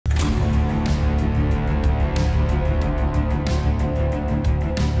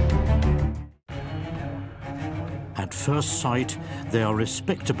first sight, they are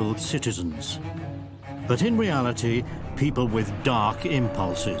respectable citizens. But in reality, people with dark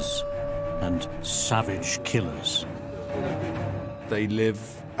impulses and savage killers. They live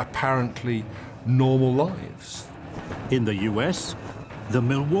apparently normal lives. In the US, the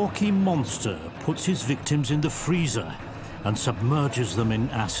Milwaukee Monster puts his victims in the freezer and submerges them in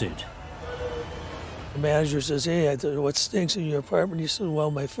acid. The manager says, "Hey, I don't know what stinks in your apartment." He said,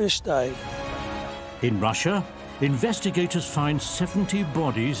 "Well, my fish died." In Russia, investigators find 70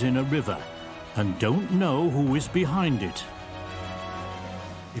 bodies in a river and don't know who is behind it.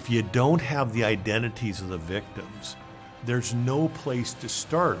 If you don't have the identities of the victims, there's no place to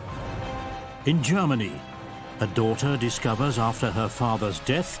start. In Germany, a daughter discovers after her father's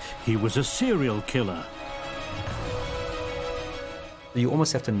death he was a serial killer. You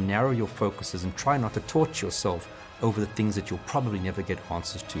almost have to narrow your focuses and try not to torture yourself over the things that you'll probably never get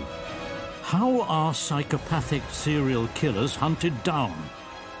answers to. How are psychopathic serial killers hunted down?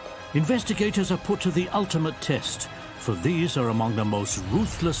 Investigators are put to the ultimate test, for these are among the most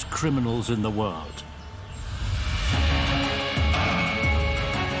ruthless criminals in the world.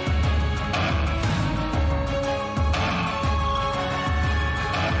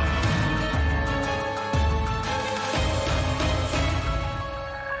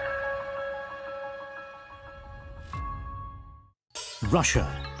 Russia.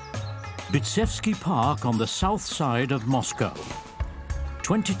 Bitsevsky Park on the south side of Moscow.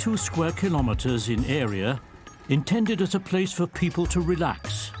 22 square kilometers in area, intended as a place for people to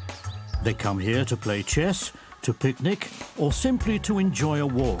relax. They come here to play chess, to picnic, or simply to enjoy a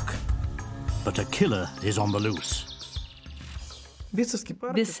walk. But a killer is on the loose.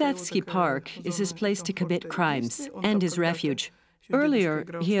 Bitsevsky Park is his place to commit crimes and his refuge. Earlier,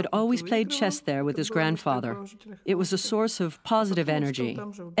 he had always played chess there with his grandfather. It was a source of positive energy,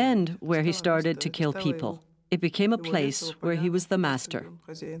 and where he started to kill people. It became a place where he was the master.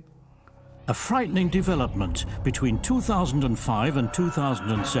 A frightening development. Between 2005 and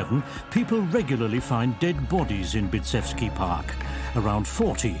 2007, people regularly find dead bodies in Bitsevsky Park. Around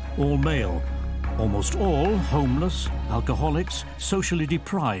 40, all male. Almost all homeless, alcoholics, socially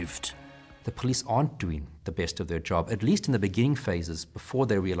deprived. The police aren't doing the best of their job, at least in the beginning phases, before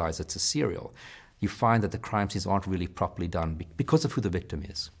they realize it's a serial. You find that the crime scenes aren't really properly done because of who the victim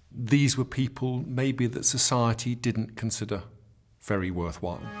is. These were people maybe that society didn't consider very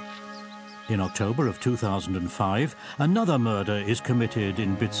worthwhile. In October of 2005, another murder is committed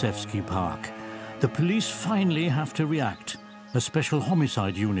in Bitsevsky Park. The police finally have to react. A special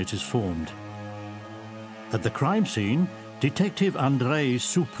homicide unit is formed. At the crime scene, Detective Andrei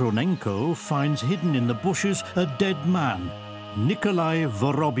Supronenko finds hidden in the bushes a dead man, Nikolai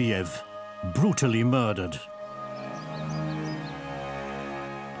Vorobiev, brutally murdered.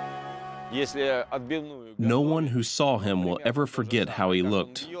 No one who saw him will ever forget how he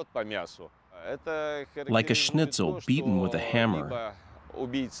looked. Like a schnitzel beaten with a hammer.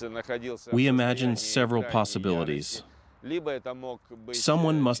 We imagined several possibilities.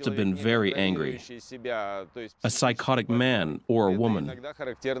 Someone must have been very angry, a psychotic man or a woman.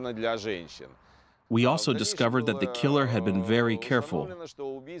 We also discovered that the killer had been very careful.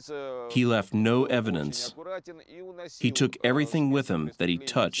 He left no evidence. He took everything with him that he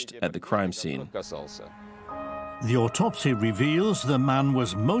touched at the crime scene. The autopsy reveals the man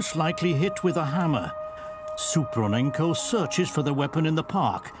was most likely hit with a hammer. Supronenko searches for the weapon in the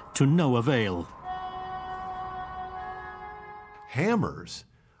park, to no avail. Hammers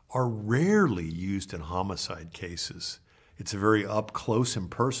are rarely used in homicide cases. It's a very up-close and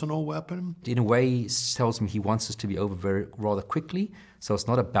personal weapon. In a way, he tells me he wants us to be over rather quickly, so it's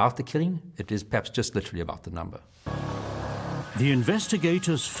not about the killing, it is perhaps just literally about the number. The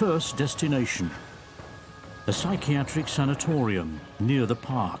investigator's first destination, a psychiatric sanatorium near the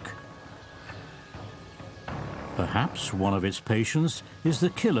park. Perhaps one of its patients is the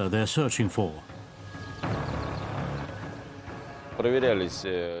killer they're searching for.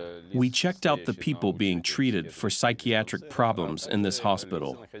 We checked out the people being treated for psychiatric problems in this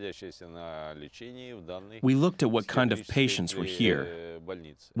hospital. We looked at what kind of patients were here,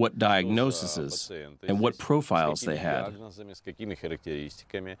 what diagnoses, and what profiles they had.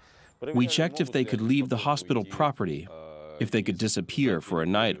 We checked if they could leave the hospital property, if they could disappear for a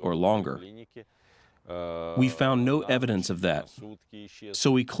night or longer. We found no evidence of that,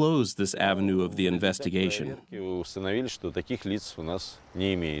 so we closed this avenue of the investigation.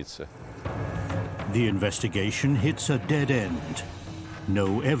 The investigation hits a dead end.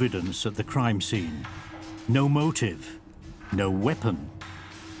 No evidence at the crime scene. No motive. No weapon.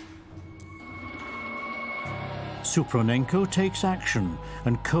 Supronenko takes action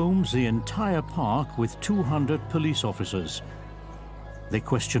and combs the entire park with 200 police officers. They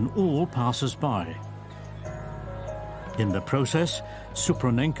question all passers-by. In the process,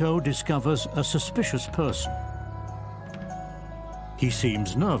 Supronenko discovers a suspicious person. He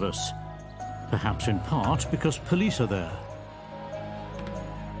seems nervous, perhaps in part because police are there.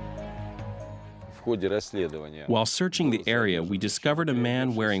 While searching the area, we discovered a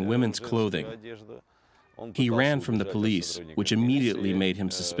man wearing women's clothing. He ran from the police, which immediately made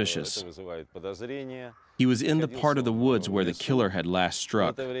him suspicious. He was in the part of the woods where the killer had last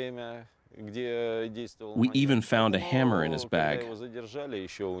struck. We even found a hammer in his bag.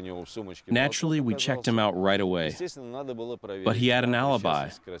 Naturally, we checked him out right away. But he had an alibi,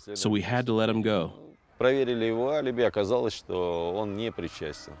 so we had to let him go.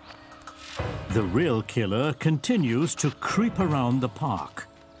 The real killer continues to creep around the park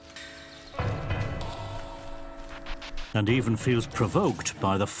and even feels provoked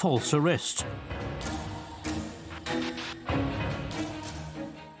by the false arrest.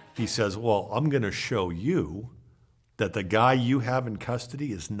 He says, well, I'm going to show you that the guy you have in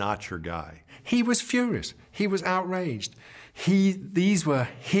custody is not your guy. He was furious. He was outraged. These were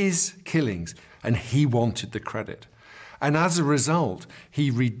his killings, and he wanted the credit. And as a result,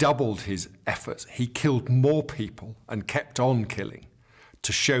 he redoubled his efforts. He killed more people and kept on killing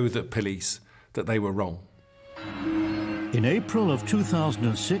to show the police that they were wrong. In April of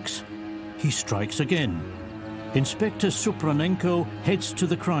 2006, he strikes again. Inspector Supronenko heads to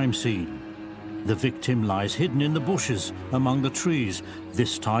the crime scene. The victim lies hidden in the bushes among the trees.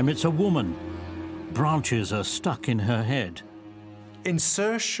 This time it's a woman. Branches are stuck in her head.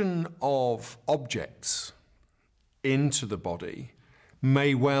 Insertion of objects into the body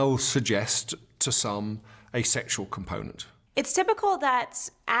may well suggest to some a sexual component. It's typical that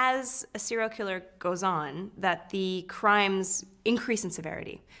as a serial killer goes on, that the crimes increase in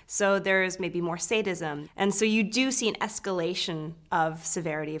severity. So there's maybe more sadism. And so you do see an escalation of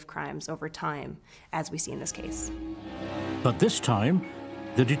severity of crimes over time, as we see in this case. But this time,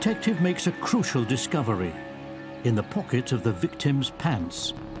 the detective makes a crucial discovery in the pocket of the victim's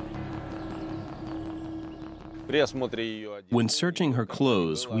pants. When searching her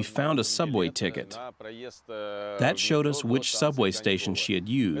clothes, we found a subway ticket. That showed us which subway station she had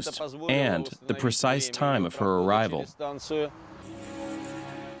used and the precise time of her arrival.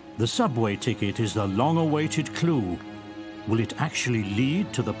 The subway ticket is the long-awaited clue. Will it actually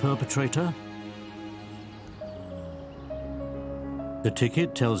lead to the perpetrator? The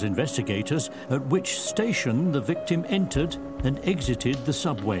ticket tells investigators at which station the victim entered and exited the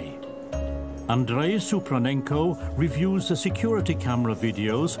subway. Andrei Supronenko reviews the security camera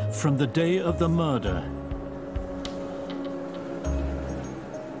videos from the day of the murder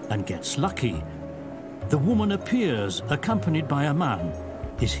and gets lucky. The woman appears accompanied by a man.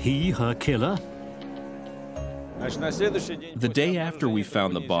 Is he her killer? The day after we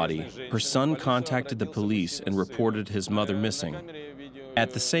found the body, her son contacted the police and reported his mother missing.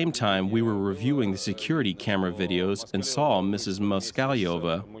 At the same time, we were reviewing the security camera videos and saw Mrs.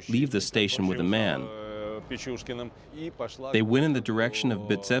 Moskalyova leave the station with a man. They went in the direction of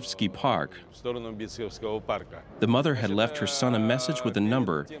Bitsevsky Park. The mother had left her son a message with a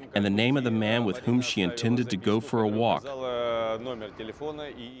number and the name of the man with whom she intended to go for a walk.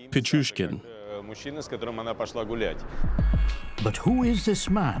 Pichushkin. But who is this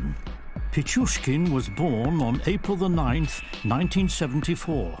man? Pichushkin was born on April the 9th,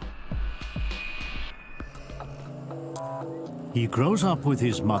 1974. He grows up with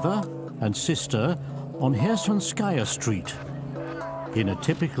his mother and sister on Hersonskaya Street, in a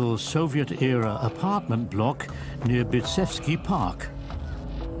typical Soviet-era apartment block near Bitsevsky Park.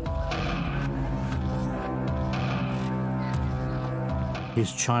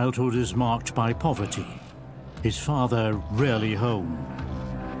 His childhood is marked by poverty, his father rarely home.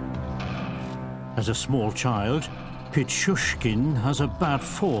 As a small child, Pichushkin has a bad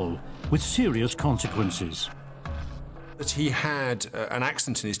fall with serious consequences. That he had an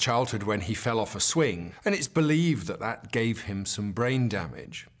accident in his childhood when he fell off a swing, and it's believed that that gave him some brain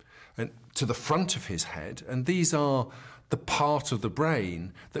damage and to the front of his head, and these are the part of the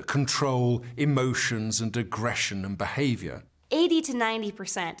brain that control emotions and aggression and behavior. 80 to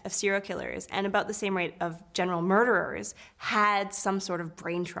 90% of serial killers, and about the same rate of general murderers, had some sort of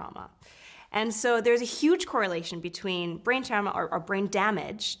brain trauma. And so there's a huge correlation between brain trauma or brain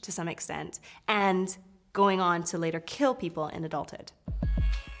damage, to some extent, and going on to later kill people in adulthood.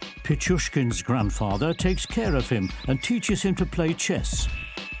 Pichushkin's grandfather takes care of him and teaches him to play chess.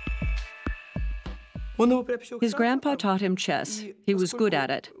 His grandpa taught him chess. He was good at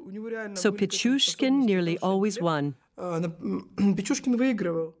it. So Pichushkin nearly always won.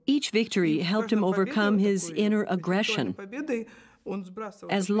 Each victory helped him overcome his inner aggression.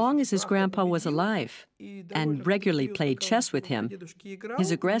 As long as his grandpa was alive and regularly played chess with him, his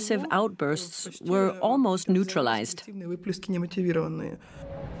aggressive outbursts were almost neutralized.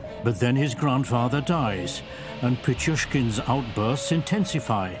 But then his grandfather dies, and Pichushkin's outbursts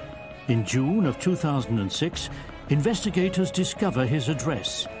intensify. In June of 2006, investigators discover his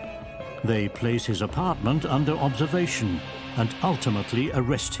address. They place his apartment under observation and ultimately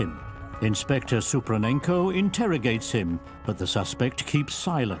arrest him. Inspector Supranenko interrogates him, but the suspect keeps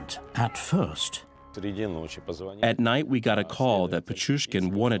silent at first. At night, we got a call that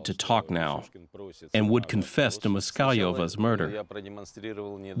Pichushkin wanted to talk now and would confess to Moskalyovan's murder.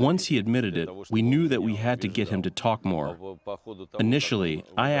 Once he admitted it, we knew that we had to get him to talk more. Initially,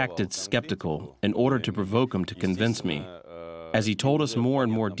 I acted skeptical in order to provoke him to convince me. As he told us more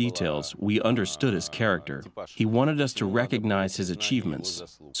and more details, we understood his character. He wanted us to recognize his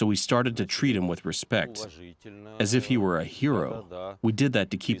achievements, so we started to treat him with respect, as if he were a hero. We did that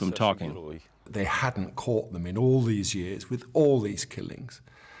to keep him talking. They hadn't caught them in all these years with all these killings.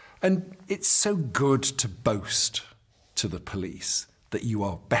 And it's so good to boast to the police that you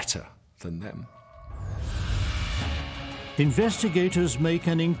are better than them. Investigators make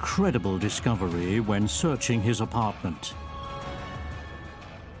an incredible discovery when searching his apartment.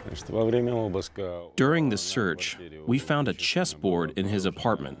 During the search, we found a chessboard in his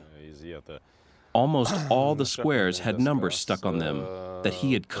apartment. Almost all the squares had numbers stuck on them that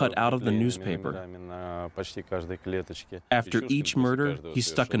he had cut out of the newspaper. After each murder, he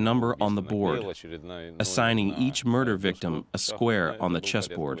stuck a number on the board, assigning each murder victim a square on the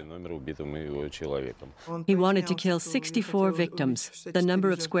chessboard. He wanted to kill 64 victims, the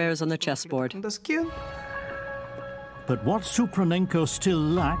number of squares on the chessboard. But what Supranenko still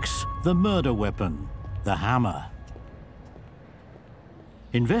lacks, the murder weapon, the hammer.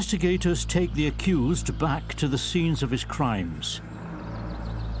 Investigators take the accused back to the scenes of his crimes.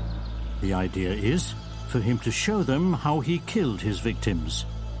 The idea is for him to show them how he killed his victims.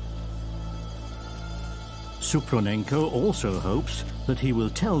 Supranenko also hopes that he will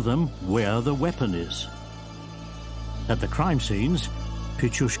tell them where the weapon is. At the crime scenes,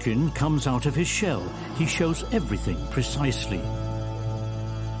 Pichushkin comes out of his shell. He shows everything precisely.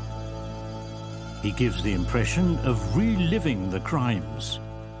 He gives the impression of reliving the crimes.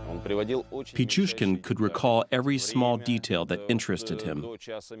 Pichushkin could recall every small detail that interested him.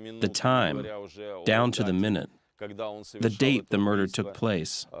 The time, down to the minute. The date the murder took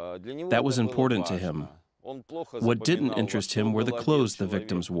place. That was important to him. What didn't interest him were the clothes the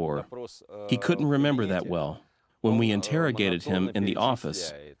victims wore. He couldn't remember that well. When we interrogated him in the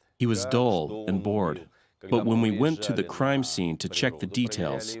office, he was dull and bored. But when we went to the crime scene to check the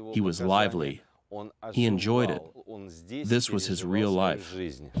details, he was lively. He enjoyed it. This was his real life.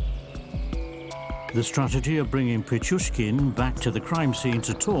 The strategy of bringing Pichushkin back to the crime scene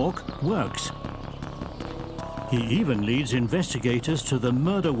to talk works. He even leads investigators to the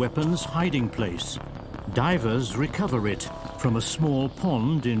murder weapon's hiding place. Divers recover it from a small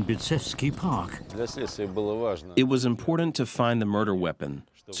pond in Bitsevsky Park. It was important to find the murder weapon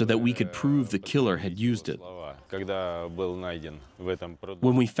so that we could prove the killer had used it.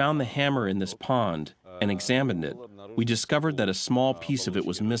 When we found the hammer in this pond and examined it, we discovered that a small piece of it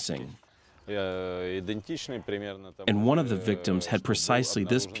was missing. And one of the victims had precisely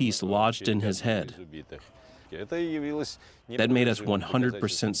this piece lodged in his head. That made us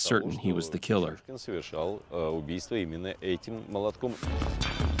 100% certain he was the killer.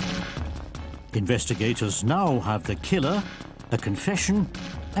 Investigators now have the killer, a confession,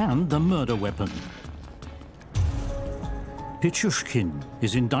 and the murder weapon. Pichushkin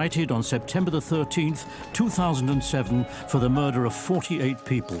is indicted on September the 13th, 2007 for the murder of 48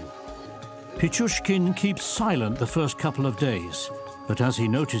 people. Pichushkin keeps silent the first couple of days, but as he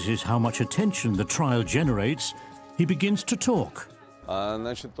notices how much attention the trial generates, he begins to talk.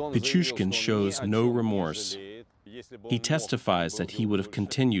 Pichushkin shows no remorse. He testifies that he would have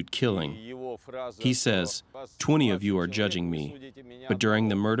continued killing. He says, 20 of you are judging me, but during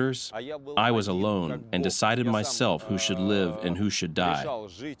the murders, I was alone and decided myself who should live and who should die.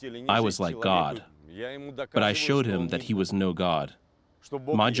 I was like God, but I showed him that he was no God.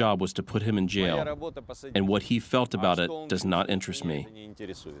 My job was to put him in jail, and what he felt about it does not interest me.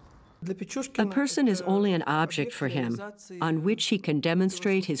 A person is only an object for him, on which he can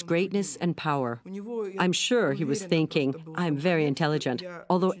demonstrate his greatness and power. I'm sure he was thinking, I'm very intelligent,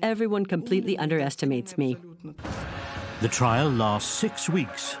 although everyone completely underestimates me. The trial lasts 6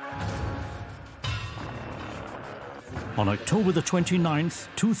 weeks. On October the 29th,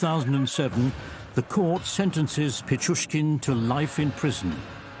 2007, the court sentences Pichushkin to life in prison.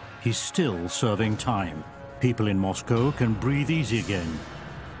 He's still serving time. People in Moscow can breathe easy again.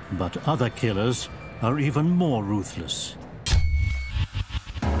 But other killers are even more ruthless.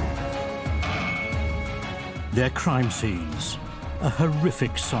 Their crime scenes, a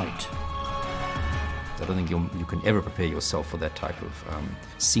horrific sight. I don't think you can ever prepare yourself for that type of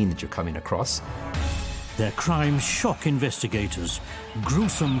scene that you're coming across. Their crimes shock investigators,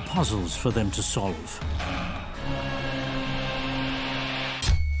 gruesome puzzles for them to solve.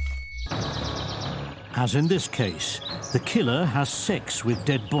 As in this case, the killer has sex with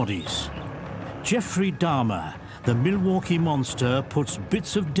dead bodies. Jeffrey Dahmer, the Milwaukee monster, puts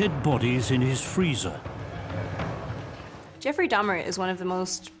bits of dead bodies in his freezer. Jeffrey Dahmer is one of the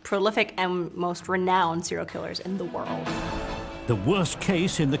most prolific and most renowned serial killers in the world. The worst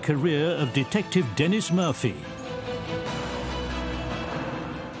case in the career of Detective Dennis Murphy.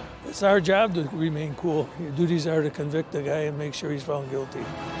 It's our job to remain cool. Your duties are to convict the guy and make sure he's found guilty.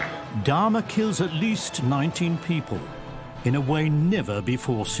 Dahmer kills at least 19 people in a way never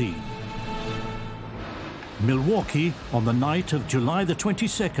before seen. Milwaukee on the night of July the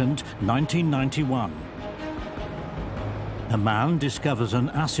 22nd, 1991. A man discovers an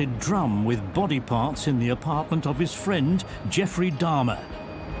acid drum with body parts in the apartment of his friend, Jeffrey Dahmer.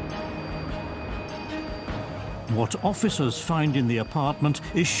 What officers find in the apartment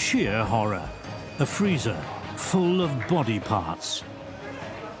is sheer horror. A freezer full of body parts.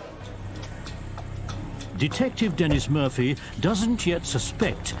 Detective Dennis Murphy doesn't yet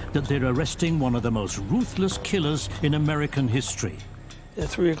suspect that they're arresting one of the most ruthless killers in American history. At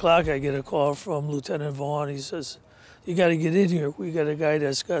 3 o'clock, I get a call from Lieutenant Vaughn. He says, "You got to get in here. We got a guy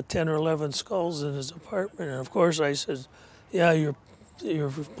that's got 10 or 11 skulls in his apartment." And of course, I said, "Yeah,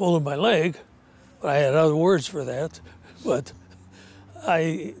 you're pulling my leg." But I had other words for that. But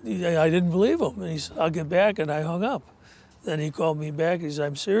I didn't believe him. And he said, "I'll get back," and I hung up. Then he called me back. He said,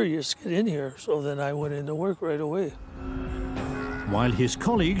 "I'm serious. Get in here." So then I went into work right away. While his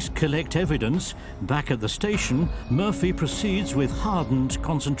colleagues collect evidence, back at the station, Murphy proceeds with hardened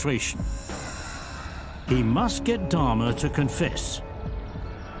concentration. He must get Dahmer to confess.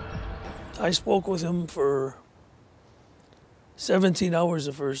 I spoke with him for 17 hours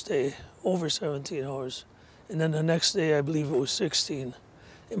the first day, over 17 hours. And then the next day, I believe it was 16.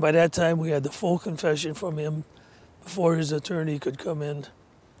 And by that time, we had the full confession from him before his attorney could come in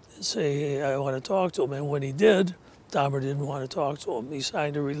and say, "Hey, I want to talk to him." And when he did, Dahmer didn't want to talk to him. He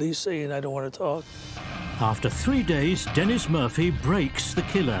signed a release saying, "I don't want to talk." After 3 days, Dennis Murphy breaks the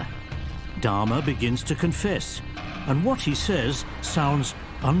killer. Dahmer begins to confess, and what he says sounds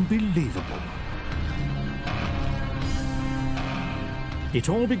unbelievable. It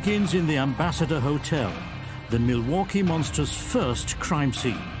all begins in the Ambassador Hotel, the Milwaukee Monster's first crime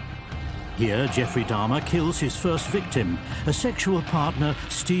scene. Here, Jeffrey Dahmer kills his first victim, a sexual partner,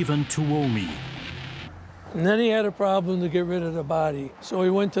 Stephen Tuomi. And then he had a problem to get rid of the body. So he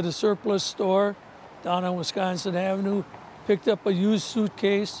went to the surplus store down on Wisconsin Avenue, picked up a used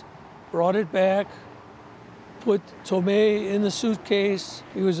suitcase, brought it back, put Tomei in the suitcase.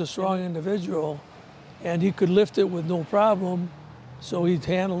 He was a strong individual, and he could lift it with no problem, so he'd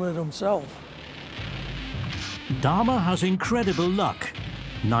handle it himself. Dahmer has incredible luck.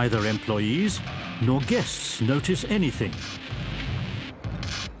 Neither employees nor guests notice anything.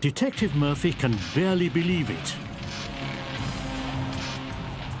 Detective Murphy can barely believe it.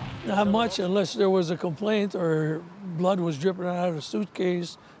 Not much, unless there was a complaint or blood was dripping out of the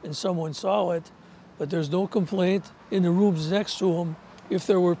suitcase and someone saw it. But there's no complaint in the rooms next to him if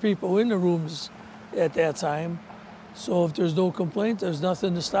there were people in the rooms at that time. So if there's no complaint, there's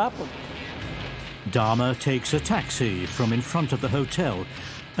nothing to stop him. Dahmer takes a taxi from in front of the hotel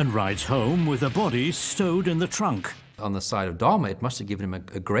and rides home with the body stowed in the trunk. On the side of Dahmer, it must have given him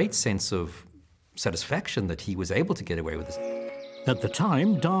a great sense of satisfaction that he was able to get away with it. At the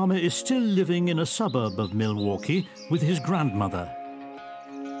time, Dahmer is still living in a suburb of Milwaukee with his grandmother.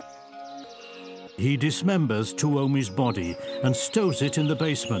 He dismembers Tuomi's body and stows it in the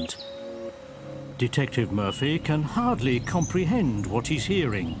basement. Detective Murphy can hardly comprehend what he's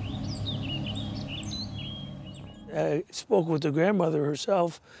hearing. I spoke with the grandmother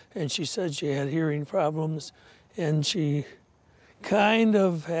herself, and she said she had hearing problems, and she kind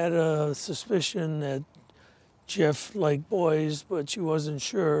of had a suspicion that Jeff liked boys, but she wasn't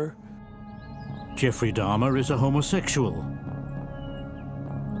sure. Jeffrey Dahmer is a homosexual.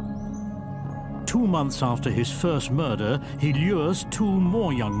 2 months after his first murder, he lures 2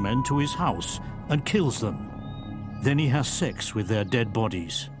 more young men to his house and kills them. Then he has sex with their dead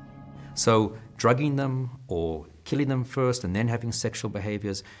bodies. So drugging them or killing them first and then having sexual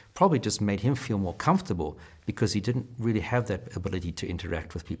behaviors probably just made him feel more comfortable because he didn't really have that ability to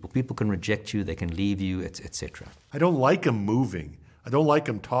interact with people. People can reject you, they can leave you, etc. I don't like them moving. I don't like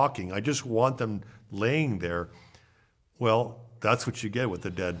them talking. I just want them laying there. Well, that's what you get with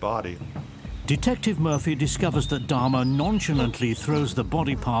a dead body. Detective Murphy discovers that Dahmer nonchalantly throws the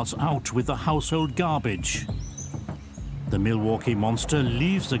body parts out with the household garbage. The Milwaukee monster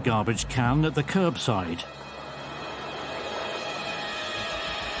leaves the garbage can at the curbside.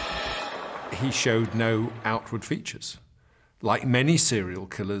 He showed no outward features. Like many serial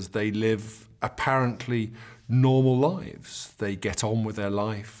killers, they live apparently normal lives. They get on with their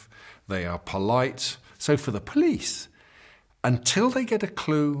life. They are polite. So for the police, until they get a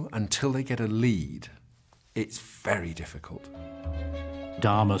clue, until they get a lead, it's very difficult.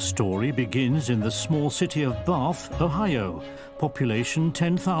 Dahmer's story begins in the small city of Bath, Ohio, population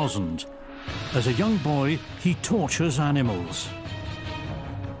 10,000. As a young boy, he tortures animals.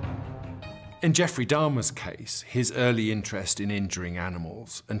 In Jeffrey Dahmer's case, his early interest in injuring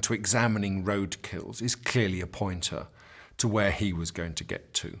animals and to examining roadkills is clearly a pointer to where he was going to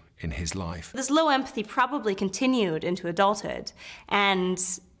get to in his life. This low empathy probably continued into adulthood, and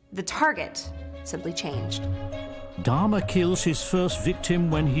the target simply changed. Dahmer kills his first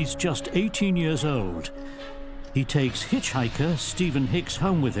victim when he's just 18 years old. He takes hitchhiker Stephen Hicks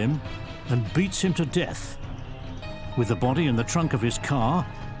home with him and beats him to death. With the body in the trunk of his car,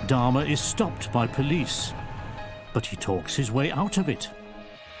 Dahmer is stopped by police, but he talks his way out of it.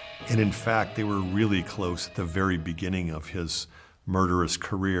 And in fact, they were really close at the very beginning of his murderous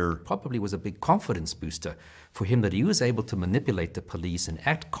career. Probably was a big confidence booster for him that he was able to manipulate the police and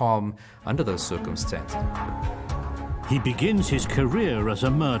act calm under those circumstances. He begins his career as a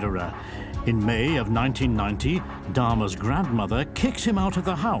murderer. In May of 1990, Dahmer's grandmother kicks him out of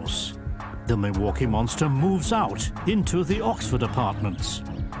the house. The Milwaukee monster moves out into the Oxford apartments.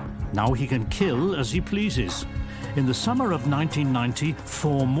 Now he can kill as he pleases. In the summer of 1990,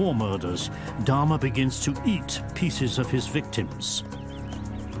 4 more murders. Dahmer begins to eat pieces of his victims.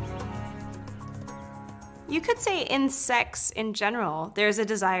 You could say in sex in general, there's a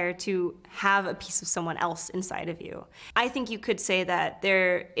desire to have a piece of someone else inside of you. I think you could say that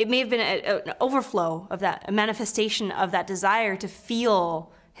it may have been an overflow of that, a manifestation of that desire to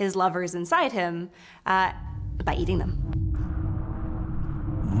feel his lovers inside him by eating them.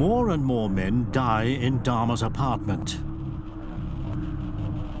 More and more men die in Dahmer's apartment.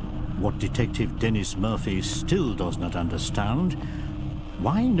 What Detective Dennis Murphy still does not understand,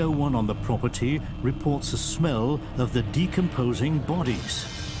 why no one on the property reports the smell of the decomposing bodies.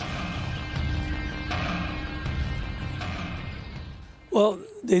 Well,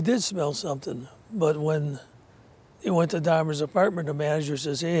 they did smell something, but when they went to Dahmer's apartment, the manager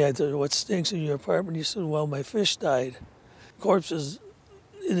says, "Hey, I said, what stinks in your apartment?" He said, "Well, my fish died." Corpse is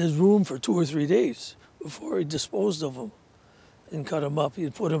in his room for 2 or 3 days before he disposed of them and cut them up.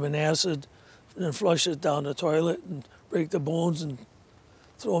 He'd put them in acid and then flush it down the toilet and break the bones and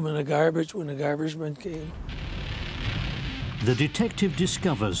throw them in the garbage when the garbage men came. The detective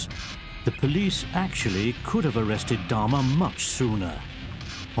discovers the police actually could have arrested Dahmer much sooner.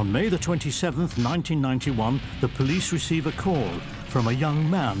 On May the 27th, 1991, the police receive a call from a young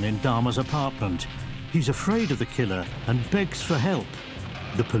man in Dahmer's apartment. He's afraid of the killer and begs for help.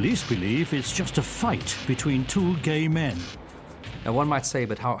 The police believe it's just a fight between 2 gay men. Now one might say,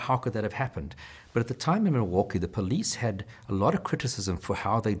 but how could that have happened? But at the time in Milwaukee, the police had a lot of criticism for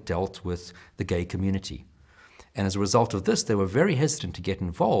how they dealt with the gay community. And as a result of this, they were very hesitant to get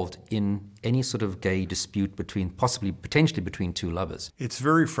involved in any sort of gay dispute potentially between 2 lovers. It's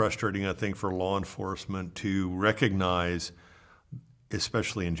very frustrating, I think, for law enforcement to recognize,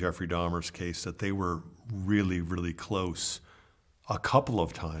 especially in Jeffrey Dahmer's case, that they were really, really close a couple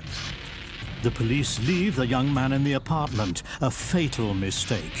of times. The police leave the young man in the apartment, a fatal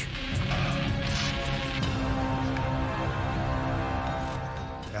mistake.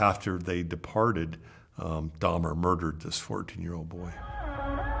 After they departed, Dahmer murdered this 14-year-old boy.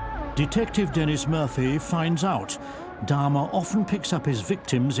 Detective Dennis Murphy finds out Dahmer often picks up his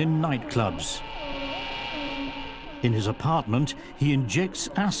victims in nightclubs. In his apartment, he injects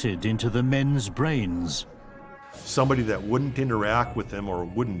acid into the men's brains. Somebody that wouldn't interact with him or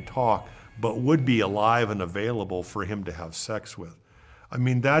wouldn't talk, but would be alive and available for him to have sex with. I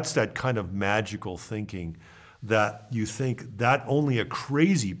mean, that's that kind of magical thinking that you think that only a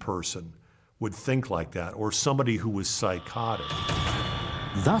crazy person would think like that, or somebody who was psychotic.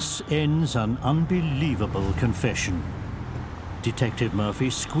 Thus ends an unbelievable confession. Detective Murphy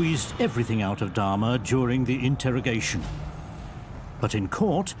squeezed everything out of Dahmer during the interrogation. But in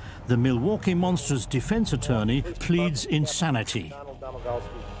court, the Milwaukee Monster's defense attorney pleads insanity.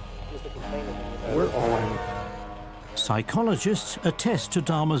 Psychologists attest to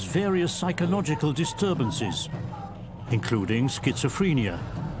Dahmer's various psychological disturbances, including schizophrenia.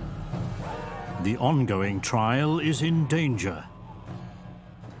 The ongoing trial is in danger.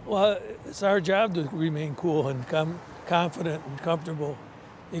 Well, it's our job to remain cool and confident and comfortable,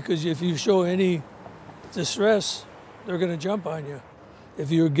 because if you show any distress, they're going to jump on you. If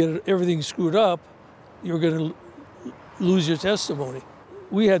you get everything screwed up, you're going to lose your testimony.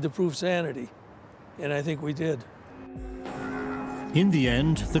 We had to prove sanity, and I think we did. In the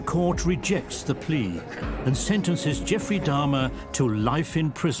end, the court rejects the plea and sentences Jeffrey Dahmer to life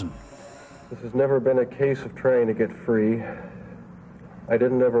in prison. This has never been a case of trying to get free. I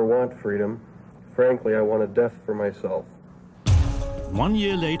didn't ever want freedom. Frankly, I wanted death for myself. 1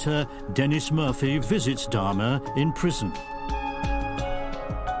 year later, Dennis Murphy visits Dahmer in prison.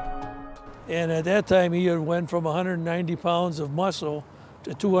 And at that time, he had went from 190 pounds of muscle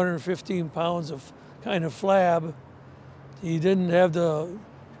to 215 pounds of kind of flab. He didn't have the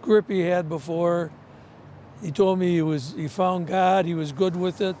grip he had before. He told me he found God, he was good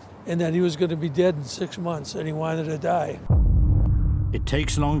with it, and that he was going to be dead in 6 months, and he wanted to die. It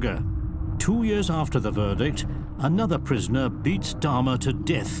takes longer. 2 years after the verdict, another prisoner beats Dahmer to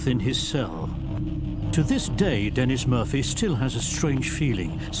death in his cell. To this day, Dennis Murphy still has a strange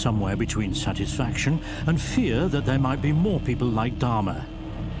feeling, somewhere between satisfaction and fear that there might be more people like Dahmer.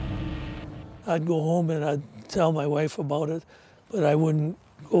 I'd go home and I'd tell my wife about it, but I wouldn't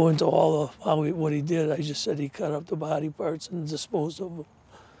go into all of what he did. I just said he cut up the body parts and disposed of them.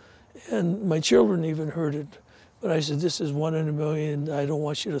 And my children even heard it. But I said, this is 1 in a million. I don't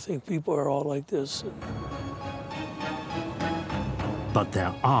want you to think people are all like this. But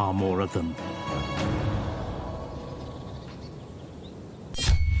there are more of them.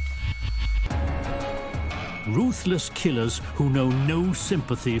 Ruthless killers who know no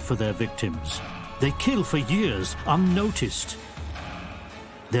sympathy for their victims. They kill for years, unnoticed.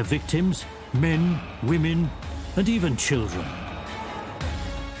 Their victims, men, women, and even children.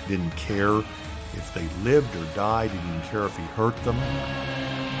 Didn't care if they lived or died, he didn't care if he hurt them.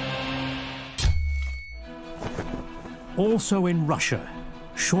 Also in Russia,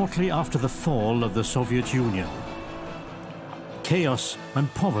 shortly after the fall of the Soviet Union. Chaos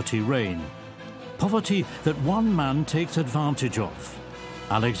and poverty reign. Poverty that one man takes advantage of.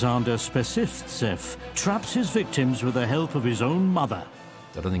 Alexander Spesivtsev traps his victims with the help of his own mother.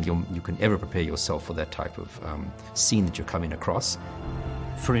 I don't think you can ever prepare yourself for that type of scene that you're coming across.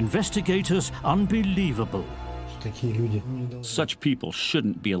 For investigators, unbelievable. Such people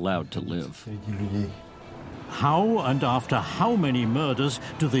shouldn't be allowed to live. How and after how many murders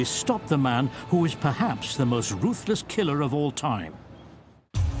do they stop the man who is perhaps the most ruthless killer of all time?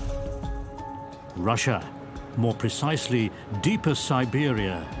 Russia, more precisely deeper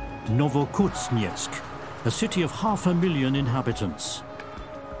Siberia, Novokuznetsk, a city of 500,000 inhabitants.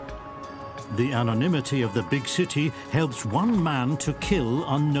 The anonymity of the big city helps one man to kill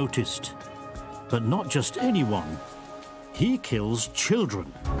unnoticed. But not just anyone. He kills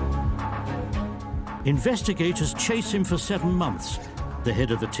children. Investigators chase him for 7 months. The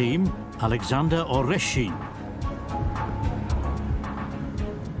head of the team, Alexander Oreshin.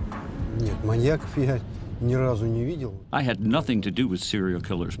 I had nothing to do with serial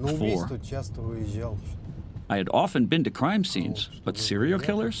killers before. I had often been to crime scenes, but serial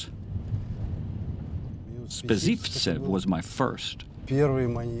killers? Spesivtsev was my first.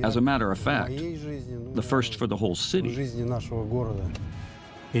 As a matter of fact, the first for the whole city.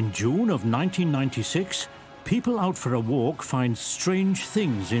 In June of 1996, people out for a walk find strange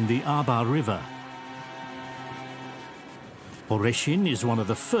things in the Aba River. Oreshin is one of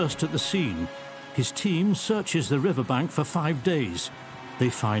the first at the scene. His team searches the riverbank for 5 days. They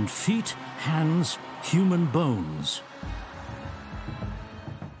find feet, hands, human bones.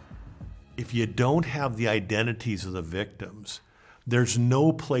 If you don't have the identities of the victims, there's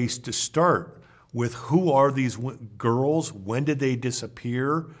no place to start with who are these girls, when did they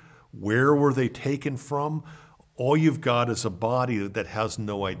disappear, where were they taken from? All you've got is a body that has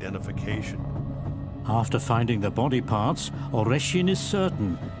no identification. After finding the body parts, Oreshin is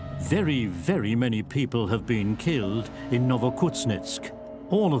certain very, very many people have been killed in Novokuznetsk,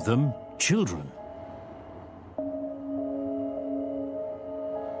 all of them children.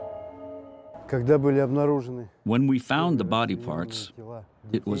 When we found the body parts,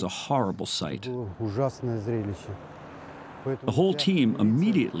 it was a horrible sight. The whole team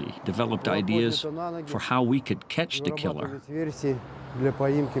immediately developed ideas for how we could catch the killer.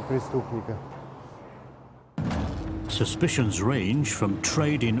 Suspicions range from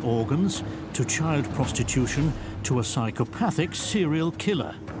trade in organs to child prostitution to a psychopathic serial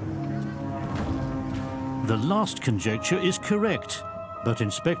killer. The last conjecture is correct, but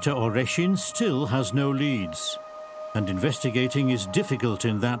Inspector Oreshin still has no leads. And investigating is difficult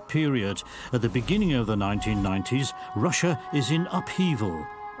in that period. At the beginning of the 1990s, Russia is in upheaval.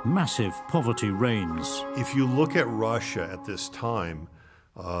 Massive poverty reigns. If you look at Russia at this time,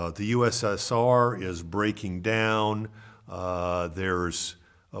 the USSR is breaking down. There's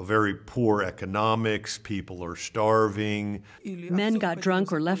a very poor economics. People are starving. Men got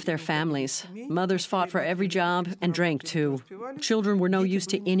drunk or left their families. Mothers fought for every job and drank too. Children were no use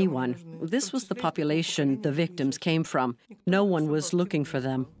to anyone. This was the population the victims came from. No one was looking for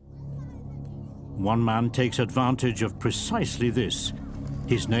them. One man takes advantage of precisely this.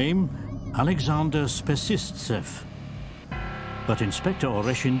 His name, Alexander Spesistsev. But Inspector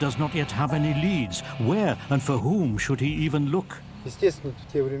Oreshin does not yet have any leads. Where and for whom should he even look?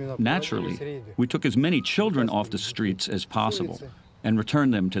 Naturally, we took as many children off the streets as possible and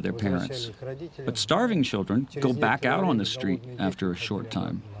returned them to their parents. But starving children go back out on the street after a short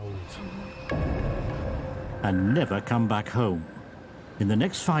time. And never come back home. In the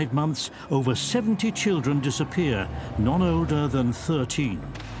next 5 months, over 70 children disappear, none older than 13.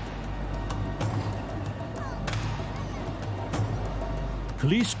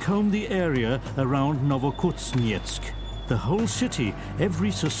 Police comb the area around Novokuznetsk. The whole city,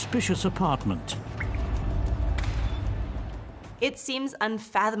 every suspicious apartment. It seems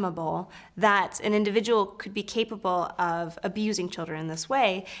unfathomable that an individual could be capable of abusing children in this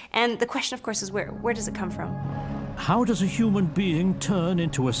way. And the question, of course, is where does it come from? How does a human being turn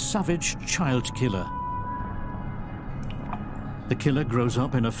into a savage child killer? The killer grows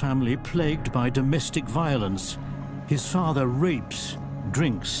up in a family plagued by domestic violence. His father rapes,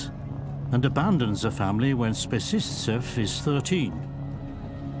 drinks, and abandons the family when Spesistsev is 13.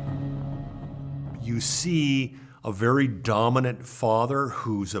 You see a very dominant father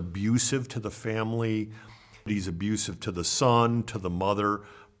who's abusive to the family. He's abusive to the son, to the mother,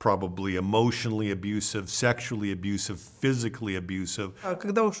 probably emotionally abusive, sexually abusive, physically abusive.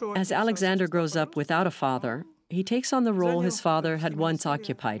 As Alexander grows up without a father, he takes on the role his father had once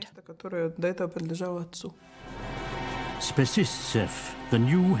occupied. Spesistsev, the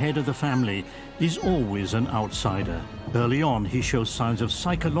new head of the family, is always an outsider. Early on, he shows signs of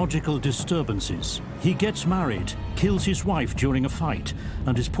psychological disturbances. He gets married, kills his wife during a fight,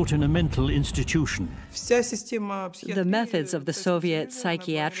 and is put in a mental institution. The methods of the Soviet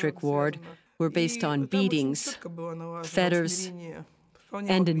psychiatric ward were based on beatings, fetters,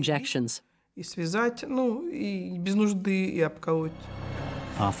 and injections.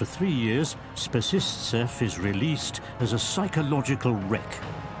 After 3 years, Spesistsev is released as a psychological wreck.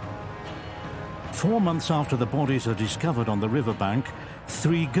 4 months after the bodies are discovered on the riverbank,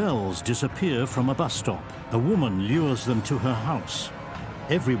 3 girls disappear from a bus stop. A woman lures them to her house.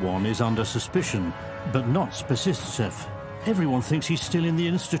 Everyone is under suspicion, but not Spesistsev. Everyone thinks he's still in the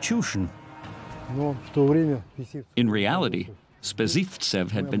institution. In reality, Spesistsev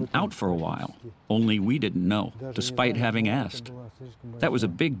had been out for a while, only we didn't know, despite having asked. That was a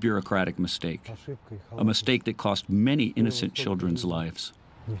big bureaucratic mistake, a mistake that cost many innocent children's lives.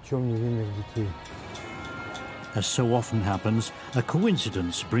 As so often happens, a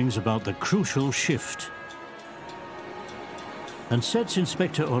coincidence brings about the crucial shift and sets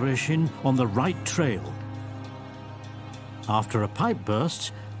Inspector Oreshin on the right trail. After a pipe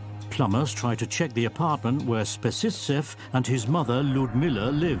bursts, plumbers try to check the apartment where Spesistsev and his mother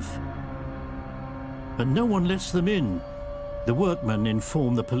Ludmila live. But no one lets them in. The workmen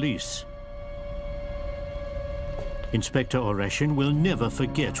inform the police. Inspector Oreshin will never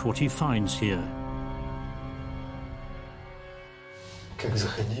forget what he finds here.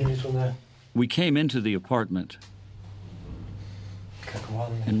 We came into the apartment,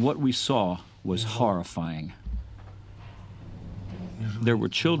 and what we saw was horrifying. There were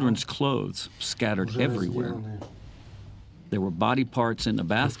children's clothes scattered everywhere. There were body parts in the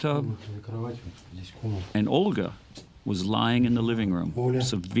bathtub, and Olga was lying in the living room,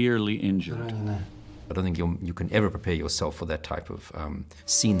 severely injured. I don't think you can ever prepare yourself for that type of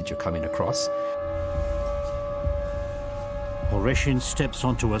scene that you're coming across. Oreshin steps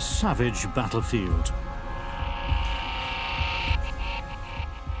onto a savage battlefield.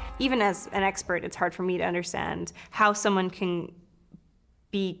 Even as an expert, it's hard for me to understand how someone can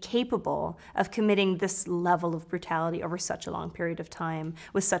be capable of committing this level of brutality over such a long period of time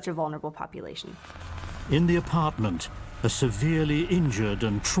with such a vulnerable population. In the apartment, a severely injured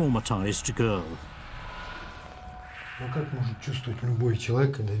and traumatized girl.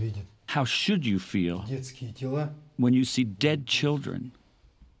 How should you feel when you see dead children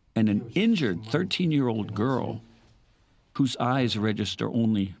and an injured 13-year-old girl whose eyes register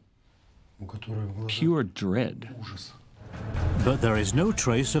only pure dread? But there is no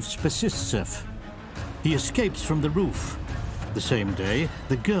trace of Spesivtsev. He escapes from the roof. The same day,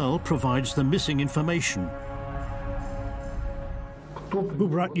 the girl provides the missing information. Who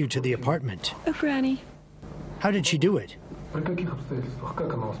brought you to the apartment? A granny. How did she do it?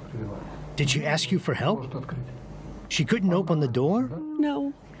 Did she ask you for help? She couldn't open the door?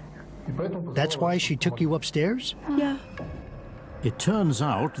 No. That's why she took you upstairs? Yeah. It turns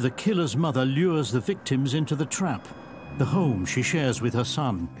out the killer's mother lures the victims into the trap, the home she shares with her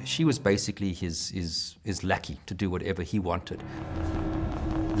son. She was basically his lackey to do whatever he wanted.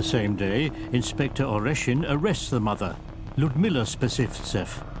 The same day, Inspector Oreshin arrests the mother, Ludmila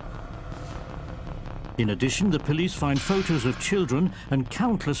Spesivtsev. In addition, the police find photos of children and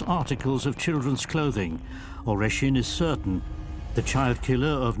countless articles of children's clothing. Oreshin is certain the child killer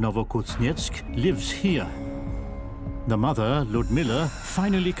of Novokuznetsk lives here. The mother, Ludmila,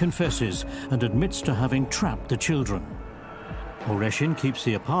 finally confesses and admits to having trapped the children. Oreshin keeps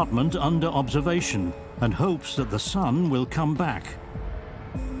the apartment under observation and hopes that the son will come back.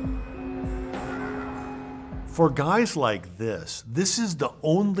 For guys like this is the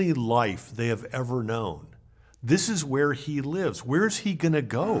only life they have ever known. This is where he lives. Where's he gonna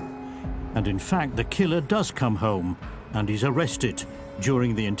go? And in fact, the killer does come home, and he's arrested.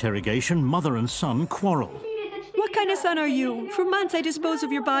 During the interrogation, mother and son quarrel. What kind of son are you? For months I dispose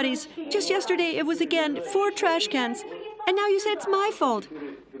of your bodies. Just yesterday it was again 4 trash cans. And now you say it's my fault.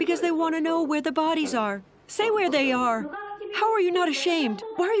 Because they want to know where the bodies are. Say where they are. How are you not ashamed?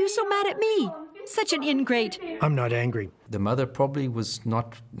 Why are you so mad at me? Such an ingrate. I'm not angry. The mother probably was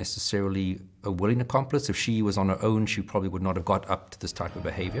not necessarily a willing accomplice. If she was on her own, she probably would not have got up to this type of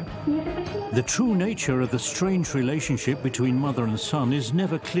behavior. The true nature of the strange relationship between mother and son is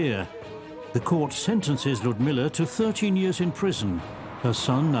never clear. The court sentences Ludmila to 13 years in prison. Her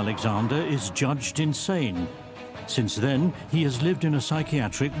son, Alexander, is judged insane. Since then, he has lived in a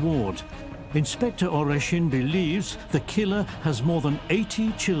psychiatric ward. Inspector Oreshin believes the killer has more than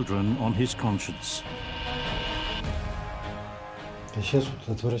 80 children on his conscience.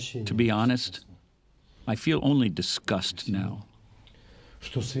 To be honest, I feel only disgust now.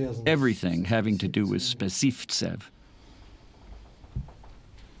 Everything having to do with Spesivtsev.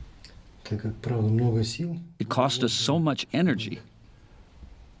 It cost us so much energy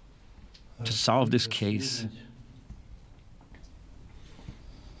to solve this case.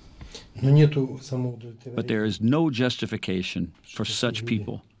 But there is no justification for such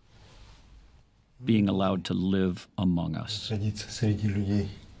people being allowed to live among us.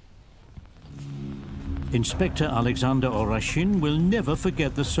 Inspector Alexander Oreshin will never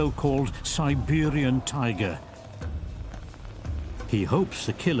forget the so-called Siberian tiger. He hopes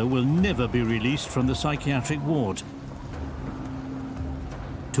the killer will never be released from the psychiatric ward.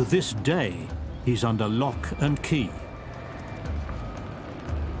 To this day, he's under lock and key.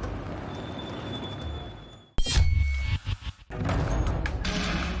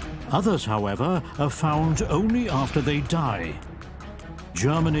 Others, however, are found only after they die.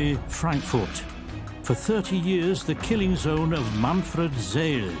 Germany, Frankfurt. For 30 years, the killing zone of Manfred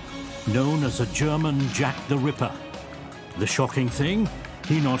Zeel, known as a German Jack the Ripper. The shocking thing,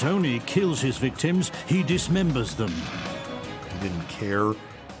 he not only kills his victims, he dismembers them. He didn't care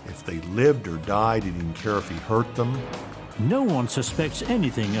if they lived or died. He didn't care if he hurt them. No one suspects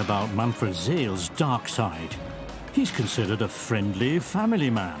anything about Manfred Zeel's dark side. He's considered a friendly family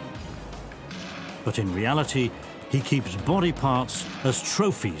man. But in reality, he keeps body parts as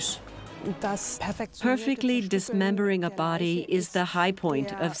trophies. Perfectly dismembering a body is the high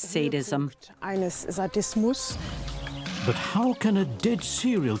point of sadism. But how can a dead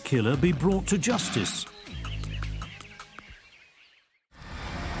serial killer be brought to justice?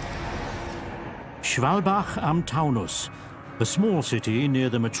 Schwalbach am Taunus, a small city near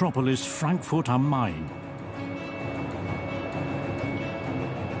the metropolis Frankfurt am Main.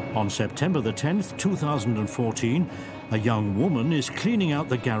 On September the 10th, 2014, a young woman is cleaning out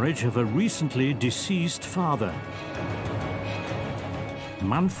the garage of a recently deceased father.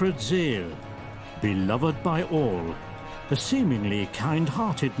 Manfred Zeel, beloved by all, a seemingly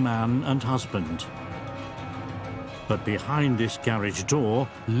kind-hearted man and husband. But behind this garage door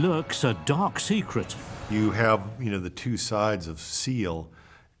lurks a dark secret. You have, the two sides of Zeel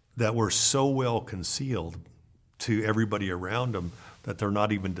that were so well concealed to everybody around him that they're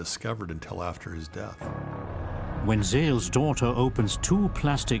not even discovered until after his death. When Zeel's daughter opens 2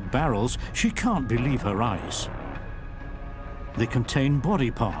 plastic barrels, she can't believe her eyes. They contain body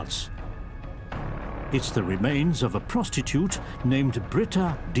parts, It's the remains of a prostitute named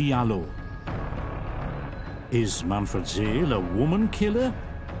Britta Diallo. Is Manfred Zeel a woman killer?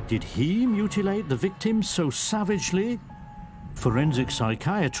 Did he mutilate the victims so savagely? Forensic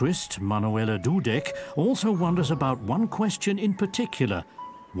psychiatrist Manuela Dudek also wonders about one question in particular.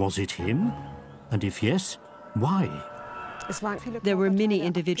 Was it him? And if yes, why? There were many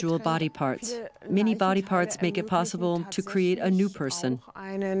individual body parts. Many body parts make it possible to create a new person.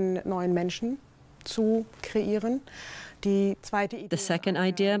 The second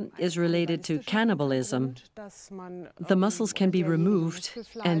idea is related to cannibalism. The muscles can be removed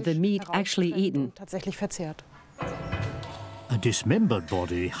and the meat actually eaten. A dismembered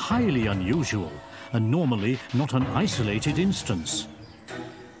body, highly unusual, and normally not an isolated instance.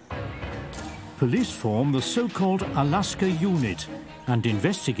 Police form the so-called Alaska Unit and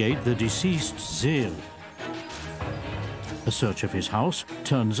investigate the deceased Zeel. A search of his house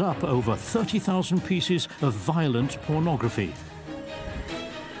turns up over 30,000 pieces of violent pornography.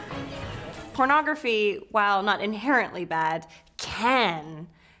 Pornography, while not inherently bad, can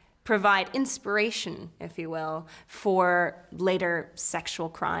provide inspiration, if you will, for later sexual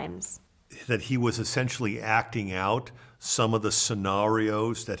crimes. That he was essentially acting out some of the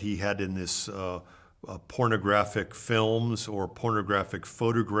scenarios that he had in this pornographic films or pornographic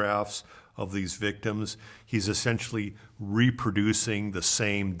photographs of these victims. He's essentially reproducing the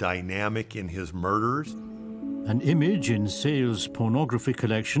same dynamic in his murders. An image in Zeel's pornography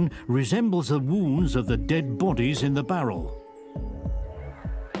collection resembles the wounds of the dead bodies in the barrel.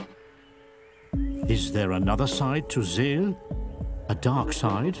 Is there another side to Zeel? A dark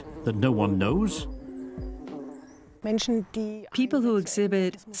side that no one knows? People who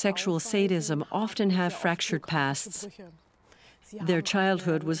exhibit sexual sadism often have fractured pasts. Their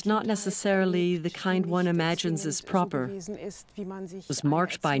childhood was not necessarily the kind one imagines as proper. It was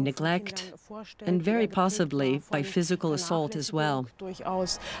marked by neglect and very possibly by physical assault as well.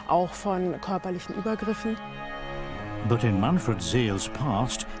 But in Manfred Zeel's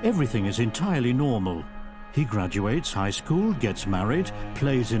past, everything is entirely normal. He graduates high school, gets married,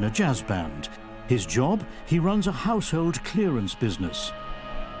 plays in a jazz band. His job, he runs a household clearance business.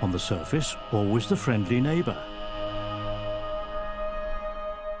 On the surface, always the friendly neighbor.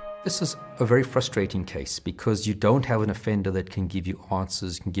 This is a very frustrating case because you don't have an offender that can give you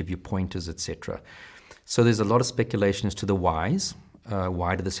answers, can give you pointers, etc. So there's a lot of speculation as to the whys.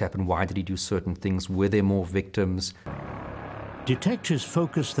 Why did this happen? Why did he do certain things? Were there more victims? Detectives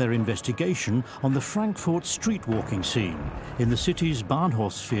focus their investigation on the Frankfurt street-walking scene in the city's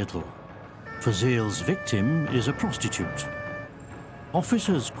Bahnhofsviertel. For Zeel's victim is a prostitute.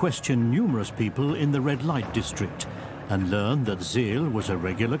 Officers question numerous people in the red light district and learn that Zeel was a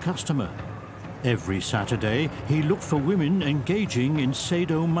regular customer. Every Saturday, he looked for women engaging in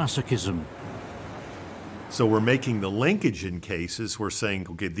sadomasochism. So we're making the linkage in cases. We're saying,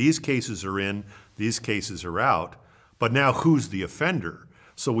 okay, these cases are in, these cases are out, but now who's the offender?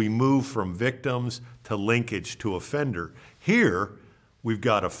 So we move from victims to linkage to offender. Here, we've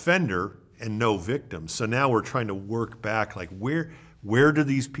got offender and no victims. So now we're trying to work back, like where do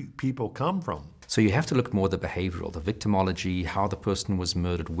these people come from? So you have to look more at the behavioral, the victimology, how the person was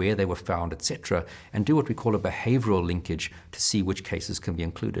murdered, where they were found, etc., and do what we call a behavioral linkage to see which cases can be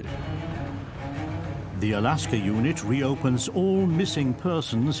included. The Alaska Unit reopens all missing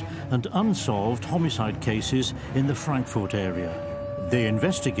persons and unsolved homicide cases in the Frankfurt area. They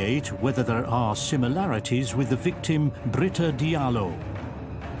investigate whether there are similarities with the victim Britta Diallo,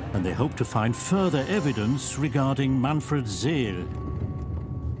 and they hope to find further evidence regarding Manfred Zeel.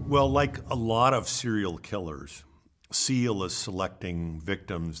 Well, like a lot of serial killers, Zeel is selecting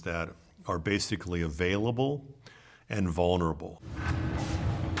victims that are basically available and vulnerable.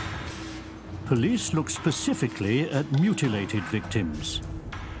 Police look specifically at mutilated victims.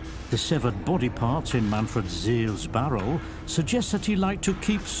 The severed body parts in Manfred Zeel's barrel suggest that he liked to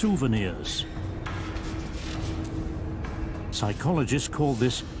keep souvenirs. Psychologists call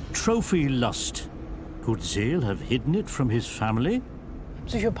this trophy lust. Could Zeel have hidden it from his family?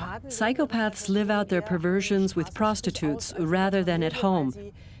 Psychopaths live out their perversions with prostitutes rather than at home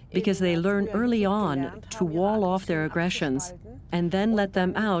because they learn early on to wall off their aggressions and then let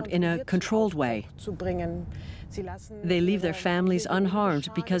them out in a controlled way. They leave their families unharmed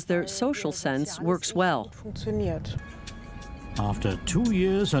because their social sense works well. After 2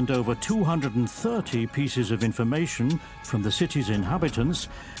 years and over 230 pieces of information from the city's inhabitants,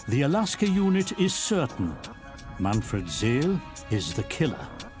 the Alaska Unit is certain Manfred Zeel is the killer.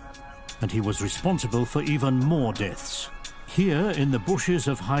 And he was responsible for even more deaths. Here, in the bushes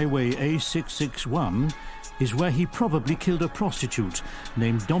of Highway A661, is where he probably killed a prostitute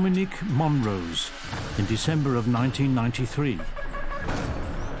named Dominique Monrose in December of 1993.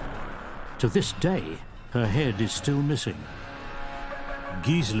 To this day, her head is still missing.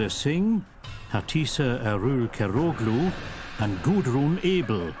 Gisela Singh, Hatisa Erul Keroglu, and Gudrun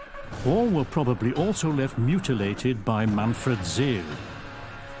Ebel all were probably also left mutilated by Manfred Zeel.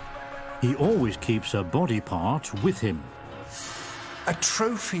 He always keeps a body part with him. A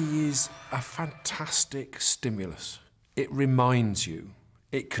trophy is a fantastic stimulus. It reminds you.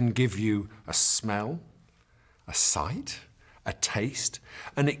 It can give you a smell, a sight, a taste,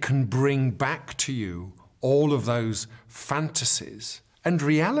 and it can bring back to you all of those fantasies and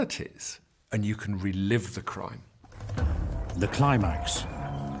realities, and you can relive the crime. The climax,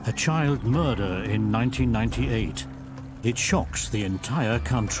 a child murder in 1998. It shocks the entire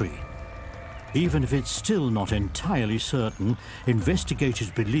country. Even if it's still not entirely certain,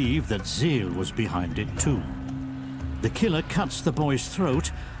 investigators believe that Zeel was behind it too. The killer cuts the boy's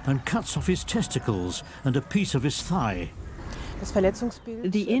throat and cuts off his testicles and a piece of his thigh.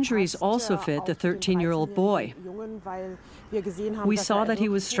 The injuries also fit the 13-year-old boy. We saw that he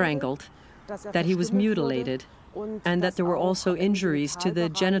was strangled, that he was mutilated, and that there were also injuries to the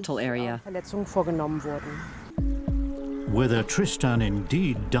genital area. Whether Tristan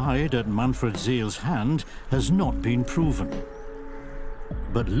indeed died at Manfred Zeel's hand has not been proven.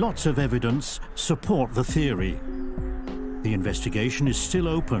 But lots of evidence support the theory. The investigation is still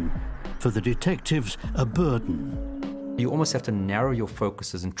open. For the detectives, a burden. You almost have to narrow your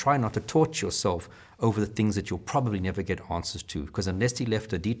focuses and try not to torture yourself over the things that you'll probably never get answers to, because unless he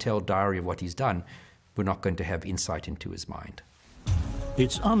left a detailed diary of what he's done, we're not going to have insight into his mind.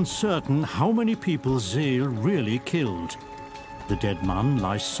 It's uncertain how many people Zeel really killed. The dead man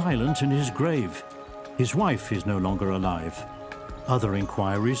lies silent in his grave. His wife is no longer alive. Other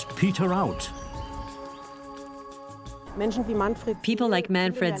inquiries peter out. People like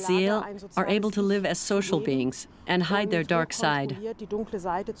Manfred Zeel are able to live as social beings and hide their dark side.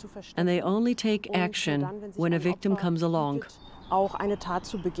 And they only take action when a victim comes along.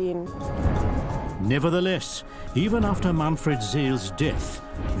 Nevertheless, even after Manfred Zeel's death,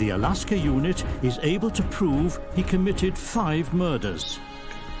 the Alaska unit is able to prove he committed 5 murders.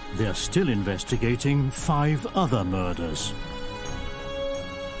 They're still investigating 5 other murders.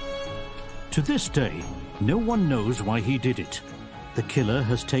 To this day, no one knows why he did it. The killer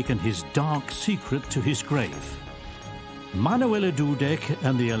has taken his dark secret to his grave. Manuela Dudek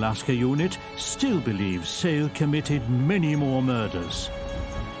and the Alaska unit still believe Zeel committed many more murders.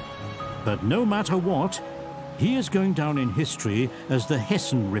 But no matter what, he is going down in history as the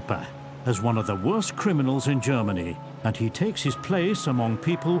Hessen Ripper, as one of the worst criminals in Germany, and he takes his place among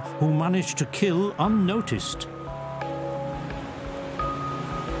people who manage to kill unnoticed.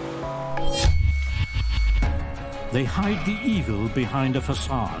 They hide the evil behind a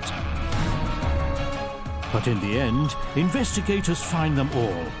facade. But in the end, investigators find them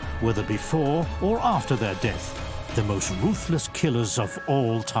all, whether before or after their death, the most ruthless killers of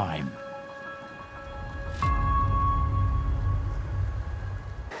all time.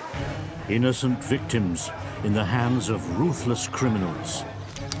 Innocent victims in the hands of ruthless criminals.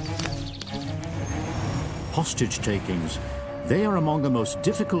 Hostage takings, they are among the most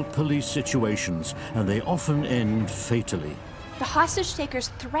difficult police situations, and they often end fatally. The hostage takers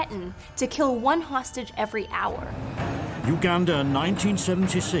threaten to kill 1 hostage every hour. Uganda,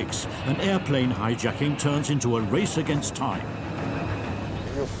 1976, an airplane hijacking turns into a race against time.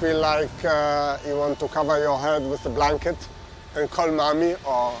 You feel like you want to cover your head with a blanket and call mommy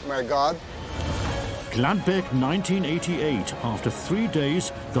or my God. Gladbeck, 1988. After 3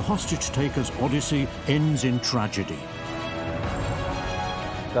 days, the hostage-takers' odyssey ends in tragedy.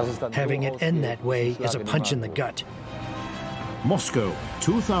 Having it end that way is a punch in the gut. Moscow,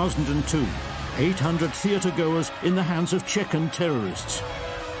 2002. 800 theater-goers in the hands of Chechen terrorists.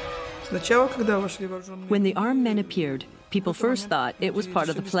 When the armed men appeared, people first thought it was part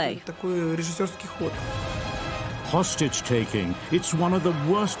of the play. Hostage-taking, it's one of the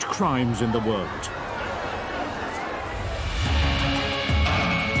worst crimes in the world.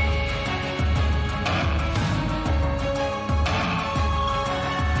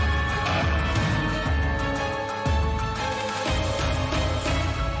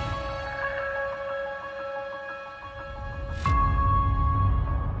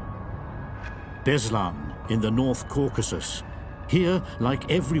 Beslan, in the North Caucasus. Here,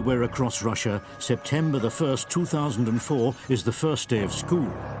 like everywhere across Russia, September the 1st, 2004 is the first day of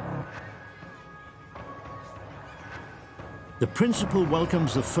school. The principal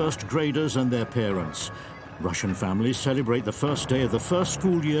welcomes the first graders and their parents. Russian families celebrate the first day of the first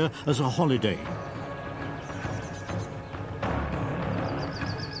school year as a holiday.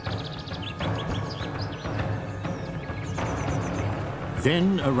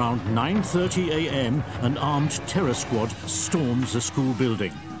 Then, around 9:30 a.m., an armed terror squad storms the school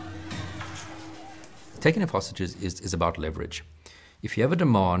building. Taking of hostages is about leverage. If you have a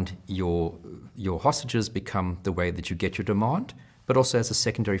demand, your hostages become the way that you get your demand, but also as a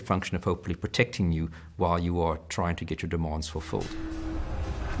secondary function of hopefully protecting you while you are trying to get your demands fulfilled.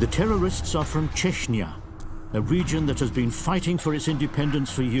 The terrorists are from Chechnya, a region that has been fighting for its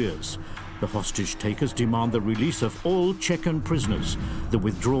independence for years. The hostage takers demand the release of all Chechen prisoners, the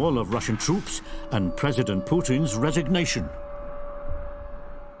withdrawal of Russian troops, and President Putin's resignation.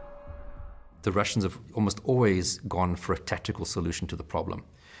 The Russians have almost always gone for a tactical solution to the problem.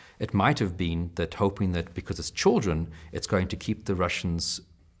 It might have been that hoping that because it's children, it's going to keep the Russians,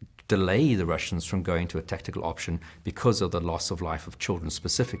 delay the Russians from going to a tactical option because of the loss of life of children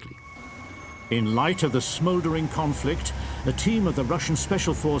specifically. In light of the smoldering conflict, a team of the Russian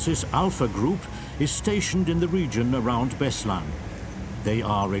Special Forces Alpha Group is stationed in the region around Beslan. They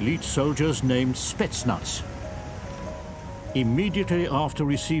are elite soldiers named Spetsnaz. Immediately after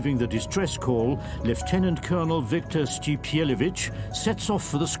receiving the distress call, Lieutenant Colonel Viktor Stipielevich sets off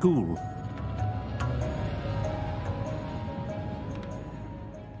for the school.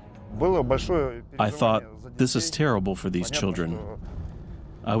 I thought, this is terrible for these children.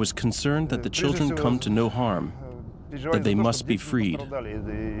 I was concerned that the children come to no harm, that they must be freed.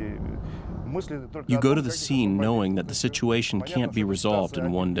 You go to the scene knowing that the situation can't be resolved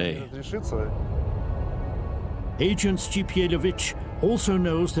in one day. Agent Stipielevich also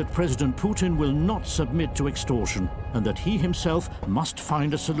knows that President Putin will not submit to extortion and that he himself must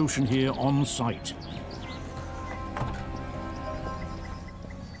find a solution here on site.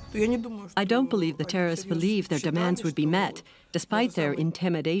 I don't believe the terrorists believe their demands would be met, despite their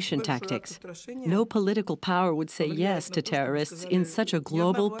intimidation tactics. No political power would say yes to terrorists in such a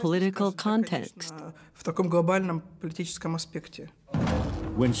global political context.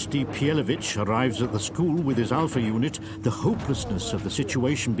 When Stipielevich arrives at the school with his Alpha unit, the hopelessness of the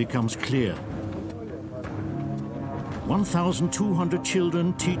situation becomes clear. 1,200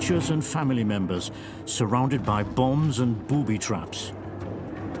 children, teachers and family members, surrounded by bombs and booby traps.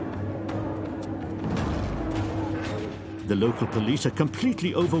 The local police are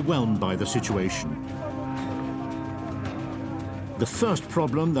completely overwhelmed by the situation. The first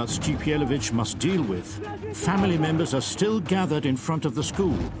problem that Stipielevich must deal with: family members are still gathered in front of the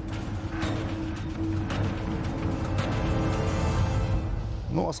school.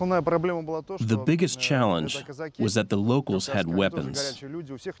 The biggest challenge was that the locals had weapons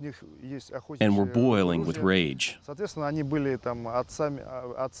and were boiling with rage.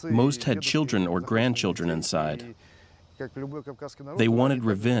 Most had children or grandchildren inside. They wanted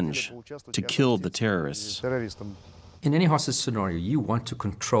revenge, to kill the terrorists. In any hostage scenario, you want to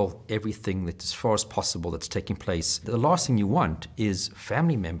control everything that, as far as possible, that's taking place. The last thing you want is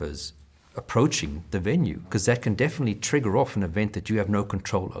family members approaching the venue, because that can definitely trigger off an event that you have no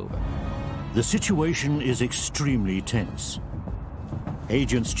control over. The situation is extremely tense.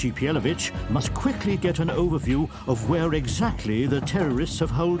 Agent Stipielevich must quickly get an overview of where exactly the terrorists have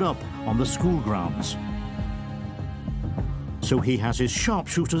holed up on the school grounds. So he has his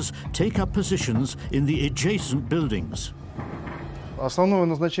sharpshooters take up positions in the adjacent buildings.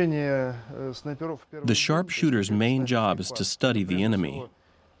 The sharpshooter's main job is to study the enemy,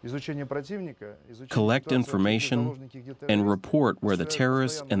 collect information, and report where the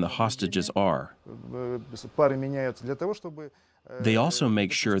terrorists and the hostages are. They also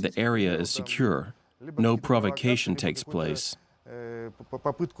make sure the area is secure, no provocation takes place,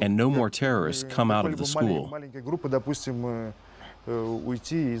 and no more terrorists come out of the school.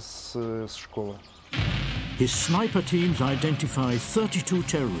 His sniper teams identify 32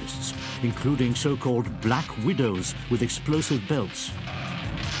 terrorists, including so-called Black Widows with explosive belts.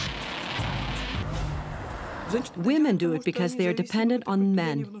 Women do it because they are dependent on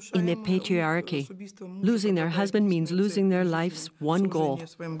men in a patriarchy. Losing their husband means losing their life's one goal.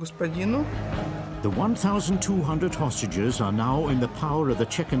 The 1,200 hostages are now in the power of the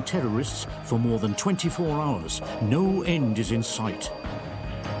Chechen terrorists for more than 24 hours. No end is in sight.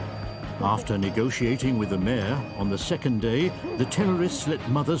 After negotiating with the mayor, on the second day, the terrorists let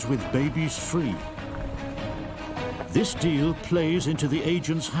mothers with babies free. This deal plays into the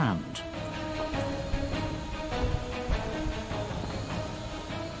agent's hand.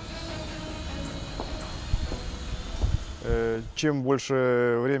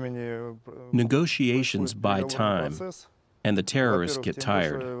 Negotiations buy time, and the terrorists get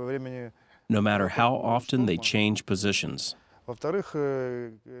tired. no matter how often they change positions.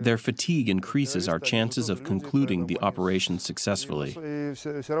 Their fatigue increases our chances of concluding the operation successfully.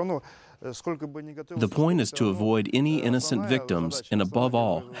 The point is to avoid any innocent victims and, above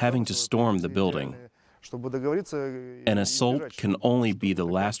all, having to storm the building. An assault can only be the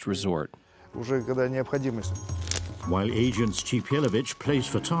last resort. While Agent Szczypielewicz plays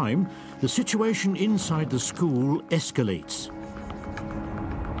for time, the situation inside the school escalates.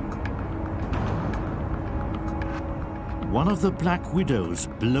 One of the Black Widows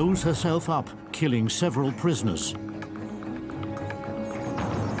blows herself up, killing several prisoners.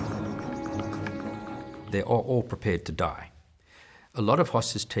 They are all prepared to die. A lot of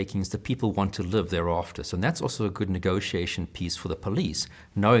hostage takings, the people want to live thereafter. So that's also a good negotiation piece for the police,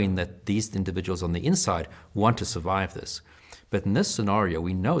 knowing that these individuals on the inside want to survive this. But in this scenario,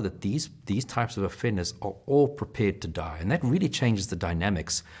 we know that these types of offenders are all prepared to die. And that really changes the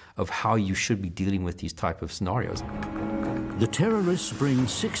dynamics of how you should be dealing with these type of scenarios. The terrorists bring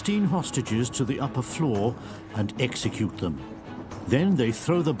 16 hostages to the upper floor and execute them. Then they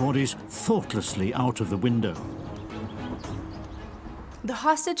throw the bodies thoughtlessly out of the window. The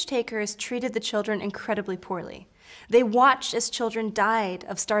hostage takers treated the children incredibly poorly. They watched as children died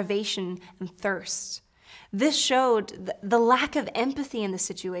of starvation and thirst. This showed the lack of empathy in the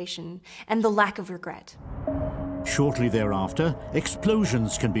situation and the lack of regret. Shortly thereafter,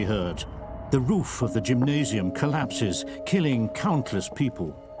 explosions can be heard. The roof of the gymnasium collapses, killing countless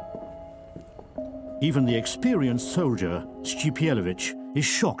people. Even the experienced soldier, Szczypielewicz, is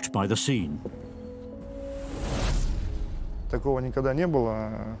shocked by the scene.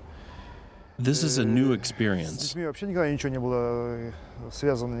 This is a new experience.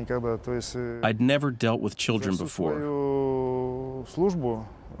 I'd never dealt with children before.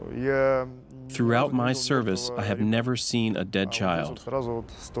 Throughout my service, I have never seen a dead child.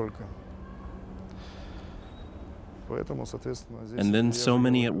 And then so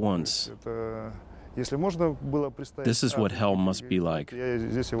many at once. This is what hell must be like.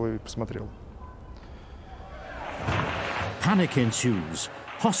 Panic ensues.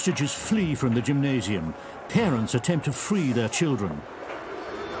 Hostages flee from the gymnasium. Parents attempt to free their children.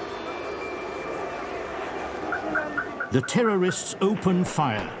 The terrorists open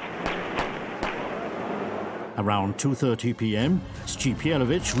fire. Around 2:30 p.m.,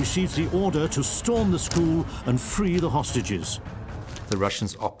 Szczypielewicz receives the order to storm the school and free the hostages. The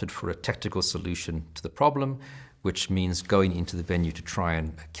Russians opted for a tactical solution to the problem, which means going into the venue to try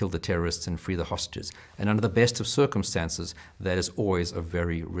and kill the terrorists and free the hostages. And under the best of circumstances, that is always a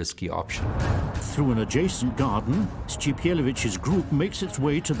very risky option. Through an adjacent garden, Szczypielewicz's group makes its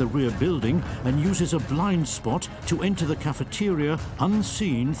way to the rear building and uses a blind spot to enter the cafeteria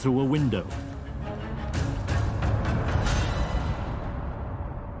unseen through a window.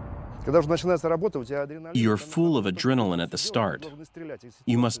 You're full of adrenaline at the start.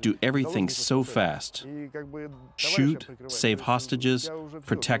 You must do everything so fast. Shoot, save hostages,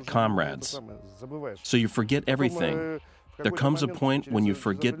 protect comrades. So you forget everything. There comes a point when you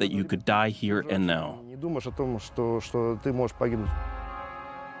forget that you could die here and now.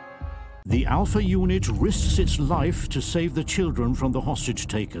 The Alpha unit risks its life to save the children from the hostage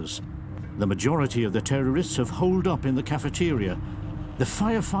takers. The majority of the terrorists have holed up in the cafeteria. The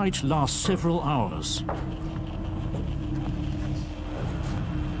firefight lasts several hours.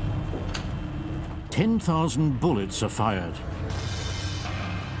 10,000 bullets are fired.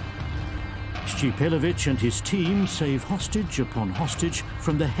 Szczypielewicz and his team save hostage upon hostage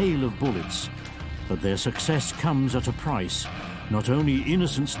from the hail of bullets. But their success comes at a price. Not only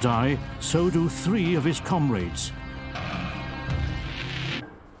innocents die, so do 3 of his comrades.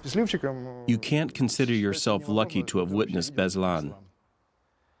 You can't consider yourself lucky to have witnessed Beslan.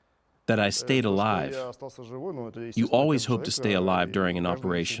 That I stayed alive. You always hope to stay alive during an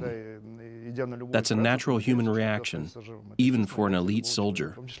operation. That's a natural human reaction, even for an elite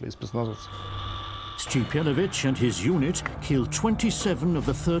soldier. Szczypielewicz and his unit killed 27 of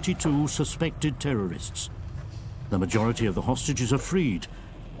the 32 suspected terrorists. The majority of the hostages are freed,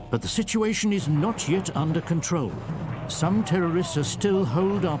 but the situation is not yet under control. Some terrorists are still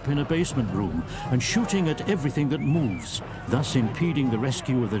holed up in a basement room and shooting at everything that moves, thus impeding the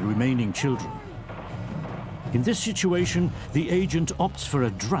rescue of the remaining children. In this situation, the agent opts for a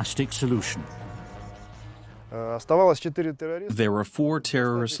drastic solution. There were 4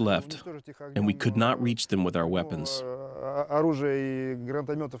 terrorists left, and we could not reach them with our weapons.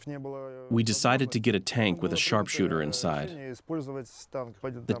 We decided to get a tank with a sharpshooter inside.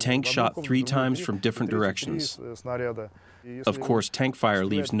 The tank shot 3 times from different directions. Of course, tank fire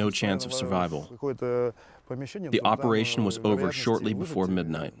leaves no chance of survival. The operation was over shortly before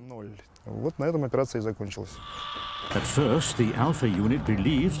midnight. At first, the Alpha unit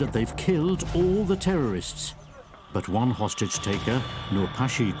believes that they've killed all the terrorists. But one hostage taker,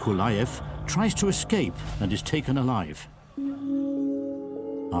 Nurpashi Kulayev, tries to escape and is taken alive.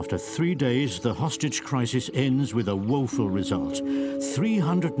 After 3 days, the hostage crisis ends with a woeful result.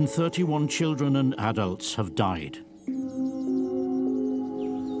 331 children and adults have died.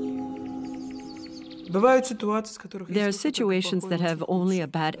 There are situations that have only a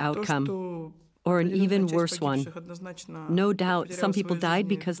bad outcome, or an even worse one. No doubt, some people died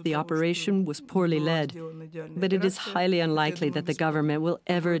because the operation was poorly led, but it is highly unlikely that the government will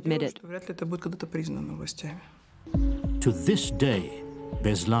ever admit it. To this day,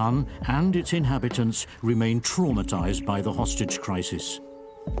 Beslan and its inhabitants remain traumatized by the hostage crisis.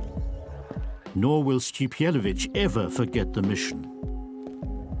 Nor will Stypielevich ever forget the mission.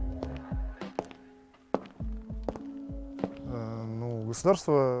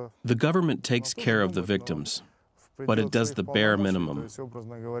 The government takes care of the victims, but it does the bare minimum.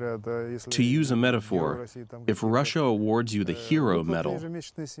 To use a metaphor, if Russia awards you the Hero Medal,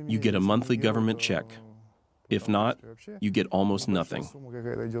 you get a monthly government check. If not, you get almost nothing.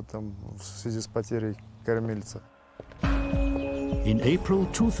 In April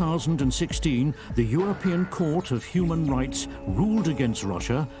 2016, the European Court of Human Rights ruled against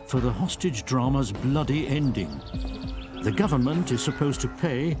Russia for the hostage drama's bloody ending. The government is supposed to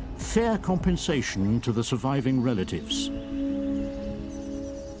pay fair compensation to the surviving relatives.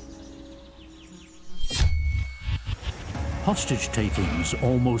 Hostage takings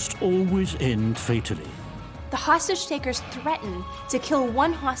almost always end fatally. The hostage takers threaten to kill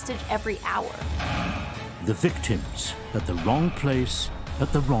one hostage every hour. The victims at the wrong place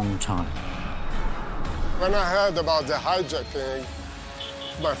at the wrong time. When I heard about the hijacking,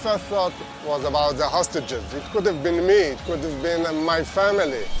 my first thought was about the hostages. It could have been me, it could have been my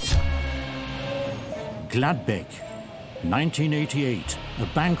family. Gladbeck, 1988, a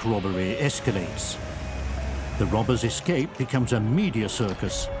bank robbery escalates. The robbers' escape becomes a media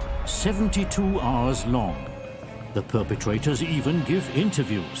circus, 72 hours long. The perpetrators even give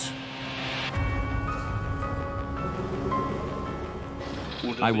interviews.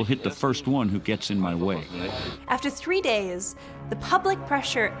 I will hit the first one who gets in my way. After 3 days, the public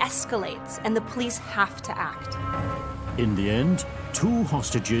pressure escalates and the police have to act. In the end, 2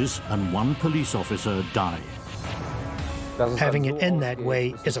 hostages and 1 police officer die. Having it end that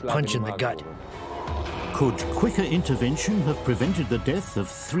way is a punch in the gut. Could quicker intervention have prevented the death of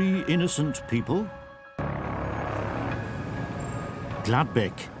 3 innocent people?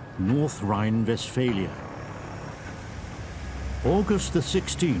 Gladbeck, North Rhine-Westphalia. August the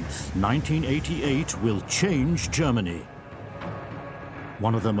 16th, 1988 will change Germany.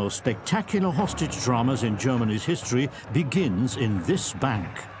 One of the most spectacular hostage dramas in Germany's history begins in this bank.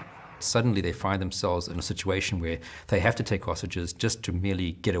 Suddenly they find themselves in a situation where they have to take hostages just to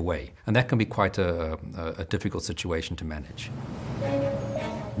merely get away. And that can be quite a difficult situation to manage.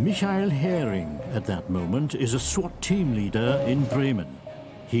 Michael Hering, at that moment, is a SWAT team leader in Bremen.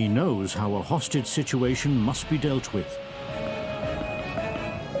 He knows how a hostage situation must be dealt with.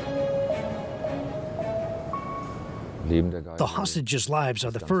 The hostages' lives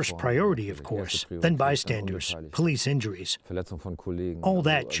are the first priority, of course, then bystanders, police injuries. All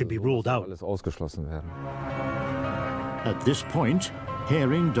that should be ruled out. At this point,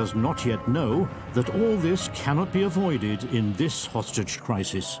 Hering does not yet know that all this cannot be avoided in this hostage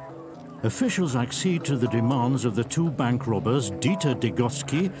crisis. Officials accede to the demands of the 2 bank robbers, Dieter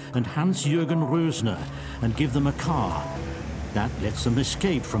Degoski and Hans-Jürgen Rösner, and give them a car. That lets them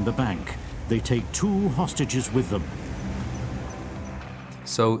escape from the bank. They take 2 hostages with them.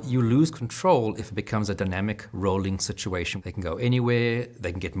 So you lose control if it becomes a dynamic, rolling situation. They can go anywhere,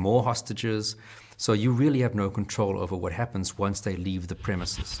 they can get more hostages, so you really have no control over what happens once they leave the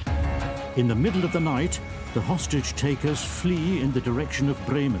premises. In the middle of the night, the hostage takers flee in the direction of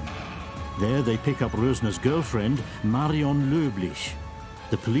Bremen. There they pick up Rösner's girlfriend, Marion Löblich.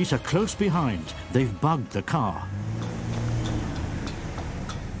 The police are close behind. They've bugged the car.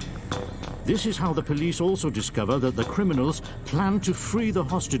 This is how the police also discover that the criminals plan to free the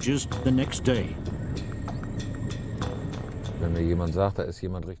hostages the next day.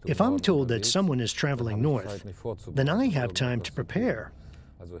 If I'm told that someone is traveling north, then I have time to prepare,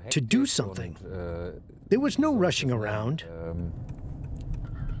 to do something. There was no rushing around,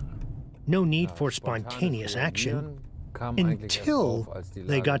 no need for spontaneous action. until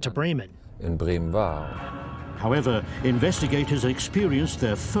they got to Bremen. However, investigators experienced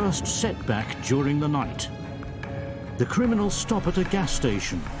their first setback during the night. The criminals stop at a gas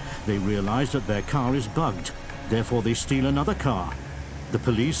station. They realize that their car is bugged. Therefore, they steal another car. The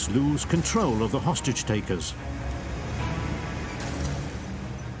police lose control of the hostage takers.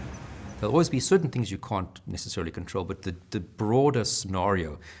 There'll always be certain things you can't necessarily control, but the broader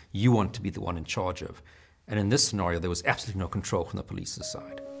scenario you want to be the one in charge of. And in this scenario, there was absolutely no control from the police's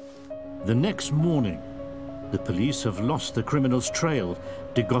side. The next morning, the police have lost the criminals' trail.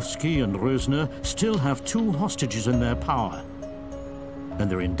 Degowski and Rösner still have 2 hostages in their power. And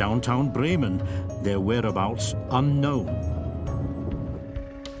they're in downtown Bremen, their whereabouts unknown.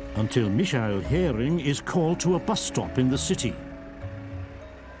 Until Michael Hering is called to a bus stop in the city.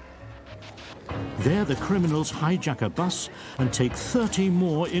 There, the criminals hijack a bus and take 30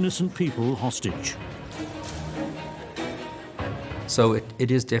 more innocent people hostage. So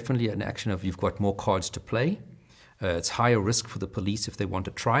it is definitely an action of you've got more cards to play. It's higher risk for the police if they want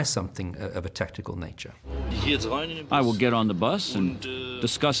to try something of a tactical nature. I will get on the bus and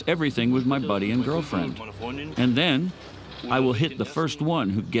discuss everything with my buddy and girlfriend. And then I will hit the first one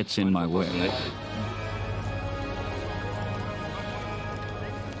who gets in my way.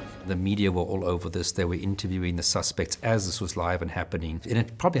 The media were all over this. They were interviewing the suspects as this was live and happening. And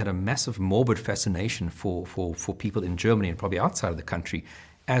it probably had a massive morbid fascination for people in Germany and probably outside of the country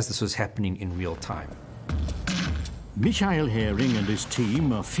as this was happening in real time. Michael Hering and his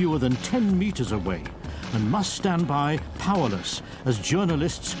team are fewer than 10 meters away and must stand by powerless as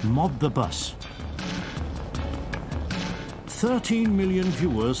journalists mob the bus. 13 million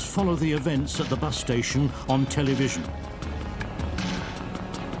viewers follow the events at the bus station on television.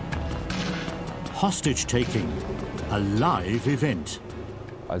 Hostage-taking, a live event.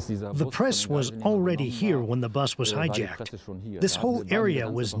 The press was already here when the bus was hijacked. This whole area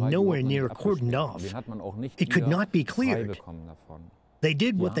was nowhere near cordoned off. It could not be cleared. They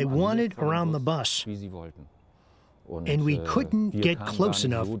did what they wanted around the bus. And we couldn't get close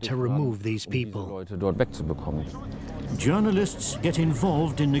enough to remove these people. Journalists get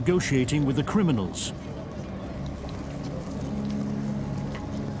involved in negotiating with the criminals.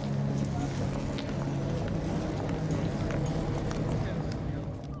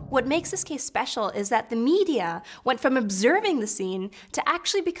 What makes this case special is that the media went from observing the scene to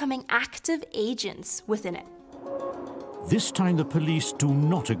actually becoming active agents within it. This time the police do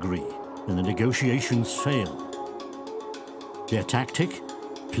not agree, and the negotiations fail. Their tactic?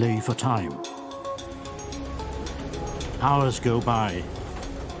 Play for time. Hours go by.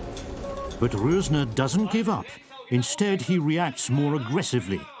 But Rösner doesn't give up. Instead, he reacts more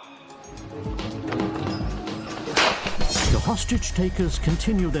aggressively. The hostage-takers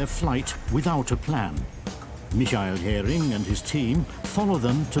continue their flight without a plan. Michael Hering and his team follow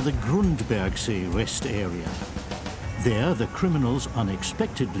them to the Grundbergsee rest area. There, the criminals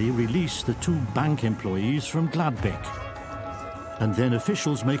unexpectedly release the 2 bank employees from Gladbeck. And then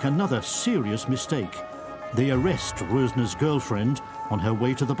officials make another serious mistake. They arrest Rösner's girlfriend on her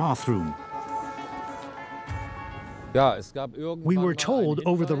way to the bathroom. We were told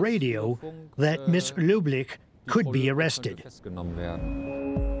over the radio that Miss Lublik could be arrested.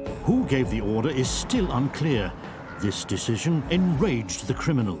 Who gave the order is still unclear. This decision enraged the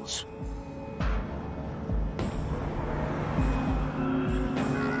criminals.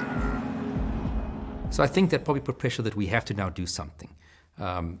 So I think that probably put pressure that we have to now do something.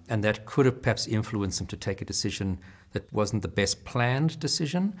 And that could have perhaps influenced them to take a decision that wasn't the best planned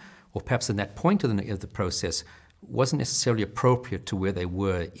decision, or perhaps in that point of the process wasn't necessarily appropriate to where they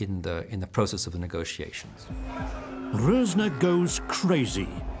were in the process of the negotiations. Rösner goes crazy.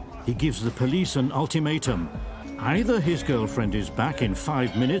 He gives the police an ultimatum. Either his girlfriend is back in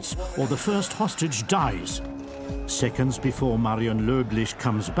 5 minutes or the first hostage dies. Seconds before Marion Löblich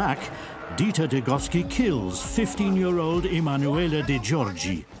comes back, Dieter Degowski kills 15-year-old Emanuele De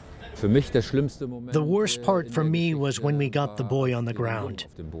Giorgi. The worst part for me was when we got the boy on the ground.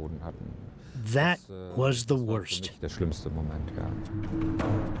 That was the worst.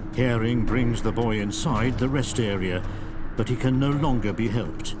 Hering brings the boy inside the rest area, but he can no longer be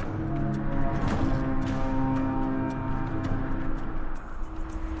helped.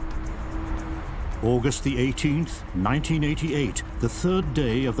 August the 18th, 1988, the 3rd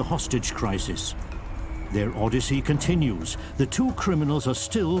day of the hostage crisis. Their odyssey continues. The 2 criminals are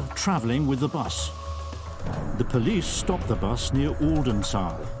still traveling with the bus. The police stop the bus near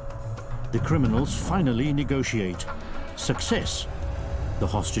Oldenzaal. The criminals finally negotiate. Success. The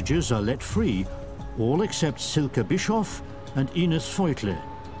hostages are let free, all except Silke Bischoff and Ines Feutle.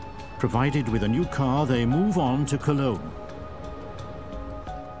 Provided with a new car, they move on to Cologne.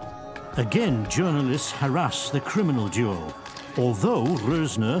 Again, journalists harass the criminal duo, although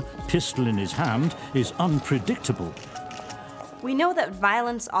Rösner, pistol in his hand, is unpredictable. We know that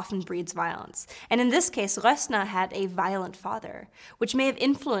violence often breeds violence, and in this case, Rösner had a violent father, which may have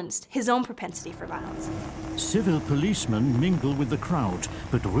influenced his own propensity for violence. Civil policemen mingle with the crowd,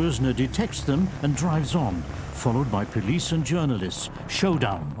 but Rösner detects them and drives on, followed by police and journalists.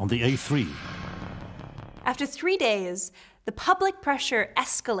 Showdown on the A3. After 3 days, the public pressure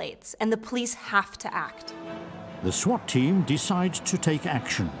escalates and the police have to act. The SWAT team decides to take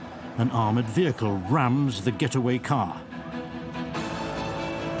action. An armored vehicle rams the getaway car.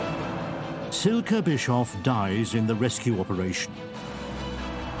 Silke Bischoff dies in the rescue operation.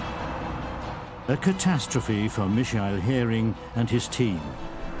 A catastrophe for Michael Hering and his team.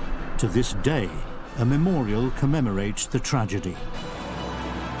 To this day, a memorial commemorates the tragedy.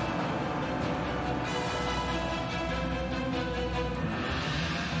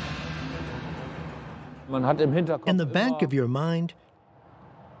 In the back of your mind,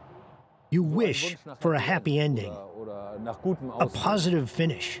 you wish for a happy ending, a positive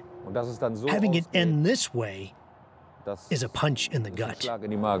finish. Having it end this way is a punch in the gut.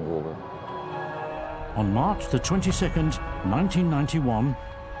 On March the 22nd, 1991,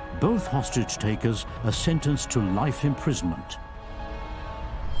 both hostage takers are sentenced to life imprisonment.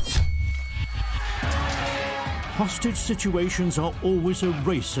 Hostage situations are always a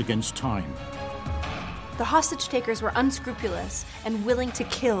race against time. The hostage takers were unscrupulous and willing to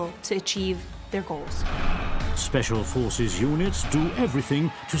kill to achieve their goals. Special Forces units do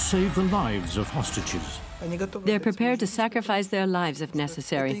everything to save the lives of hostages. They're prepared to sacrifice their lives if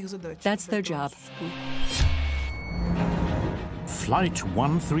necessary. That's their job. Flight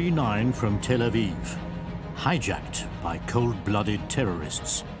 139 from Tel Aviv. Hijacked by cold-blooded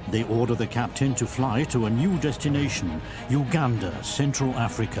terrorists. They order the captain to fly to a new destination, Uganda, Central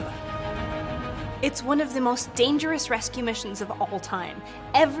Africa. It's one of the most dangerous rescue missions of all time.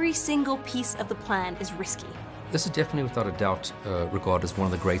 Every single piece of the plan is risky. This is definitely, without a doubt, regarded as one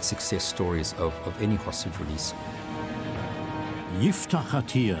of the great success stories of any hostage release. Yiftach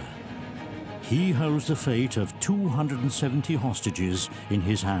Atir. He holds the fate of 270 hostages in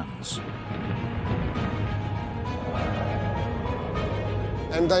his hands.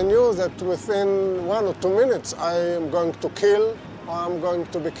 And I knew that within 1 or 2 minutes I am going to kill or I'm going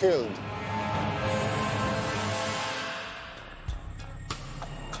to be killed.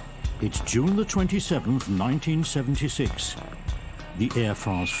 It's June the 27th, 1976. The Air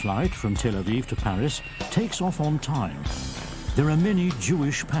France flight from Tel Aviv to Paris takes off on time. There are many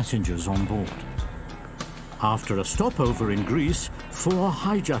Jewish passengers on board. After a stopover in Greece, 4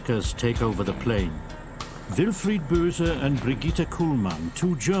 hijackers take over the plane. Wilfried Böse and Brigitte Kuhlmann,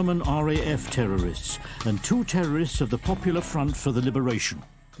 2 German RAF terrorists, and 2 terrorists of the Popular Front for the Liberation.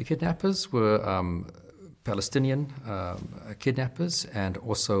 The kidnappers were Palestinian kidnappers and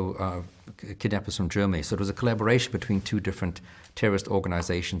also kidnappers from Germany. So it was a collaboration between 2 different terrorist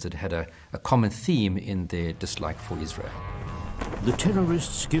organizations that had a common theme in their dislike for Israel. The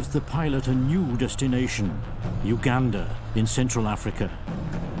terrorists give the pilot a new destination, Uganda in Central Africa.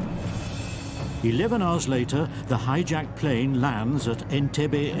 11 hours later, the hijacked plane lands at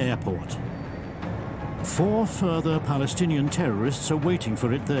Entebbe Airport. 4 further Palestinian terrorists are waiting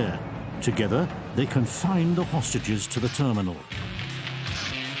for it there. Together, they confine the hostages to the terminal.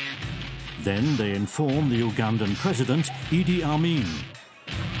 Then they inform the Ugandan president, Idi Amin.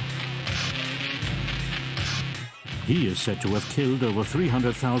 He is said to have killed over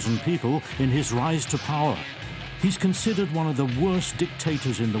 300,000 people in his rise to power. He's considered one of the worst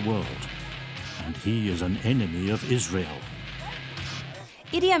dictators in the world. And he is an enemy of Israel.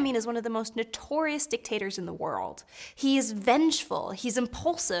 Idi Amin is one of the most notorious dictators in the world. He is vengeful, he's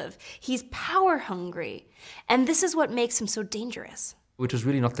impulsive, he's power hungry, and this is what makes him so dangerous. Which was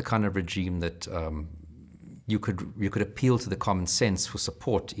really not the kind of regime that you could appeal to the common sense for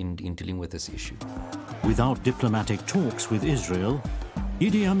support in dealing with this issue. Without diplomatic talks with Israel,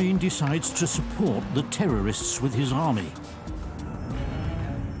 Idi Amin decides to support the terrorists with his army.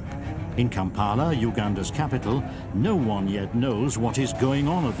 In Kampala, Uganda's capital, no one yet knows what is going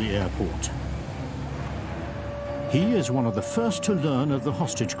on at the airport. He is one of the first to learn of the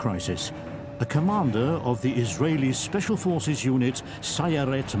hostage crisis, a commander of the Israeli Special Forces unit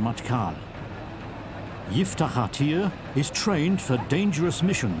Sayeret Matkal. Yiftach Atir is trained for dangerous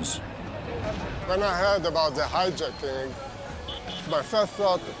missions. When I heard about the hijacking, my first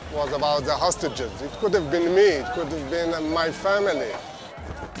thought was about the hostages. It could have been me, it could have been my family.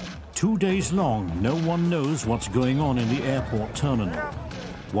 2 days long, no one knows what's going on in the airport terminal.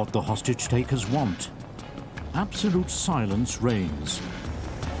 what the hostage takers want. Absolute silence reigns.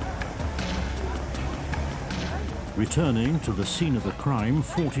 Returning to the scene of the crime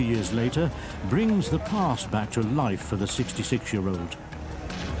 40 years later brings the past back to life for the 66-year-old.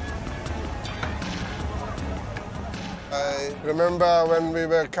 I remember when we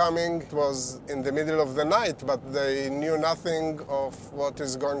were coming, it was in the middle of the night, but they knew nothing of what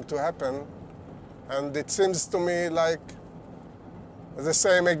is going to happen. And it seems to me like the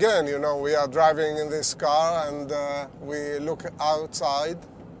same again, you know, we are driving in this car and we look outside.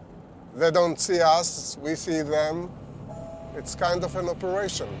 They don't see us, we see them. It's kind of an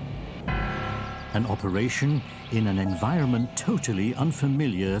operation. An operation in an environment totally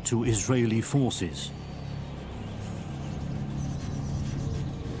unfamiliar to Israeli forces.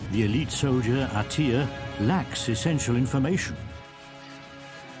 The elite soldier Atiyah lacks essential information.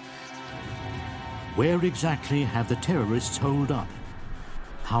 Where exactly have the terrorists holed up?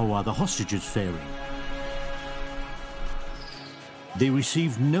 How are the hostages faring? They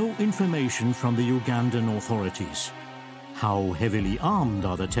received no information from the Ugandan authorities. How heavily armed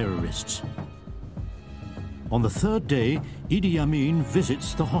are the terrorists? On the third day, Idi Amin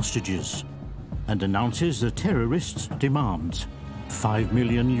visits the hostages and announces the terrorists' demands. $5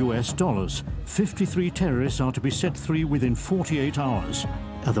 million US. 53 terrorists are to be set free within 48 hours.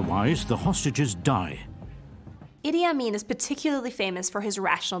 Otherwise, the hostages die. Idi Amin is particularly famous for his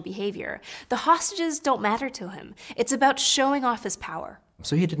rational behavior. The hostages don't matter to him. It's about showing off his power.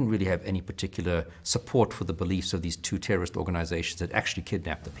 So he didn't really have any particular support for the beliefs of these two terrorist organizations that actually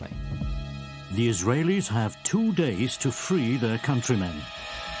kidnapped the plane. The Israelis have 2 days to free their countrymen.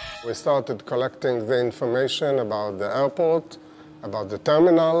 We started collecting the information about the airport, about the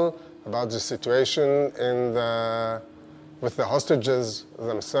terminal, about the situation with the hostages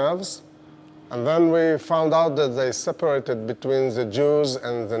themselves. And then we found out that they separated between the Jews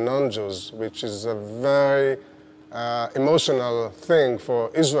and the non-Jews, which is a very emotional thing for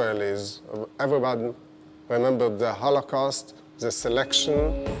Israelis. Everybody remembered the Holocaust, the selection.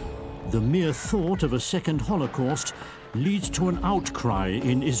 The mere thought of a second Holocaust leads to an outcry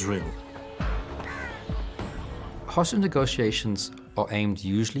in Israel. Hostage negotiations are aimed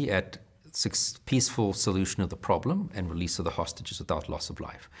usually at peaceful solution of the problem and release of the hostages without loss of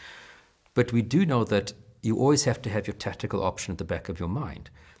life. But we do know that you always have to have your tactical option at the back of your mind.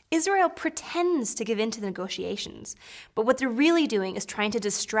 Israel pretends to give in to the negotiations, but what they're really doing is trying to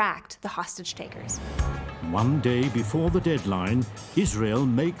distract the hostage takers. 1 day before the deadline, Israel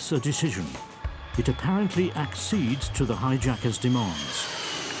makes a decision. It apparently accedes to the hijackers' demands.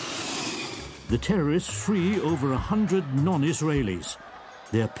 The terrorists free over 100 non-Israelis.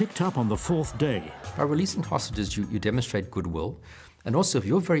 They are picked up on the 4th day. By releasing hostages, you demonstrate goodwill. And also, if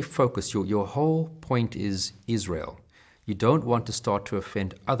you're very focused, your whole point is Israel. You don't want to start to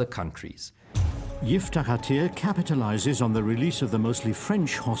offend other countries. Yiftach Atiyah capitalizes on the release of the mostly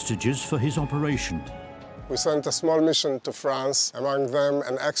French hostages for his operation. We sent a small mission to France, among them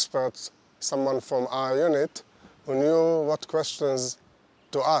an expert, someone from our unit, who knew what questions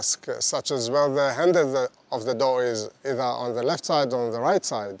to ask, such as where the handle of the door is, either on the left side or on the right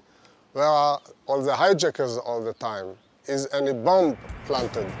side. Where are all the hijackers all the time? Is any bomb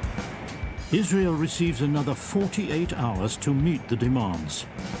planted? Israel receives another 48 hours to meet the demands.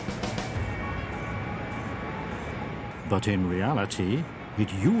 But in reality,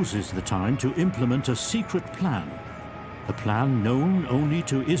 it uses the time to implement a secret plan. A plan known only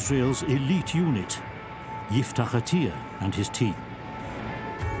to Israel's elite unit, Yiftach Atiyah and his team.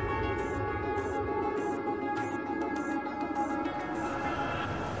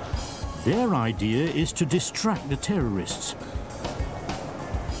 Their idea is to distract the terrorists.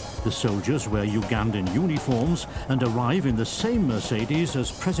 The soldiers wear Ugandan uniforms and arrive in the same Mercedes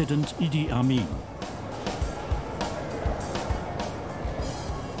as President Idi Amin.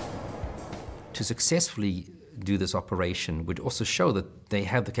 To successfully do this operation would also show that they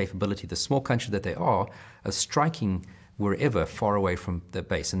have the capability, the small country that they are, of striking wherever far away from their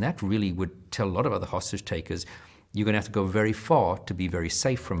base. And that really would tell a lot of other hostage takers, you're going to have to go very far to be very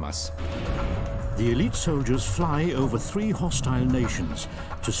safe from us. The elite soldiers fly over 3 hostile nations.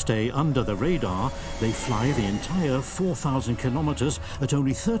 To stay under the radar, they fly the entire 4,000 kilometers at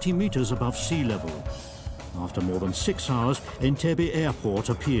only 30 meters above sea level. After more than 6 hours, Entebbe Airport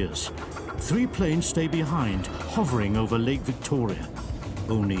appears. 3 planes stay behind, hovering over Lake Victoria.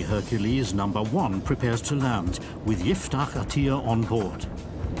 Only Hercules No. 1 prepares to land, with Yiftach Atiyah on board.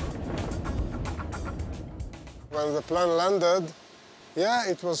 When the plane landed, yeah,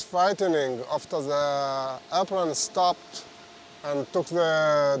 it was frightening. After the airplane stopped and took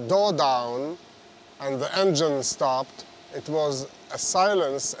the door down and the engine stopped, It was a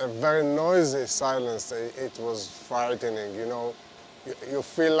silence, a very noisy silence. It was frightening, you know. You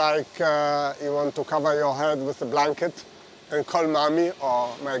feel like you want to cover your head with a blanket and call mommy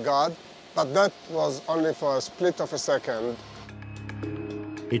or my God. But that was only for a split of a second.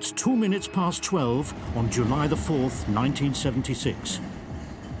 It's 2 minutes past 12 on July the 4th, 1976.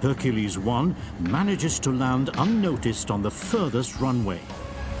 Hercules 1 manages to land unnoticed on the furthest runway.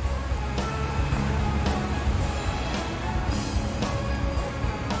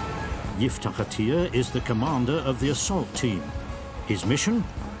 Yiftach Atir is the commander of the assault team. His mission?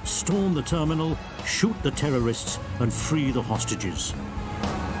 Storm the terminal, shoot the terrorists, and free the hostages.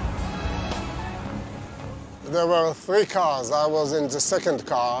 There were 3 cars. I was in the second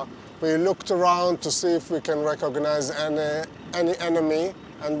car. We looked around to see if we can recognize any enemy,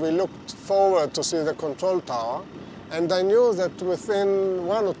 and we looked forward to see the control tower. And I knew that within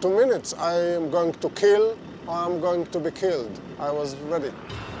 1 or 2 minutes I am going to kill or I'm going to be killed. I was ready.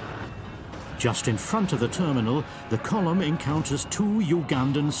 Just in front of the terminal, the column encounters 2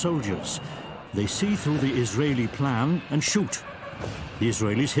 Ugandan soldiers. They see through the Israeli plan and shoot. The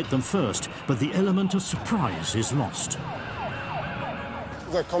Israelis hit them first, but the element of surprise is lost.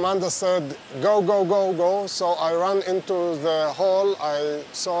 The commander said, go, go, go, go. So I ran into the hall. I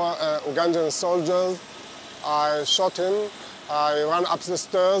saw Ugandan soldiers. I shot him. I ran up the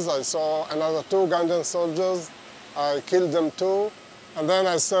stairs. I saw another 2 Ugandan soldiers. I killed them too. And then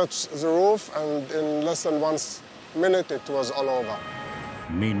I searched the roof, and in less than 1 minute, it was all over.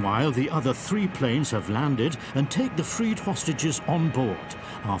 Meanwhile, the other 3 planes have landed and take the freed hostages on board.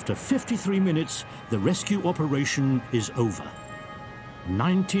 After 53 minutes, the rescue operation is over.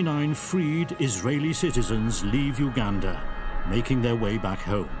 99 freed Israeli citizens leave Uganda, making their way back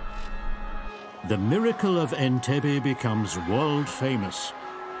home. The miracle of Entebbe becomes world famous.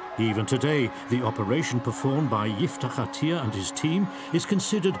 Even today, the operation performed by Yiftach Atir and his team is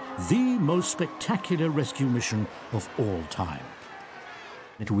considered the most spectacular rescue mission of all time.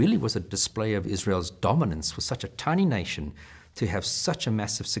 It really was a display of Israel's dominance for such a tiny nation to have such a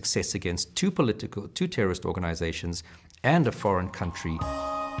massive success against 2 terrorist organizations and a foreign country.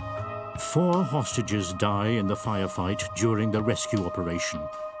 4 hostages die in the firefight during the rescue operation.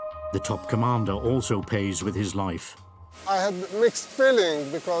 The top commander also pays with his life. I had mixed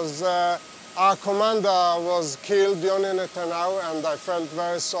feelings because our commander was killed, Yoni Netanyahu, and I felt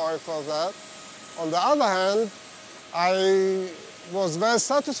very sorry for that. On the other hand, I was very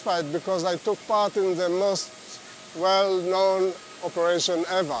satisfied because I took part in the most well-known operation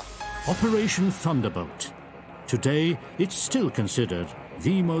ever. Operation Thunderbolt. Today, it's still considered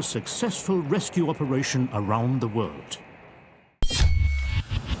the most successful rescue operation around the world.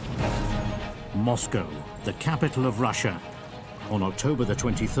 Moscow, the capital of Russia. On October the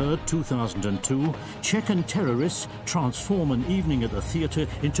 23rd, 2002, Chechen terrorists transform an evening at the theater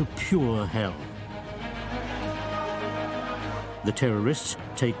into pure hell. The terrorists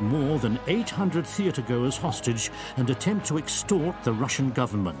take more than 800 theatergoers hostage and attempt to extort the Russian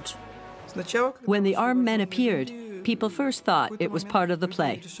government. When the armed men appeared, people first thought it was part of the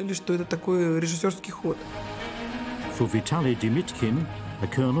play. For Vitaly Demitkin, a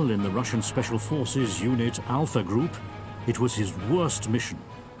colonel in the Russian Special Forces Unit Alpha Group, it was his worst mission.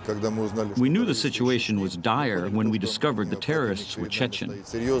 We knew the situation was dire when we discovered the terrorists were Chechen.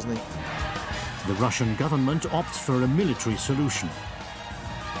 The Russian government opts for a military solution.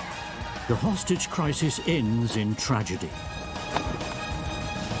 The hostage crisis ends in tragedy.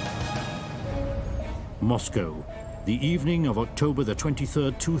 Moscow, the evening of October the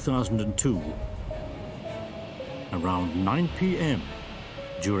 23rd, 2002. Around 9 p.m.,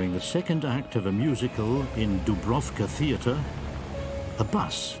 during the second act of a musical in Dubrovka Theatre, a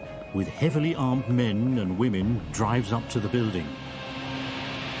bus with heavily armed men and women drives up to the building.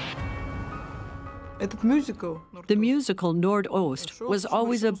 The musical Nordost was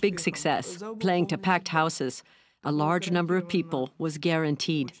always a big success, playing to packed houses. A large number of people was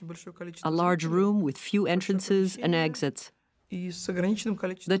guaranteed. A large room with few entrances and exits.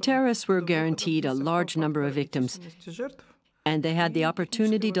 The terrorists were guaranteed a large number of victims, and they had the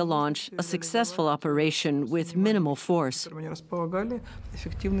opportunity to launch a successful operation with minimal force.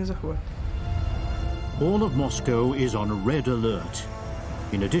 All of Moscow is on red alert.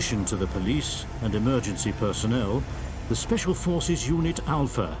 In addition to the police and emergency personnel, the Special Forces Unit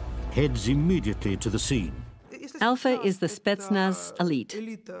Alpha heads immediately to the scene. Alpha is the Spetsnaz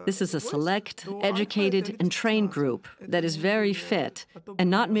elite. This is a select, educated, and trained group that is very fit, and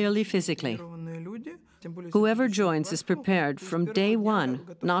not merely physically. Whoever joins is prepared from day one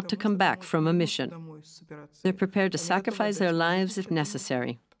not to come back from a mission. They're prepared to sacrifice their lives if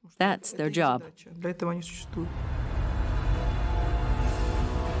necessary. That's their job.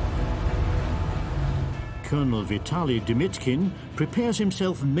 Colonel Vitaly Demitkin prepares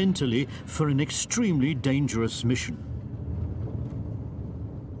himself mentally for an extremely dangerous mission.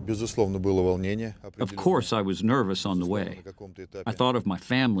 Of course, I was nervous on the way. I thought of my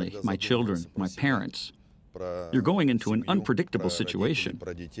family, my children, my parents. You're going into an unpredictable situation.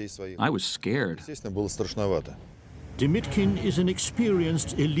 I was scared. Demitkin is an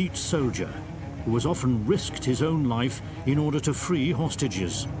experienced elite soldier who has often risked his own life in order to free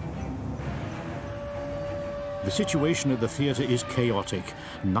hostages. The situation at the theatre is chaotic.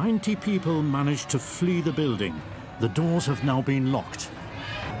 90 people managed to flee the building. The doors have now been locked.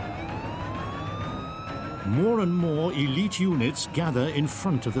 More and more elite units gather in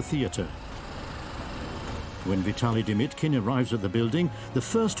front of the theatre. When Vitaly Demitkin arrives at the building, the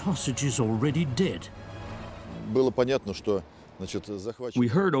first hostage is already dead. We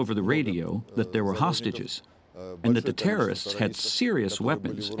heard over the radio that there were hostages and that the terrorists had serious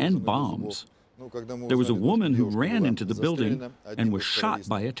weapons and bombs. There was a woman who ran into the building and was shot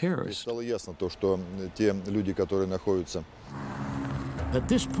by a terrorist. At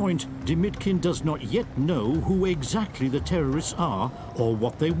this point, Demitkin does not yet know who exactly the terrorists are or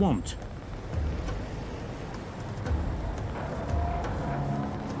what they want.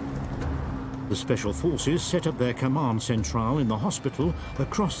 The Special Forces set up their command centrale in the hospital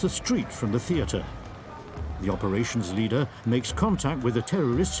across the street from the theatre. The operations leader makes contact with the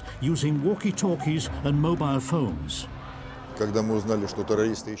terrorists using walkie-talkies and mobile phones.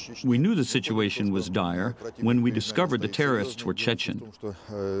 We knew the situation was dire when we discovered the terrorists were Chechen.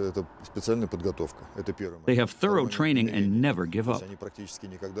 They have thorough training and never give up.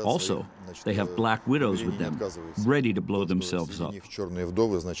 Also, they have black widows with them, ready to blow themselves up.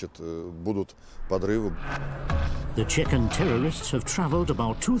 The Chechen terrorists have traveled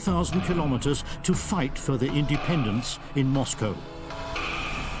about 2,000 kilometers to fight for their independence in Moscow.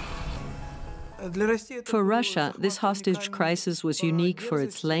 For Russia, this hostage crisis was unique for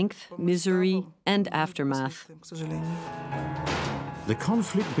its length, misery, and aftermath. The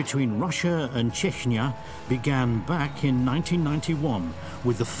conflict between Russia and Chechnya began back in 1991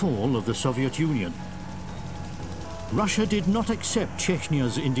 with the fall of the Soviet Union. Russia did not accept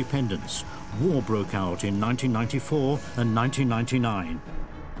Chechnya's independence. War broke out in 1994 and 1999.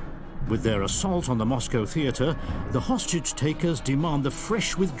 With their assault on the Moscow theatre, the hostage-takers demand the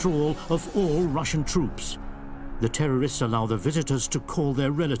fresh withdrawal of all Russian troops. The terrorists allow the visitors to call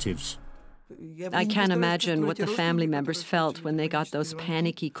their relatives. I can't imagine what the family members felt when they got those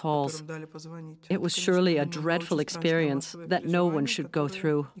panicky calls. It was surely a dreadful experience that no one should go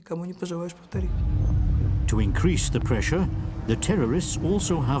through. To increase the pressure, the terrorists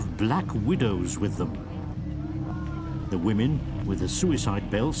also have black widows with them. The women with the suicide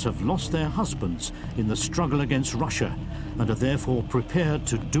belts have lost their husbands in the struggle against Russia and are therefore prepared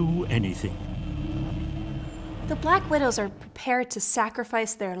to do anything. The Black Widows are prepared to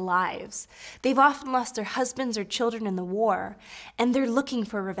sacrifice their lives. They've often lost their husbands or children in the war, and they're looking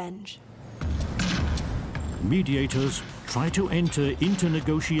for revenge. Mediators try to enter into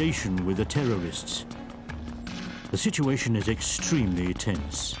negotiation with the terrorists. The situation is extremely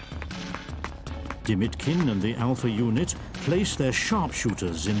tense. Demitkin and the Alpha unit place their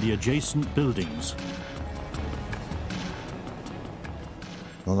sharpshooters in the adjacent buildings.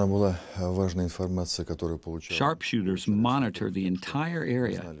 Sharpshooters monitor the entire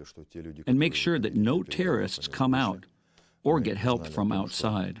area and make sure that no terrorists come out or get help from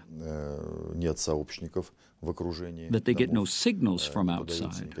outside, that they get no signals from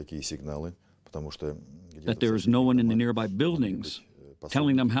outside, that there is no one in the nearby buildings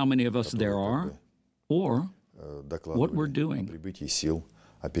telling them how many of us there are or what we're doing.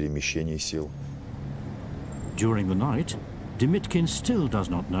 During the night, Demitkin still does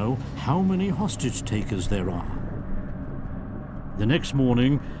not know how many hostage-takers there are. The next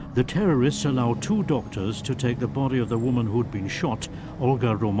morning, the terrorists allow 2 doctors to take the body of the woman who'd been shot,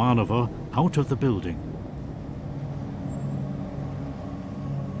 Olga Romanova, out of the building.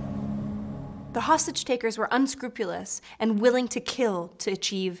 The hostage-takers were unscrupulous and willing to kill to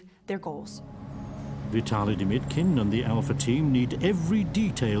achieve their goals. Vitaly Demitkin and the Alpha team need every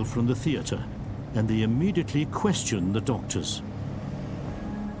detail from the theater, and they immediately question the doctors.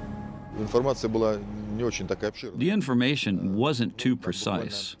 The information wasn't too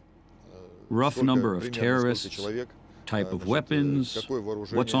precise. Rough number of terrorists, type of weapons,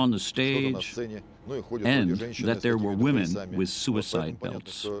 what's on the stage, and that there were women with suicide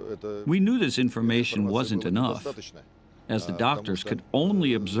belts. We knew this information wasn't enough, as the doctors could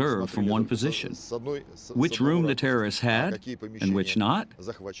only observe from one position. Which room the terrorists had and which not,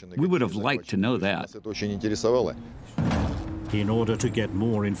 we would have liked to know that. In order to get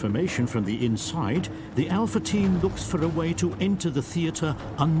more information from the inside, the Alpha team looks for a way to enter the theater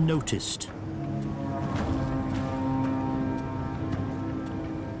unnoticed.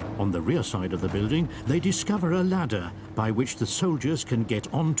 On the rear side of the building, they discover a ladder by which the soldiers can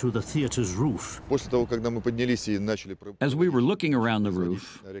get onto the theater's roof. As we were looking around the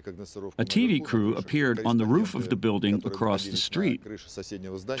roof, a TV crew appeared on the roof of the building across the street,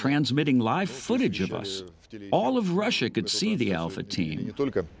 transmitting live footage of us. All of Russia could see the Alpha team.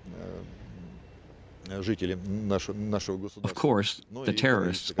 Of course, the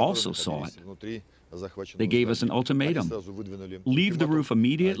terrorists also saw it. They gave us an ultimatum: leave the roof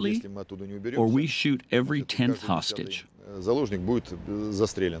immediately, or we shoot every 10th hostage.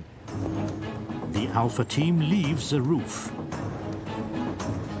 The Alpha team leaves the roof.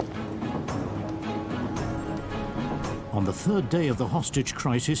 On the third day of the hostage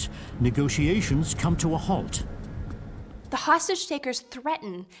crisis, negotiations come to a halt. The hostage takers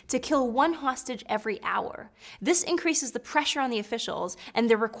threaten to kill one hostage every hour. This increases the pressure on the officials, and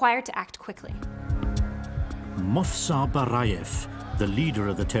they're required to act quickly. Mofsar Barayev, the leader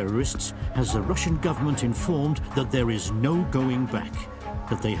of the terrorists, has the Russian government informed that there is no going back,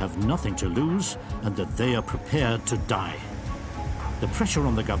 that they have nothing to lose, and that they are prepared to die. The pressure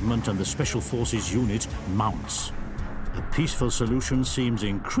on the government and the Special Forces unit mounts. A peaceful solution seems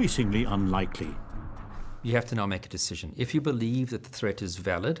increasingly unlikely. You have to now make a decision. If you believe that the threat is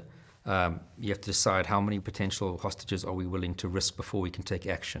valid, you have to decide how many potential hostages are we willing to risk before we can take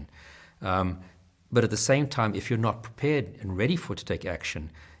action. But at the same time, if you're not prepared and ready to take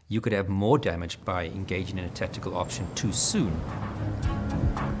action, you could have more damage by engaging in a tactical option too soon.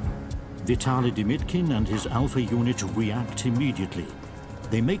 Vitaly Demitkin and his Alpha unit react immediately.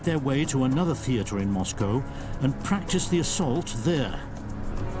 They make their way to another theater in Moscow and practice the assault there.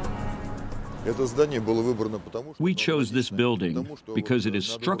 We chose this building because it is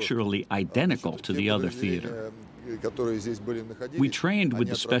structurally identical to the other theater. We trained with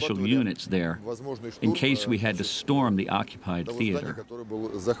the special units there in case we had to storm the occupied theater.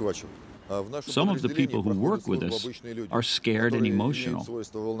 Some of the people who work with us are scared and emotional.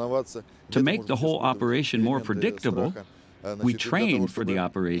 To make the whole operation more predictable, we trained for the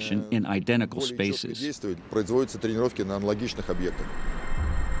operation in identical spaces.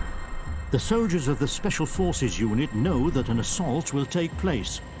 The soldiers of the Special Forces unit know that an assault will take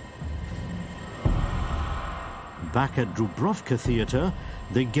place. Back at Dubrovka Theatre,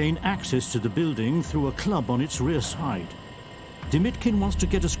 they gain access to the building through a club on its rear side. Demitkin wants to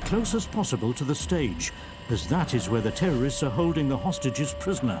get as close as possible to the stage, as that is where the terrorists are holding the hostages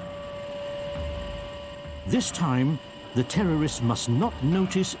prisoner. This time, the terrorists must not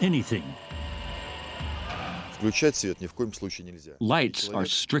notice anything. Lights are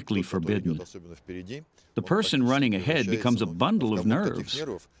strictly forbidden. The person running ahead becomes a bundle of nerves,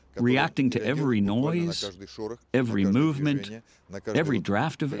 reacting to every noise, every movement, every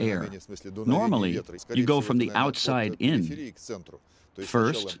draft of air. Normally, you go from the outside in.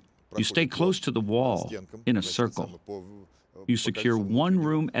 First, you stay close to the wall, in a circle. You secure one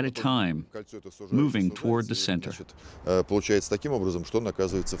room at a time, moving toward the center.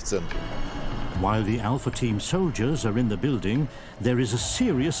 While the Alpha Team soldiers are in the building, there is a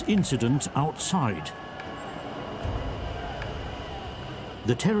serious incident outside.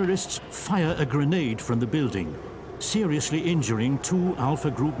 The terrorists fire a grenade from the building, seriously injuring 2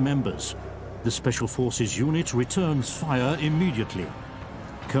 Alpha Group members. The Special Forces unit returns fire immediately.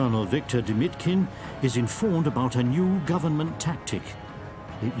 Colonel Viktor Demitkin is informed about a new government tactic.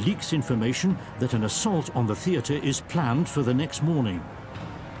 It leaks information that an assault on the theater is planned for the next morning.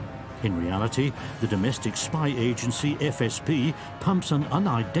 In reality, the domestic spy agency FSB pumps an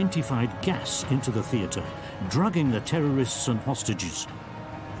unidentified gas into the theater, drugging the terrorists and hostages.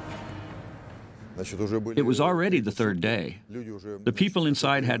 It was already the third day. The people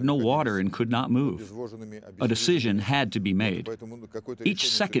inside had no water and could not move. A decision had to be made.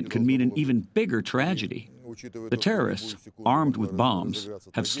 Each second could mean an even bigger tragedy. The terrorists, armed with bombs,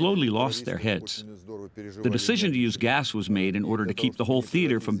 have slowly lost their heads. The decision to use gas was made in order to keep the whole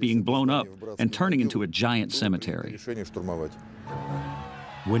theater from being blown up and turning into a giant cemetery.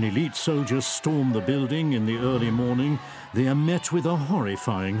 When elite soldiers storm the building in the early morning, they are met with a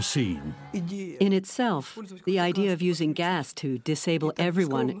horrifying scene. In itself, the idea of using gas to disable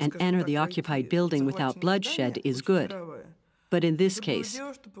everyone and enter the occupied building without bloodshed is good. But in this case,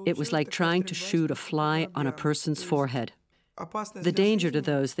 it was like trying to shoot a fly on a person's forehead. The danger to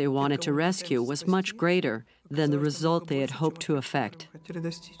those they wanted to rescue was much greater than the result they had hoped to effect.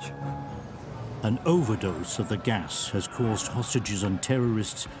 An overdose of the gas has caused hostages and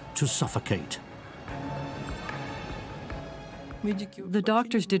terrorists to suffocate. The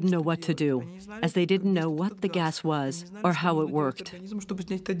doctors didn't know what to do, as they didn't know what the gas was or how it worked.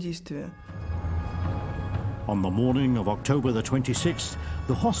 On the morning of October the 26th,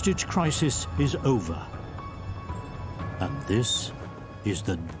 the hostage crisis is over. And this is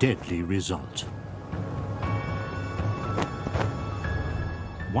the deadly result.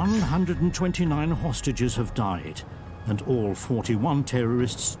 129 hostages have died, and all 41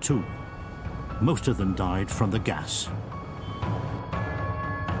 terrorists too. Most of them died from the gas.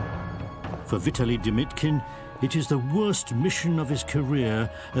 For Vitaly Demitkin, it is the worst mission of his career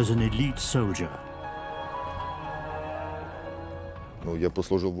as an elite soldier.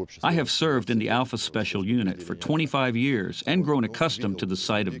 I have served in the Alpha Special Unit for 25 years and grown accustomed to the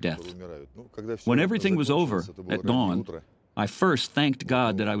sight of death. When everything was over, at dawn, I first thanked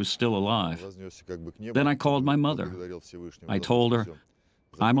God that I was still alive. Then I called my mother. I told her,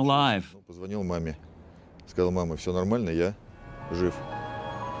 I'm alive.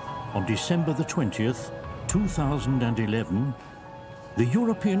 On December the 20th, 2011, the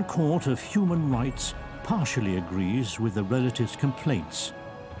European Court of Human Rights partially agrees with the relatives' complaints.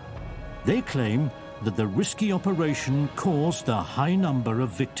 They claim that the risky operation caused the high number of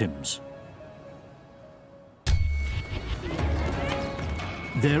victims.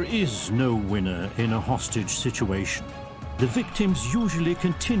 There is no winner in a hostage situation. The victims usually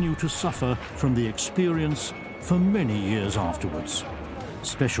continue to suffer from the experience for many years afterwards.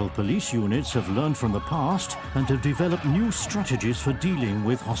 Special police units have learned from the past and have developed new strategies for dealing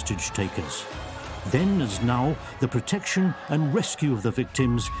with hostage takers. Then as now, the protection and rescue of the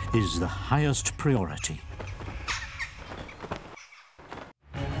victims is the highest priority.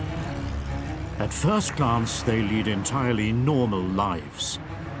 At first glance, they lead entirely normal lives.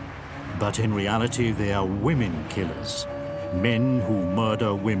 But in reality, they are women killers, men who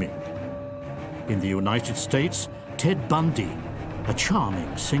murder women. In the United States, Ted Bundy, a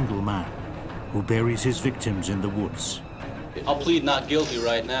charming single man who buries his victims in the woods. I'll plead not guilty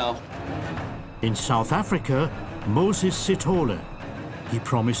right now. In South Africa, Moses Sithole. He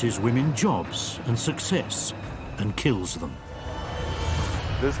promises women jobs and success and kills them.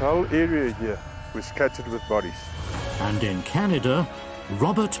 This whole area here was scattered with bodies. And in Canada,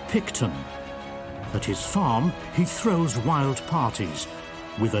 Robert Picton. At his farm, he throws wild parties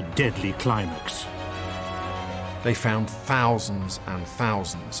with a deadly climax. They found thousands and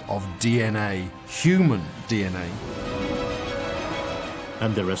thousands of DNA, human DNA.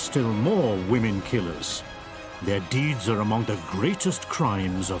 And there are still more women killers. Their deeds are among the greatest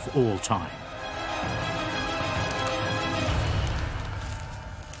crimes of all time.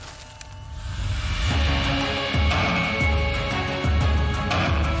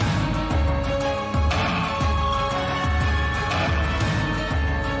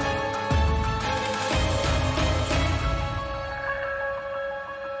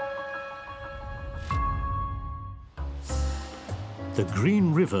 The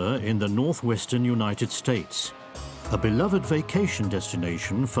Green River in the northwestern United States, a beloved vacation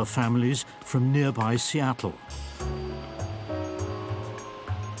destination for families from nearby Seattle.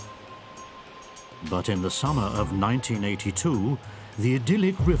 But in the summer of 1982, the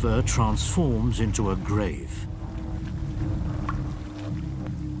idyllic river transforms into a grave.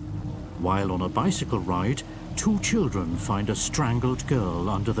 While on a bicycle ride, two children find a strangled girl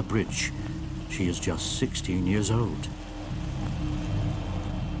under the bridge. She is just 16 years old.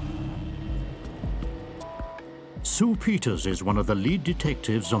 Sue Peters is one of the lead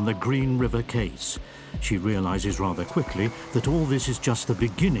detectives on the Green River case. She realizes rather quickly that all this is just the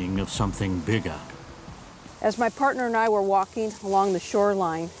beginning of something bigger. As my partner and I were walking along the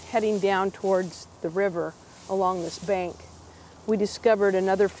shoreline, heading down towards the river along this bank, we discovered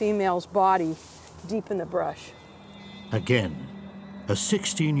another female's body deep in the brush. Again, a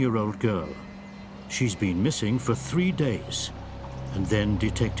 16-year-old girl. She's been missing for 3 days. And then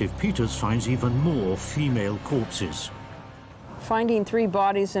Detective Peters finds even more female corpses. Finding 3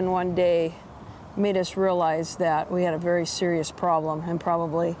 bodies in one day made us realize that we had a very serious problem and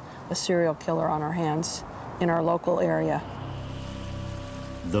probably a serial killer on our hands in our local area.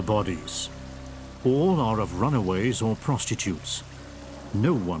 The bodies. All are of runaways or prostitutes.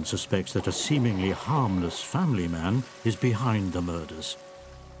 No one suspects that a seemingly harmless family man is behind the murders.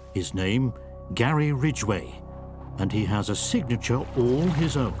 His name, Gary Ridgway. And he has a signature all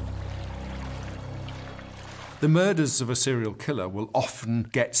his own. The murders of a serial killer will often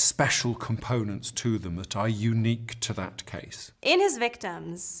get special components to them that are unique to that case. In his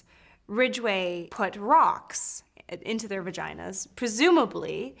victims, Ridgway put rocks into their vaginas,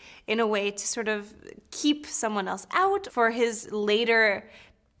 presumably in a way to sort of keep someone else out for his later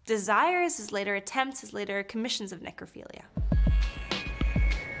desires, his later attempts, his later commissions of necrophilia.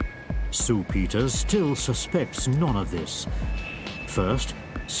 Sue Peters still suspects none of this. First,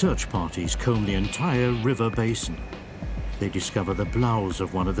 search parties comb the entire river basin. They discover the blouse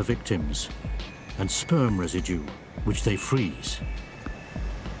of one of the victims and sperm residue, which they freeze.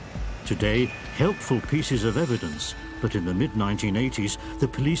 Today, helpful pieces of evidence, but in the mid-1980s, the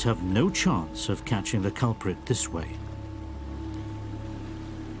police have no chance of catching the culprit this way.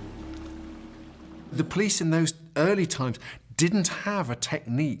 The police in those early times didn't have a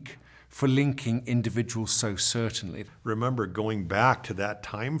technique for linking individuals so certainly. Remember, going back to that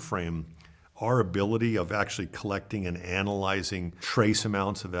time frame, our ability of actually collecting and analyzing trace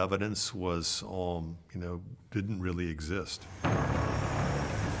amounts of evidence was, didn't really exist.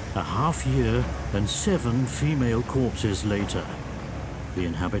 A half year and 7 female corpses later, the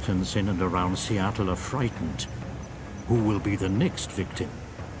inhabitants in and around Seattle are frightened. Who will be the next victim?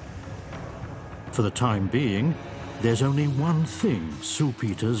 For the time being, there's only one thing Sue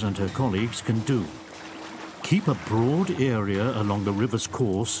Peters and her colleagues can do: keep a broad area along the river's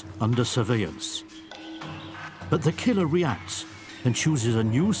course under surveillance. But the killer reacts and chooses a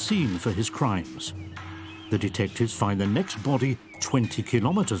new scene for his crimes. The detectives find the next body 20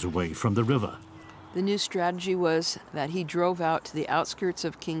 kilometers away from the river. The new strategy was that he drove out to the outskirts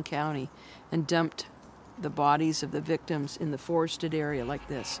of King County and dumped the bodies of the victims in the forested area like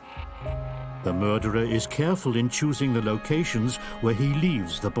this. The murderer is careful in choosing the locations where he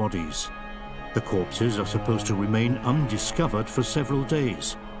leaves the bodies. The corpses are supposed to remain undiscovered for several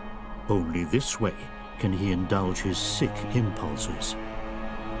days. Only this way can he indulge his sick impulses.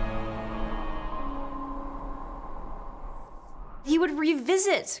 He would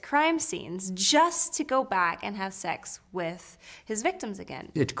revisit crime scenes just to go back and have sex with his victims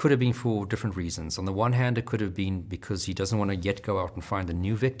again. It could have been for different reasons. On the one hand, it could have been because he doesn't want to yet go out and find a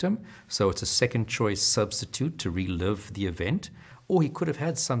new victim, so it's a second choice substitute to relive the event. Or he could have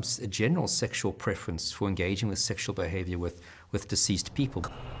had some general sexual preference for engaging with sexual behavior with deceased people.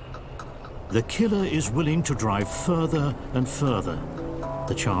 The killer is willing to drive further and further.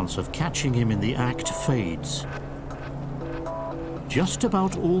 The chance of catching him in the act fades. Just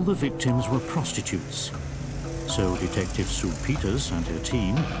about all the victims were prostitutes. So Detective Sue Peters and her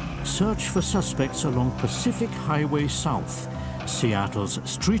team search for suspects along Pacific Highway South, Seattle's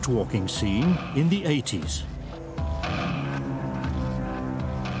street walking scene in the 80s.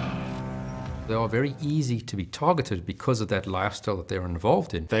 They are very easy to be targeted because of that lifestyle that they're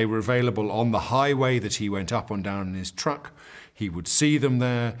involved in. They were available on the highway that he went up and down in his truck. He would see them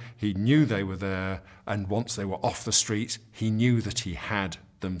there, he knew they were there, and once they were off the street, he knew that he had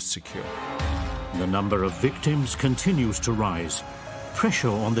them secure. The number of victims continues to rise. Pressure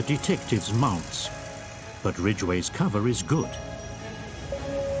on the detectives mounts. But Ridgway's cover is good.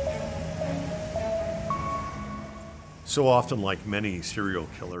 So often, like many serial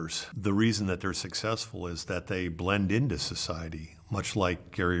killers, the reason that they're successful is that they blend into society, much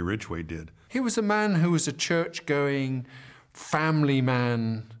like Gary Ridgway did. He was a man who was a church-going family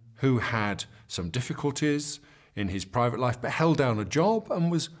man who had some difficulties in his private life, but held down a job and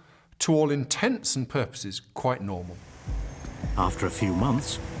was, to all intents and purposes, quite normal. After a few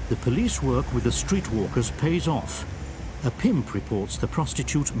months, the police work with the streetwalkers pays off. A pimp reports the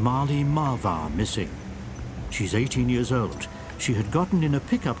prostitute Marley Marvar missing. She's 18 years old. She had gotten in a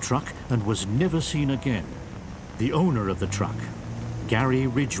pickup truck and was never seen again. The owner of the truck, Gary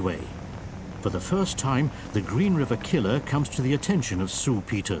Ridgway. For the first time, the Green River killer comes to the attention of Sue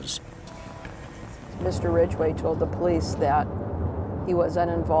Peters. Mr. Ridgway told the police that he was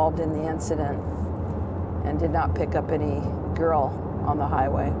uninvolved in the incident and did not pick up any girl on the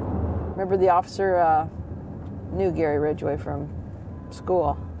highway. Remember, the officer knew Gary Ridgway from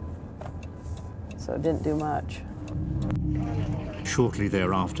school, so it didn't do much. Shortly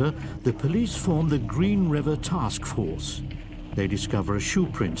thereafter, the police form the Green River Task Force. They discover a shoe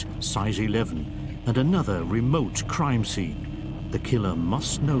print, size 11, and another remote crime scene. The killer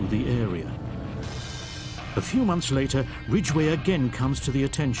must know the area. A few months later, Ridgway again comes to the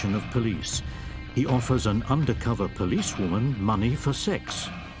attention of police. He offers an undercover policewoman money for sex.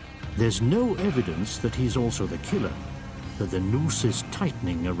 There's no evidence that he's also the killer, but the noose is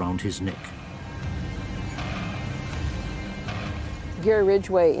tightening around his neck. Gary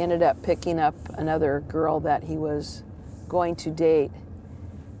Ridgway ended up picking up another girl that he was going to date,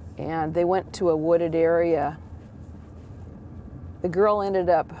 and they went to a wooded area. The girl ended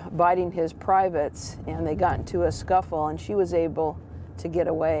up biting his privates, and they got into a scuffle, and she was able to get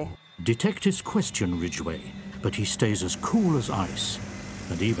away. Detectives question Ridgway, but he stays as cool as ice,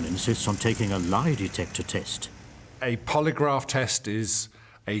 and even insists on taking a lie detector test. A polygraph test is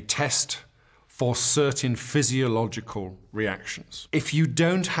a test for certain physiological reactions. If you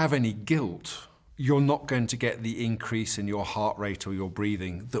don't have any guilt, you're not going to get the increase in your heart rate or your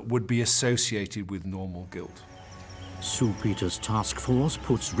breathing that would be associated with normal guilt. Sue Peters' task force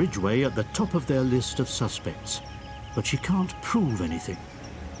puts Ridgway at the top of their list of suspects, but she can't prove anything.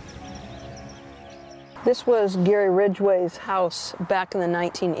 This was Gary Ridgway's house back in the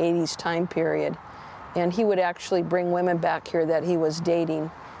 1980s time period, and he would actually bring women back here that he was dating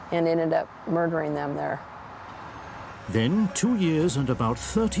and ended up murdering them there. Then, 2 years and about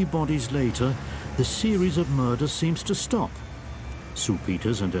 30 bodies later, the series of murders seems to stop. Sue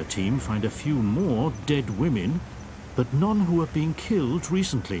Peters and her team find a few more dead women, but none who have been killed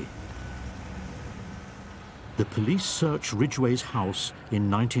recently. The police search Ridgway's house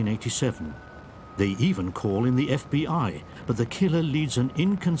in 1987. They even call in the FBI, but the killer leads an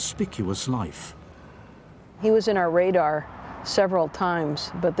inconspicuous life. He was in our radar several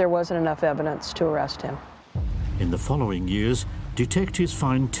times, but there wasn't enough evidence to arrest him. In the following years, detectives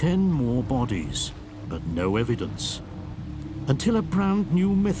find 10 more bodies, but no evidence. Until a brand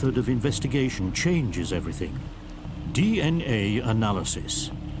new method of investigation changes everything: DNA analysis.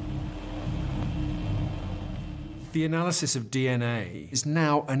 The analysis of DNA is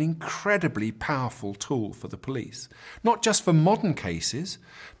now an incredibly powerful tool for the police, not just for modern cases,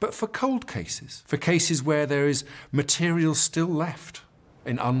 but for cold cases, for cases where there is material still left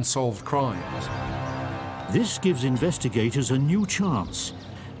in unsolved crimes. This gives investigators a new chance.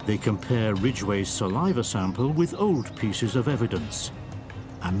 They compare Ridgway's saliva sample with old pieces of evidence.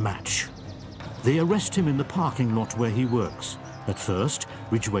 A match. They arrest him in the parking lot where he works. At first,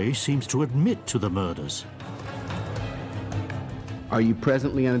 Ridgway seems to admit to the murders. Are you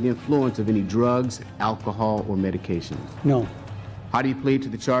presently under the influence of any drugs, alcohol, or medications? No. How do you plead to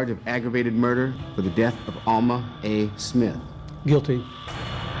the charge of aggravated murder for the death of Alma A. Smith? Guilty.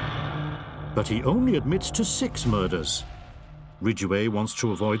 But he only admits to 6 murders. Ridgway wants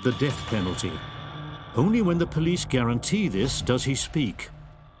to avoid the death penalty. Only when the police guarantee this does he speak.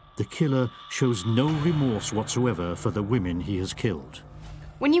 The killer shows no remorse whatsoever for the women he has killed.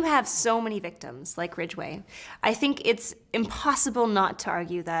 When you have so many victims like Ridgway, I think it's impossible not to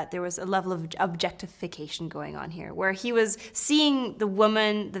argue that there was a level of objectification going on here, where he was seeing the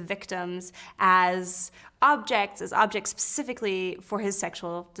woman, the victims, as objects specifically for his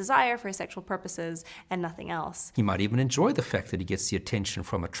sexual desire, for his sexual purposes, and nothing else. He might even enjoy the fact that he gets the attention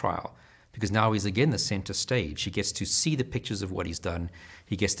from a trial, because now he's again the center stage. He gets to see the pictures of what he's done.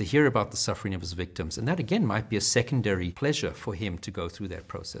 He gets to hear about the suffering of his victims. And that again might be a secondary pleasure for him to go through that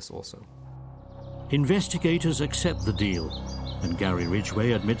process also. Investigators accept the deal, and Gary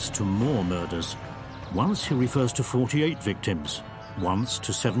Ridgway admits to more murders. Once he refers to 48 victims, once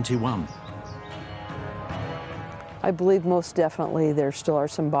to 71. I believe most definitely there still are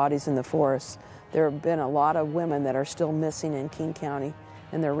some bodies in the forest. There have been a lot of women that are still missing in King County,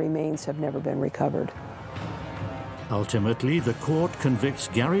 and their remains have never been recovered. Ultimately, the court convicts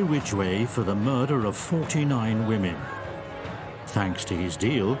Gary Ridgway for the murder of 49 women. Thanks to his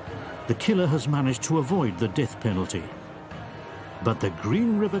deal, the killer has managed to avoid the death penalty. But the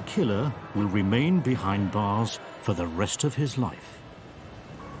Green River Killer will remain behind bars for the rest of his life.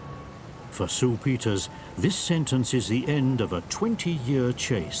 For Sue Peters, this sentence is the end of a 20-year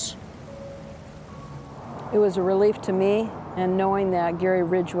chase. It was a relief to me, and knowing that Gary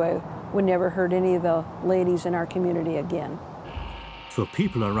Ridgway would never hurt any of the ladies in our community again. For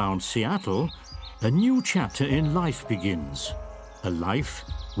people around Seattle, a new chapter in life begins. A life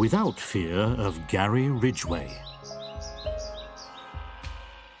without fear of Gary Ridgway.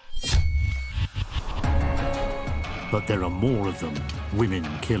 But there are more of them, women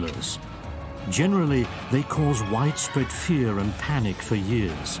killers. Generally, they cause widespread fear and panic for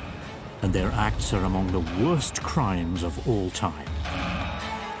years, and their acts are among the worst crimes of all time.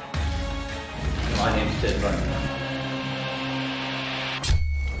 My name's Ted Runner.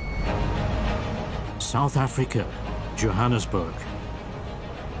 South Africa, Johannesburg.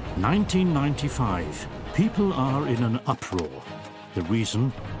 1995. People are in an uproar. The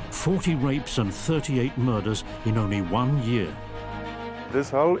reason? 40 rapes and 38 murders in only 1 year.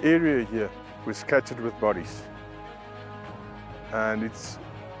 This whole area here was scattered with bodies. And it's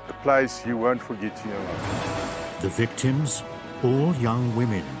a place you won't forget in your life. The victims, all young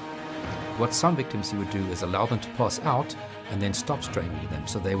women. What some victims he would do is allow them to pass out and then stop strangling them,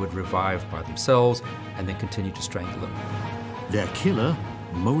 so they would revive by themselves and then continue to strangle them. Their killer,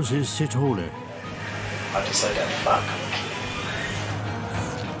 Moses Sithole. I just said that fuck.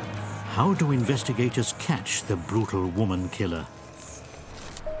 How do investigators catch the brutal woman killer?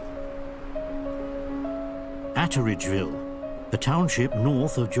 Atteridgeville, a township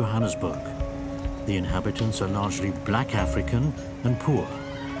north of Johannesburg. The inhabitants are largely black African and poor.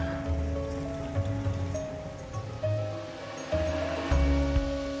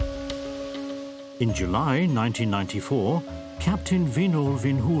 In July 1994, Captain Vinol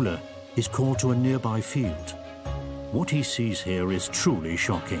Vinhule is called to a nearby field. What he sees here is truly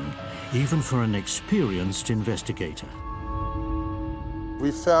shocking, even for an experienced investigator.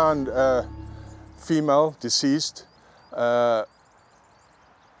 We found a female deceased,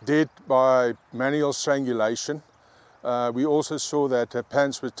 dead by manual strangulation. We also saw that her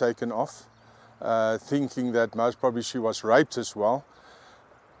pants were taken off, thinking that most probably she was raped as well.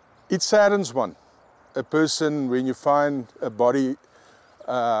 It saddens one. A person, when you find a body,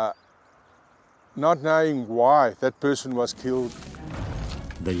 not knowing why that person was killed.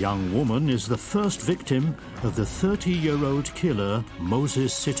 The young woman is the first victim of the 30-year-old killer,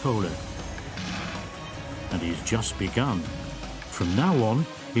 Moses Sithole. And he's just begun. From now on,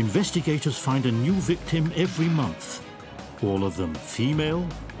 investigators find a new victim every month. All of them female,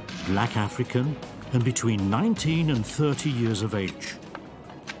 black African, and between 19 and 30 years of age.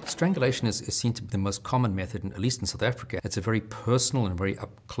 Strangulation is seen to be the most common method, at least in South Africa. It's a very personal and very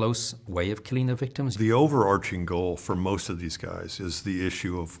up-close way of killing the victims. The overarching goal for most of these guys is the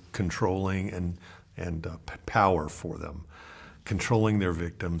issue of controlling and power for them. Controlling their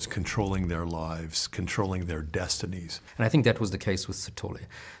victims, controlling their lives, controlling their destinies. And I think that was the case with Sithole,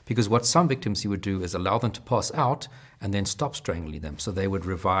 because what some victims he would do is allow them to pass out and then stop strangling them. So they would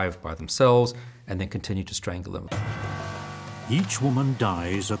revive by themselves and then continue to strangle them. Each woman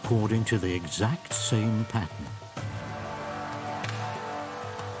dies according to the exact same pattern.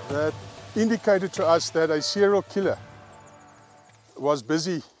 That indicated to us that a serial killer was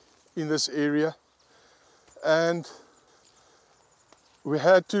busy in this area, and we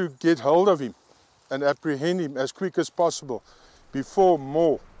had to get hold of him and apprehend him as quick as possible before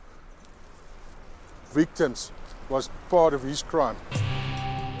more victims was part of his crime.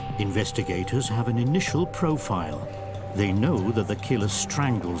 Investigators have an initial profile. They know that the killer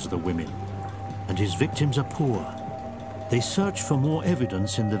strangles the women, and his victims are poor. They search for more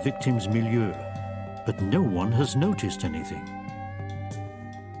evidence in the victim's milieu, but no one has noticed anything.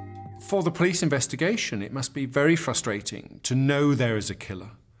 For the police investigation, it must be very frustrating to know there is a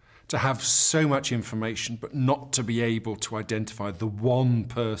killer, to have so much information but not to be able to identify the one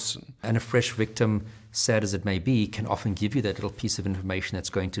person. And a fresh victim, sad as it may be, can often give you that little piece of information that's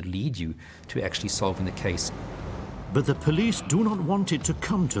going to lead you to actually solving the case. But the police do not want it to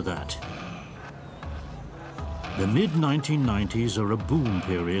come to that. The mid-1990s are a boom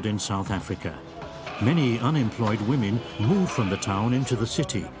period in South Africa. Many unemployed women move from the town into the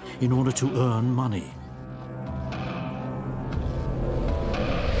city in order to earn money.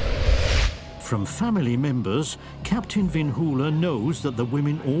 From family members, Captain Vinhule knows that the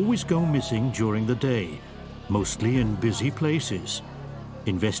women always go missing during the day, mostly in busy places.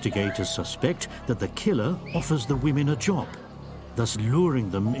 Investigators suspect that the killer offers the women a job, thus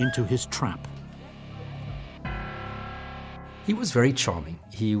luring them into his trap. He was very charming.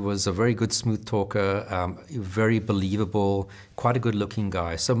 He was a very good smooth talker, very believable, quite a good-looking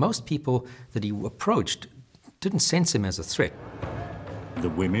guy. So most people that he approached didn't sense him as a threat. The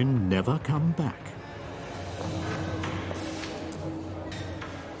women never come back.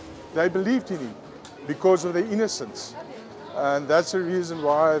 They believed in him because of their innocence. And that's the reason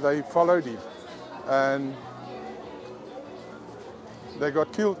why they followed him. And they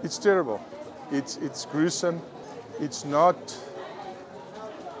got killed. It's terrible. It's gruesome. It's not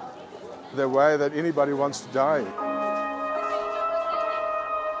the way that anybody wants to die.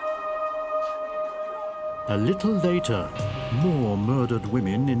 A little later, more murdered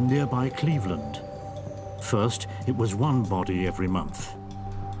women in nearby Cleveland. First, it was one body every month.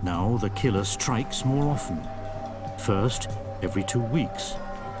 Now the killer strikes more often. First, every 2 weeks,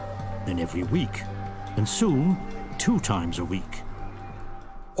 then every week, and soon 2 times a week.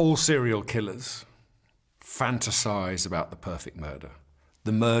 All serial killers fantasize about the perfect murder,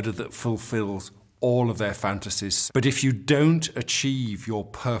 the murder that fulfills all of their fantasies. But if you don't achieve your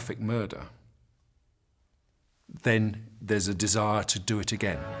perfect murder, then there's a desire to do it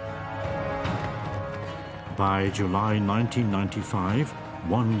again. By July 1995,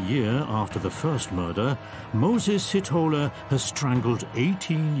 1 year after the first murder, Moses Sithole has strangled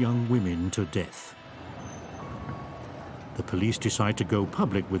 18 young women to death. The police decide to go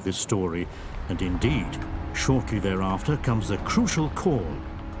public with this story, and indeed, shortly thereafter comes a crucial call.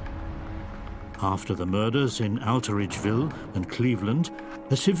 After the murders in Alteridgeville and Cleveland,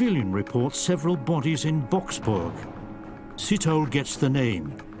 a civilian reports several bodies in Boksburg. Sithole gets the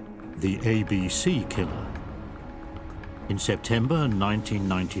name, the ABC killer. In September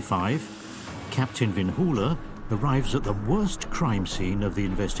 1995, Captain Vinhula arrives at the worst crime scene of the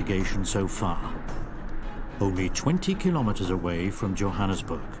investigation so far, only 20 kilometers away from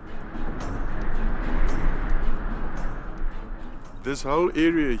Johannesburg. This whole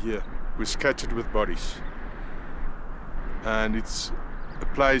area here was scattered with bodies. And it's a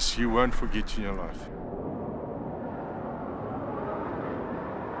place you won't forget in your life.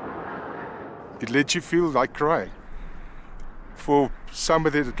 It lets you feel like crying for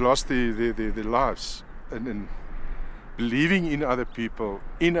somebody that lost their lives and believing in other people,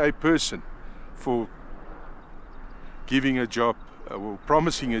 in a person, for giving a job or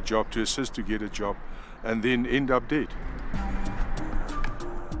promising a job to assist to get a job and then end up dead.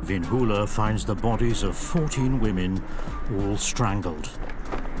 Vinhula finds the bodies of 14 women, all strangled.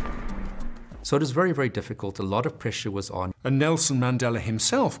 So it is very, very difficult. A lot of pressure was on. And Nelson Mandela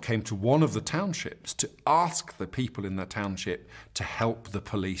himself came to one of the townships to ask the people in the township to help the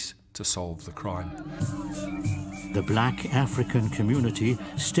police to solve the crime. The black African community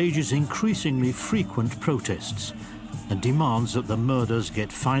stages increasingly frequent protests and demands that the murders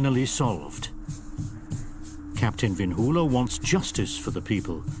get finally solved. Captain Vinhula wants justice for the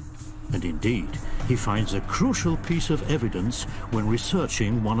people, and indeed, he finds a crucial piece of evidence when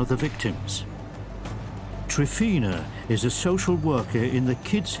researching one of the victims. Trifina is a social worker in the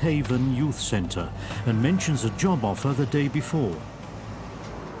Kids Haven Youth Centre and mentions a job offer the day before.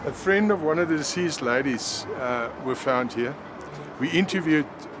 A friend of one of the deceased ladies were found here. We interviewed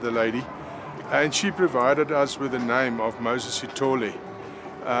the lady and she provided us with the name of Moses Sithole.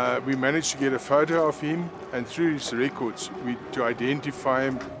 We managed to get a photo of him, and through his records to identify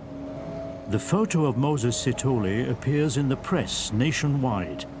him. The photo of Moses Sithole appears in the press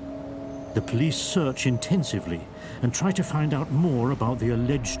nationwide. The police search intensively and try to find out more about the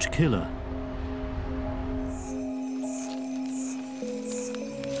alleged killer.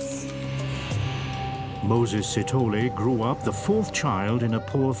 Moses Sithole grew up the fourth child in a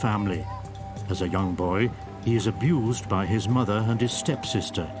poor family. As a young boy, he is abused by his mother and his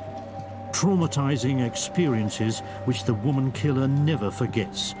stepsister. Traumatizing experiences which the woman killer never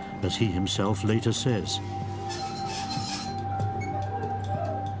forgets, as he himself later says.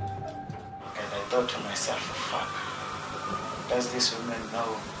 And I thought to myself, fuck, does this woman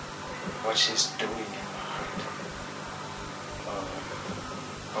know what she's doing in my heart?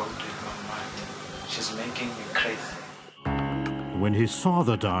 Or in my mind? She's making me crazy. When his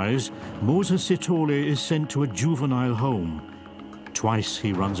father dies, Moses Sithole is sent to a juvenile home. Twice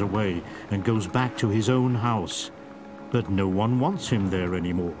he runs away and goes back to his own house, but no one wants him there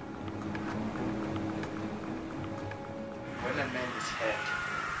anymore. When a man is hurt,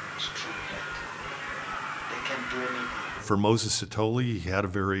 it's true hurt. They can do anything. For Moses Sithole, he had a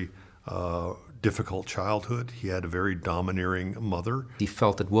very difficult childhood. He had a very domineering mother. He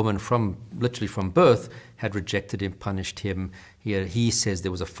felt that women literally from birth had rejected him, punished him. He says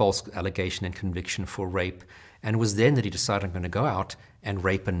there was a false allegation and conviction for rape. And it was then that he decided, I'm going to go out and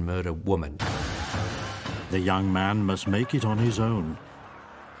rape and murder women. The young man must make it on his own,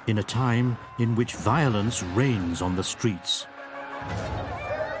 in a time in which violence reigns on the streets.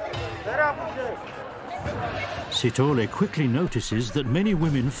 Sithole quickly notices that many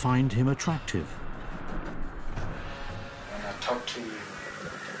women find him attractive. When I talk to you,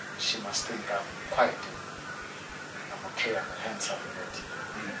 she must think I'm quiet. I'm okay, I'm handsome,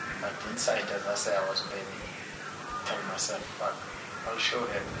 but inside, as I say, I was baby. Tell myself, fuck, I'll show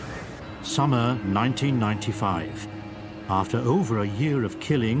her. Summer 1995. After over a year of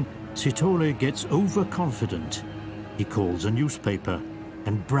killing, Sithole gets overconfident. He calls a newspaper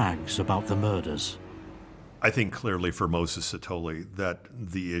and brags about the murders. I think clearly for Moses Sithole that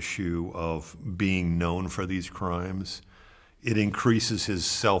the issue of being known for these crimes, it increases his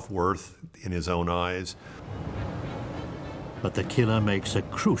self-worth in his own eyes. But the killer makes a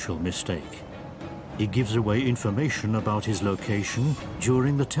crucial mistake. He gives away information about his location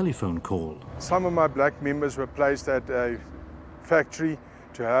during the telephone call. Some of my black members were placed at a factory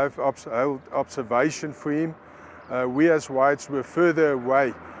to have observation for him. We as whites were further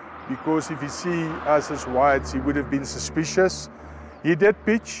away because if he see us as whites, he would have been suspicious. He did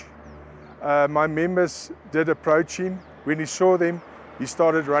pitch. My members did approach him. When he saw them, he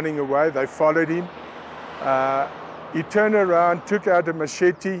started running away. They followed him. He turned around, took out a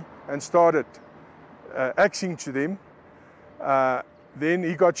machete and started axing to them. Then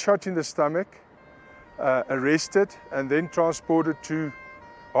he got shot in the stomach, arrested, and then transported to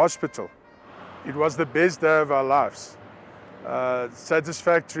hospital. It was the best day of our lives.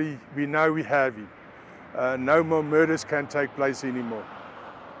 Satisfactory, we know we have him. No more murders can take place anymore.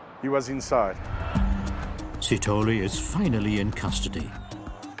 He was inside. Sithole is finally in custody.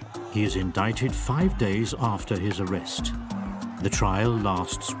 He is indicted 5 days after his arrest. The trial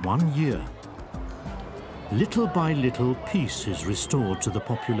lasts 1 year. Little by little, peace is restored to the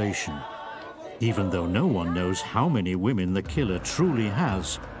population, even though no one knows how many women the killer truly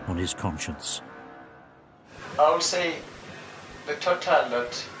has on his conscience. I would say the total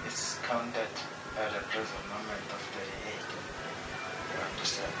lot is counted at the present moment of 38. You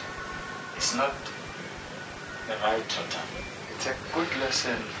understand? It's not the right total. It's a good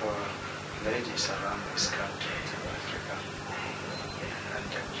lesson for ladies around this country, South Africa. And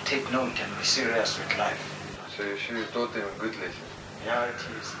take note and be serious with life. So you should have taught them a good lesson. Yeah, it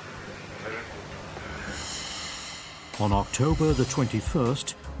is. Very good. On October the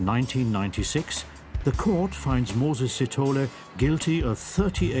 21st, 1996, the court finds Moses Sithole guilty of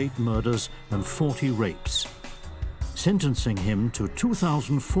 38 murders and 40 rapes, sentencing him to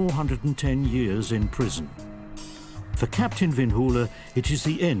 2,410 years in prison. For Captain Vinhule, it is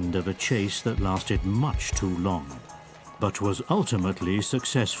the end of a chase that lasted much too long, but was ultimately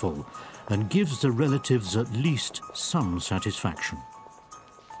successful and gives the relatives at least some satisfaction.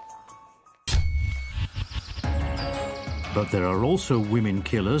 But there are also women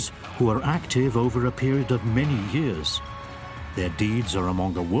killers who are active over a period of many years. Their deeds are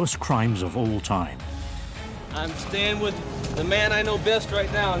among the worst crimes of all time. I'm staying with the man I know best right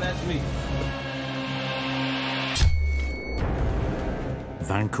now, and that's me.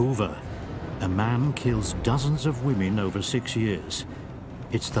 Vancouver. A man kills dozens of women over 6 years.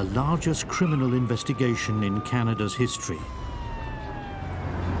 It's the largest criminal investigation in Canada's history.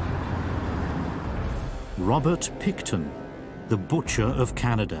 Robert Picton, the butcher of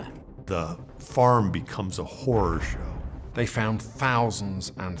Canada. The farm becomes a horror show. They found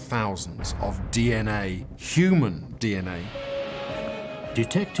thousands and thousands of DNA, human DNA.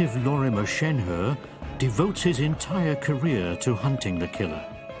 Detective Lorimer Shenher devotes his entire career to hunting the killer.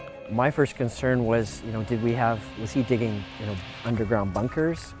 My first concern was, was he digging, underground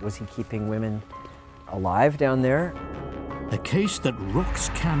bunkers? Was he keeping women alive down there? A case that rocks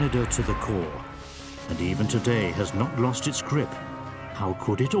Canada to the core, and even today has not lost its grip. How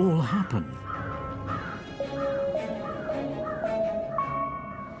could it all happen?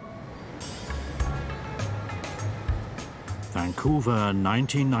 Vancouver,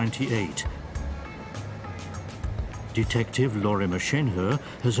 1998. Detective Lorimer Shenher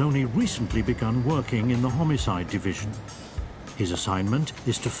has only recently begun working in the homicide division. His assignment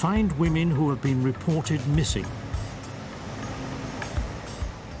is to find women who have been reported missing.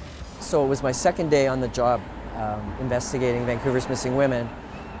 So it was my second day on the job investigating Vancouver's missing women,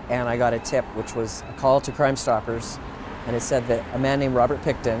 and I got a tip, which was a call to Crime Stoppers, and it said that a man named Robert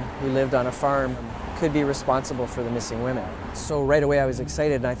Picton, who lived on a farm, could be responsible for the missing women. So right away I was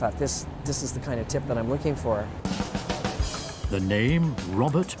excited, and I thought, this is the kind of tip that I'm looking for. The name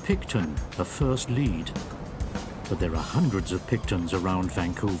Robert Picton, a first lead. But there are hundreds of Pictons around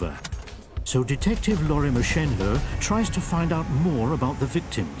Vancouver. So Detective Lorimer Shenher tries to find out more about the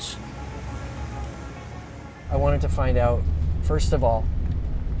victims. I wanted to find out, first of all,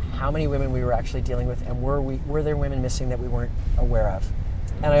 how many women we were actually dealing with, and were there women missing that we weren't aware of.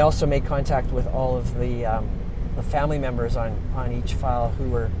 And I also made contact with all of the family members on each file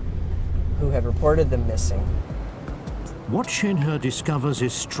who had reported them missing. What Shenher discovers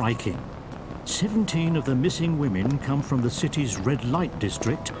is striking. 17 of the missing women come from the city's red light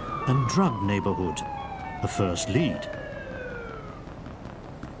district and drug neighborhood, a first lead.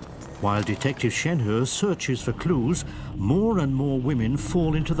 While Detective Shenher searches for clues, more and more women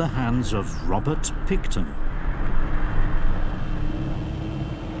fall into the hands of Robert Picton.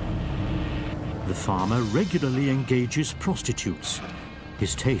 The farmer regularly engages prostitutes.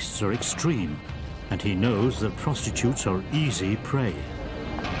 His tastes are extreme, and he knows that prostitutes are easy prey.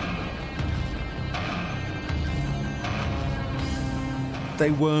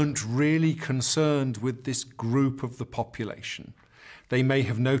 They weren't really concerned with this group of the population. They may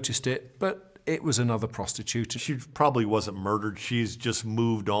have noticed it, but it was another prostitute. She probably wasn't murdered. She's just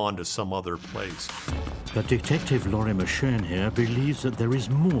moved on to some other place. But Detective Lorimer Shenher believes that there is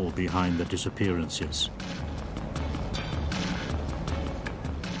more behind the disappearances.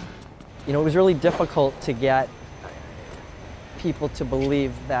 It was really difficult to get people to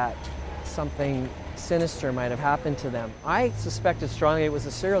believe that something sinister might have happened to them. I suspected strongly it was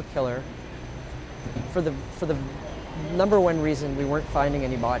a serial killer for the number one reason: we weren't finding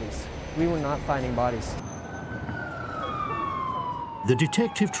any bodies. We were not finding bodies. The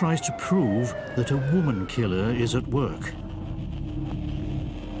detective tries to prove that a woman killer is at work.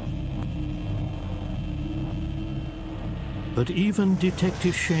 But even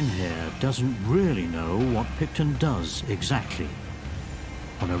Detective Shenher doesn't really know what Picton does exactly.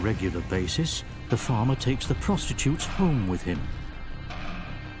 On a regular basis, the farmer takes the prostitutes home with him.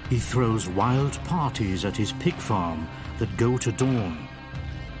 He throws wild parties at his pig farm that go to dawn.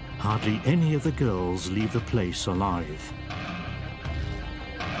 Hardly any of the girls leave the place alive.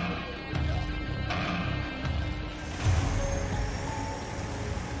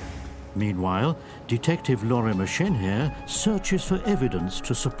 Meanwhile, Detective Lorimer Shenher searches for evidence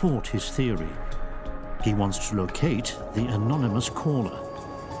to support his theory. He wants to locate the anonymous caller.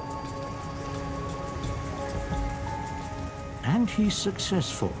 And he's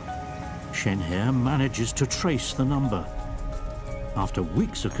successful. Shenher manages to trace the number. After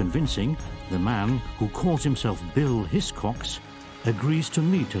weeks of convincing, the man, who calls himself Bill Hiscox, agrees to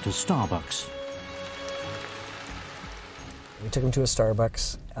meet at a Starbucks. We took him to a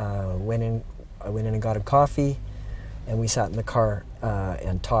Starbucks, I went in and got him coffee, and we sat in the car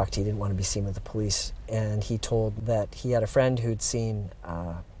and talked. He didn't want to be seen with the police, and he told that he had a friend who'd seen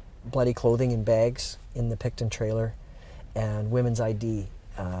bloody clothing in bags in the Picton trailer and women's ID,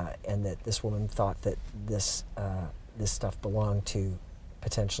 and that this woman thought that this stuff belonged to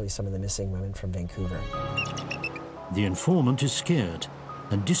potentially some of the missing women from Vancouver. The informant is scared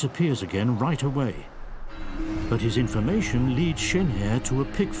and disappears again right away. But his information leads Shenher to a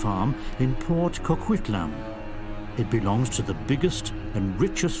pig farm in Port Coquitlam. It belongs to the biggest and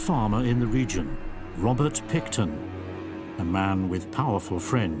richest farmer in the region, Robert Picton, a man with powerful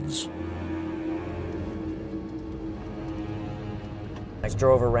friends. I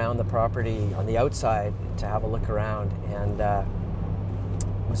drove around the property on the outside to have a look around, and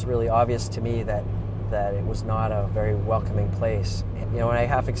it was really obvious to me that it was not a very welcoming place. You know, I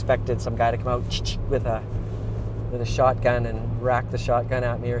half expected some guy to come out with a shotgun and rack the shotgun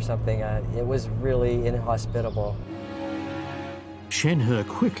at me or something. It was really inhospitable. Shenher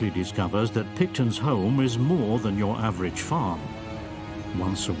quickly discovers that Picton's home is more than your average farm.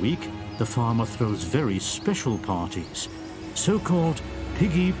 Once a week, the farmer throws very special parties, so-called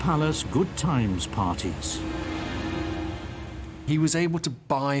Piggy Palace Good Times parties. He was able to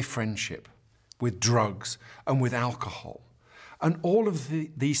buy friendship with drugs and with alcohol, and all of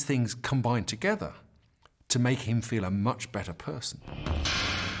these things combined together to make him feel a much better person.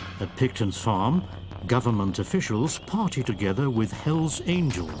 At Picton's farm, government officials party together with Hell's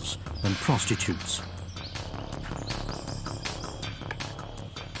Angels and prostitutes.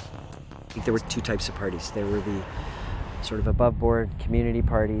 There were two types of parties. There were the sort of above-board community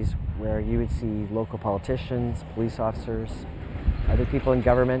parties where you would see local politicians, police officers, other people in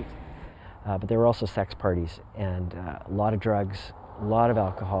government, but there were also sex parties, and a lot of drugs, a lot of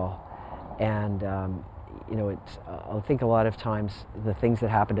alcohol, and you know, I think a lot of times the things that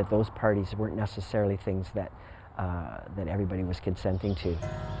happened at those parties weren't necessarily things that everybody was consenting to.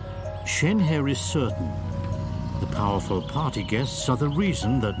 Shenher is certain the powerful party guests are the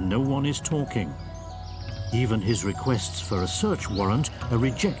reason that no one is talking. Even his requests for a search warrant are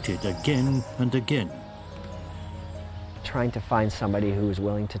rejected again and again. Trying to find somebody who was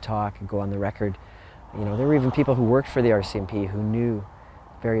willing to talk and go on the record. You know, there were even people who worked for the RCMP who knew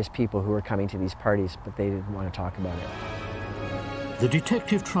various people who were coming to these parties, but they didn't want to talk about it. The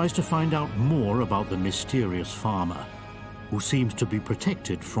detective tries to find out more about the mysterious farmer, who seems to be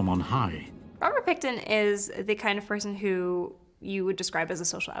protected from on high. Robert Picton is the kind of person who you would describe as a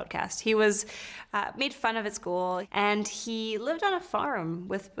social outcast. He was made fun of at school, and he lived on a farm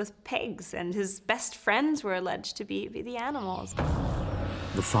with pigs, and his best friends were alleged to be the animals.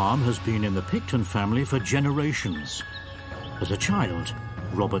 The farm has been in the Picton family for generations. As a child,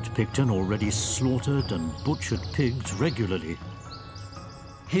 Robert Picton already slaughtered and butchered pigs regularly.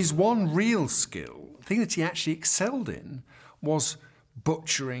 His one real skill, the thing that he actually excelled in, was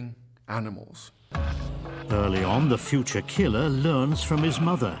butchering animals. Early on, the future killer learns from his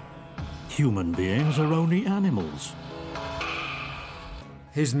mother. Human beings are only animals.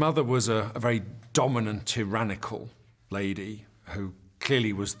 His mother was a very dominant, tyrannical lady who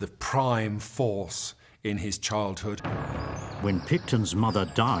clearly was the prime force in his childhood. When Picton's mother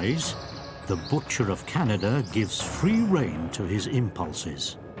dies, the Butcher of Canada gives free rein to his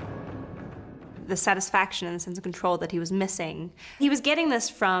impulses. The satisfaction and the sense of control that he was missing, he was getting this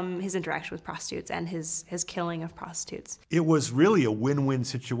from his interaction with prostitutes and his killing of prostitutes. It was really a win-win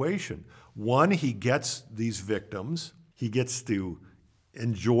situation. One, he gets these victims, he gets to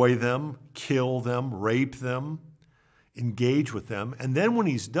enjoy them, kill them, rape them, engage with them, and then when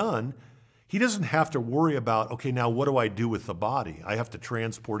he's done, he doesn't have to worry about, okay, now what do I do with the body? I have to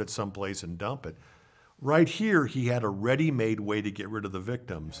transport it someplace and dump it. Right here, he had a ready-made way to get rid of the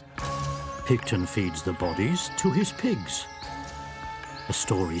victims. Picton feeds the bodies to his pigs. A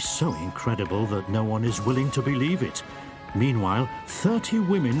story so incredible that no one is willing to believe it. Meanwhile, 30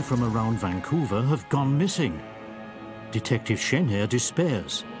 women from around Vancouver have gone missing. Detective Shenher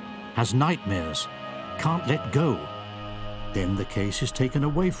despairs, has nightmares, can't let go. Then the case is taken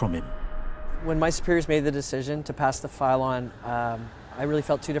away from him. When my superiors made the decision to pass the file on, I really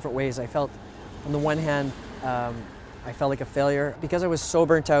felt two different ways. I felt, on the one hand, I felt like a failure. Because I was so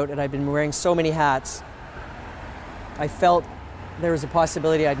burnt out and I'd been wearing so many hats, I felt there was a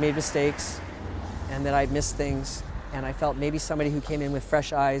possibility I'd made mistakes and that I'd missed things. And I felt maybe somebody who came in with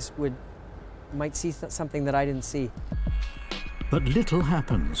fresh eyes might see something that I didn't see. But little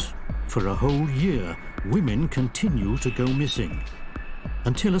happens. For a whole year, women continue to go missing,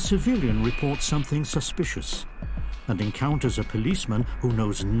 until a civilian reports something suspicious and encounters a policeman who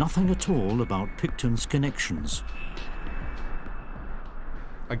knows nothing at all about Picton's connections.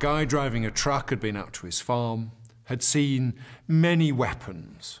 A guy driving a truck had been out to his farm, had seen many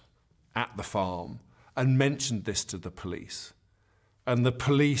weapons at the farm, and mentioned this to the police. And the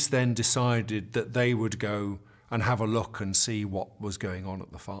police then decided that they would go and have a look and see what was going on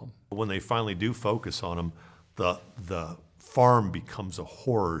at the farm. When they finally do focus on him, the farm becomes a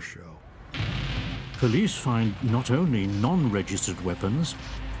horror show. Police find not only non-registered weapons,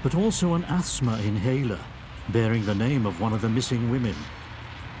 but also an asthma inhaler bearing the name of one of the missing women.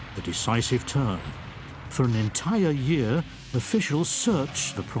 A decisive turn. For an entire year, officials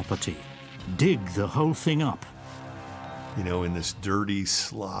search the property, dig the whole thing up. You know, in this dirty,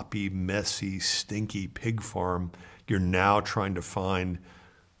 sloppy, messy, stinky pig farm, you're now trying to find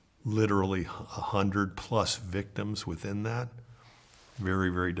literally 100+ victims within that. Very,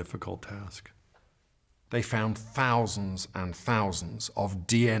 very difficult task. They found thousands and thousands of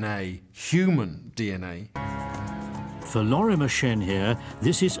DNA, human DNA. For Lorimer Shenher,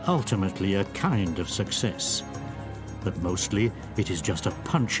 this is ultimately a kind of success. But mostly, it is just a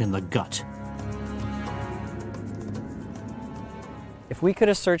punch in the gut. If we could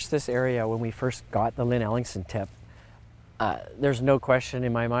have searched this area when we first got the Lynn Ellingson tip, there's no question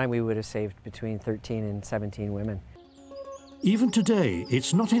in my mind we would have saved between 13 and 17 women. Even today,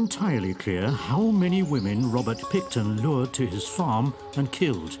 it's not entirely clear how many women Robert Picton lured to his farm and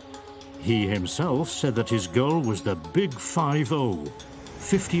killed. He himself said that his goal was the big 5-0,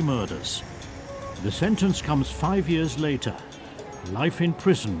 50 murders. The sentence comes 5 years later. Life in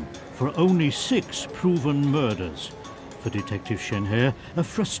prison for only 6 proven murders. For Detective Shenher, a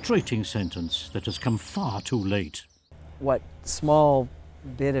frustrating sentence that has come far too late. What small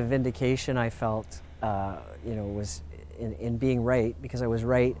bit of vindication I felt, was in being right, because I was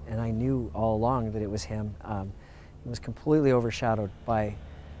right and I knew all along that it was him. It was completely overshadowed by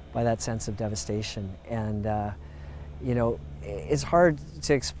that sense of devastation. And, it's hard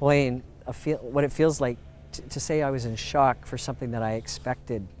to explain what it feels like to say I was in shock for something that I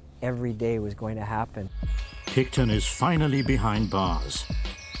expected every day was going to happen. Picton is finally behind bars.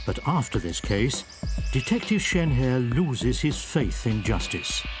 But after this case, Detective Shenher loses his faith in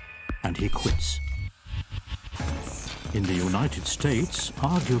justice, and he quits. In the United States,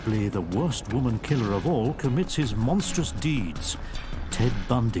 arguably the worst woman killer of all commits his monstrous deeds, Ted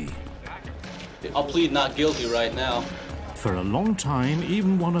Bundy. I'll plead not guilty right now. For a long time,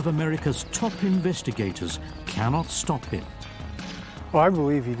 even one of America's top investigators cannot stop him. Well, I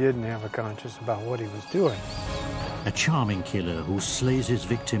believe he didn't have a conscience about what he was doing. A charming killer who slays his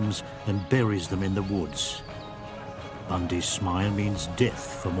victims and buries them in the woods. Bundy's smile means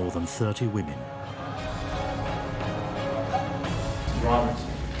death for more than 30 women. Robert,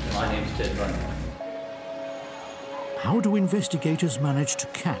 my name's Ted Bundy. How do investigators manage to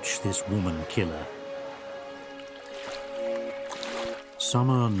catch this woman killer?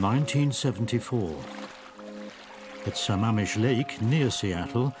 Summer 1974. At Sammamish Lake, near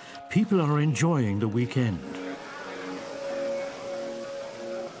Seattle, people are enjoying the weekend.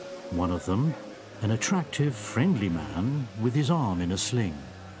 One of them, an attractive, friendly man with his arm in a sling,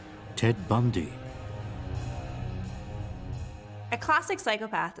 Ted Bundy. A classic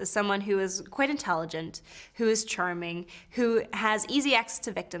psychopath is someone who is quite intelligent, who is charming, who has easy access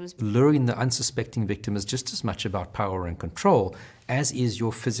to victims. Luring the unsuspecting victim is just as much about power and control as is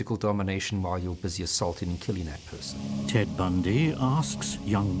your physical domination while you're busy assaulting and killing that person. Ted Bundy asks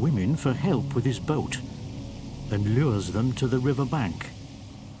young women for help with his boat and lures them to the riverbank.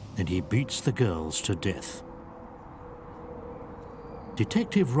 Then he beats the girls to death.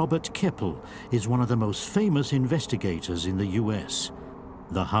 Detective Robert Keppel is one of the most famous investigators in the US.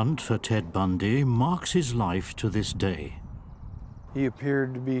 The hunt for Ted Bundy marks his life to this day. He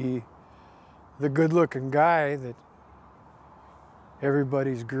appeared to be the good-looking guy that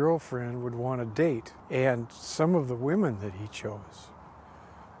everybody's girlfriend would want to date. And some of the women that he chose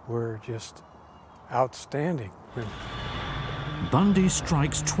were just outstanding women. Bundy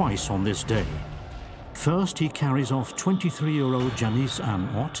strikes twice on this day. First, he carries off 23-year-old Janice Ann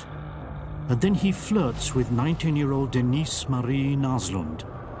Ott, and then he flirts with 19-year-old Denise Marie Naslund.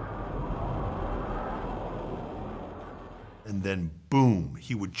 And then, boom,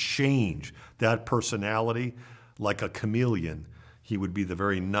 he would change that personality like a chameleon. He would be the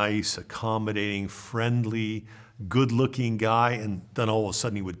very nice, accommodating, friendly, good-looking guy, and then all of a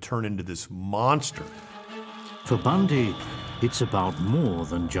sudden he would turn into this monster. For Bundy, it's about more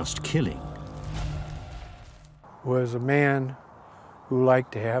than just killing. Was a man who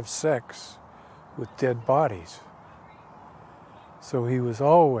liked to have sex with dead bodies. So he was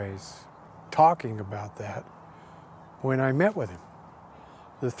always talking about that when I met with him.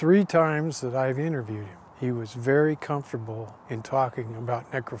 The 3 times that I've interviewed him, he was very comfortable in talking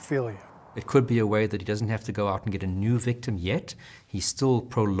about necrophilia. It could be a way that he doesn't have to go out and get a new victim yet. He still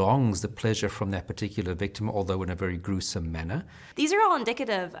prolongs the pleasure from that particular victim, although in a very gruesome manner. These are all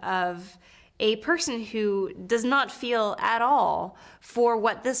indicative of a person who does not feel at all for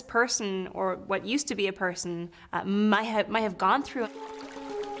what this person, or what used to be a person, might have gone through.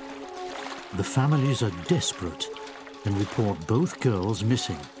 The families are desperate and report both girls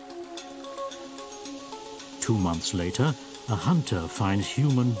missing. 2 months later, a hunter finds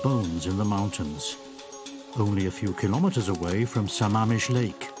human bones in the mountains, only a few kilometers away from Sammamish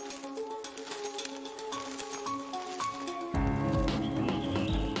Lake.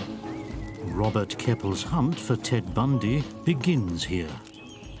 Robert Keppel's hunt for Ted Bundy begins here.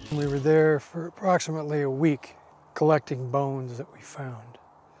 We were there for approximately a week collecting bones that we found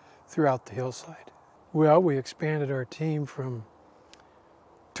throughout the hillside. Well, we expanded our team from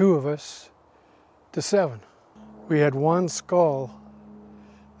 2 of us to 7. We had 1 skull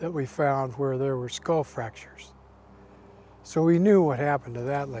that we found where there were skull fractures. So we knew what happened to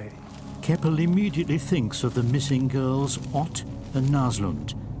that lady. Keppel immediately thinks of the missing girls Ott and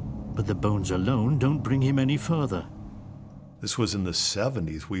Naslund, but the bones alone don't bring him any further. This was in the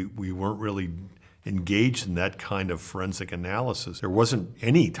 70s. We weren't really engaged in that kind of forensic analysis. There wasn't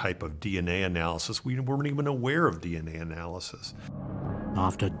any type of DNA analysis. We weren't even aware of DNA analysis.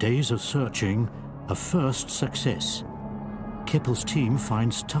 After days of searching, a first success. Keppel's team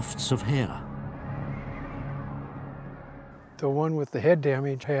finds tufts of hair. The one with the head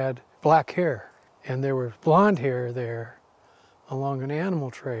damage had black hair, and there was blonde hair there along an animal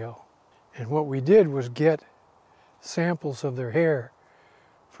trail. And what we did was get samples of their hair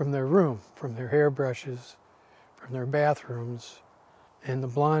from their room, from their hairbrushes, from their bathrooms, and the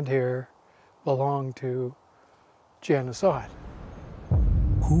blonde hair belonged to Janice Ott.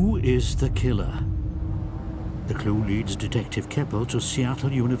 Who is the killer? The clue leads Detective Keppel to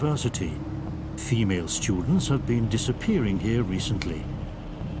Seattle University. Female students have been disappearing here recently.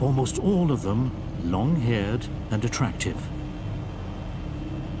 Almost all of them long-haired and attractive.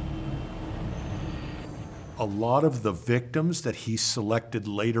 A lot of the victims that he selected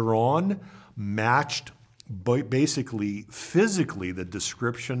later on matched basically physically the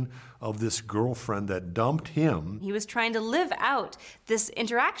description of this girlfriend that dumped him. He was trying to live out this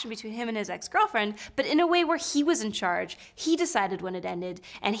interaction between him and his ex-girlfriend, but in a way where he was in charge. He decided when it ended,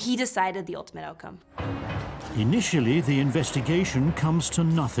 and he decided the ultimate outcome. Initially, the investigation comes to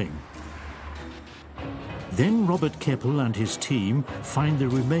nothing. Then Robert Keppel and his team find the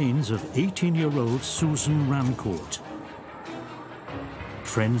remains of 18-year-old Susan Rancourt.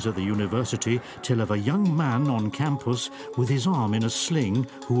 Friends at the university tell of a young man on campus with his arm in a sling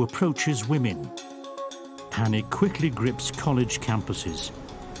who approaches women. Panic quickly grips college campuses.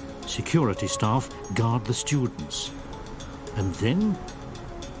 Security staff guard the students. And then,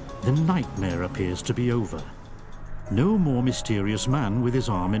 the nightmare appears to be over. No more mysterious man with his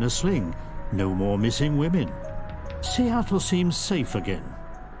arm in a sling. No more missing women. Seattle seems safe again.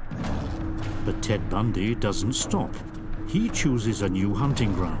 But Ted Bundy doesn't stop. He chooses a new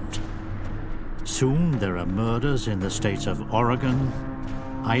hunting ground. Soon there are murders in the states of Oregon,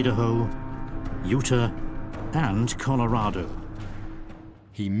 Idaho, Utah, and Colorado.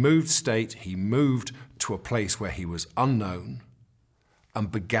 He moved state, he moved to a place where he was unknown,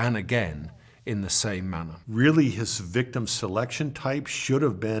 and began again in the same manner. Really, his victim selection type should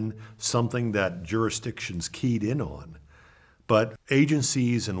have been something that jurisdictions keyed in on. But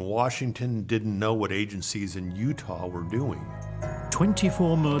agencies in Washington didn't know what agencies in Utah were doing.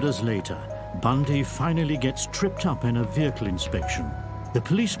 24 murders later, Bundy finally gets tripped up in a vehicle inspection. The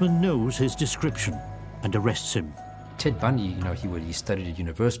policeman knows his description and arrests him. Ted Bundy, you know, he studied at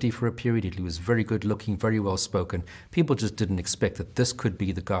university for a period. He was very good looking, very well spoken. People just didn't expect that this could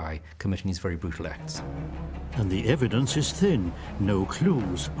be the guy committing these very brutal acts. And the evidence is thin. No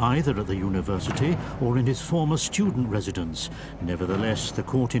clues, either at the university or in his former student residence. Nevertheless, the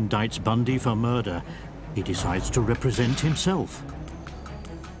court indicts Bundy for murder. He decides to represent himself.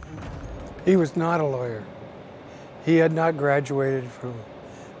 He was not a lawyer. He had not graduated from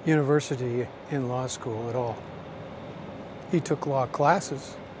university in law school at all. He took law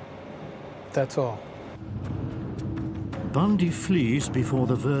classes, that's all. Bundy flees before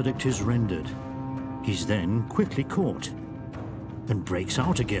the verdict is rendered. He's then quickly caught and breaks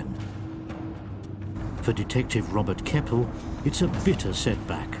out again. For Detective Robert Keppel, it's a bitter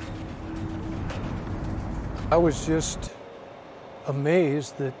setback. I was just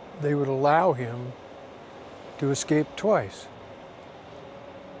amazed that they would allow him to escape twice.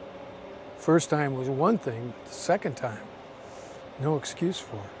 First time was one thing, but the second time, no excuse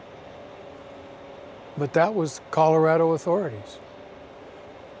for it. But that was Colorado authorities.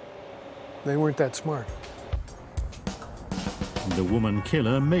 They weren't that smart. The woman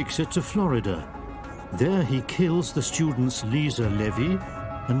killer makes it to Florida. There he kills the students Lisa Levy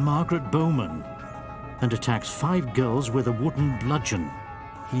and Margaret Bowman and attacks 5 girls with a wooden bludgeon.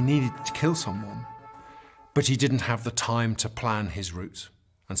 He needed to kill someone, but he didn't have the time to plan his route.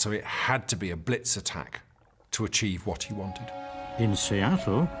 And so it had to be a blitz attack to achieve what he wanted. In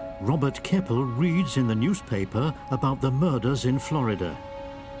Seattle, Robert Keppel reads in the newspaper about the murders in Florida,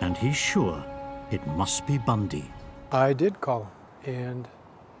 and he's sure it must be Bundy. I did call him and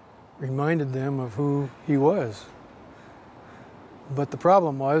reminded them of who he was. But the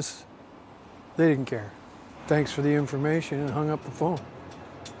problem was, they didn't care. Thanks for the information, and hung up the phone.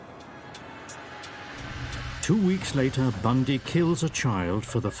 2 weeks later, Bundy kills a child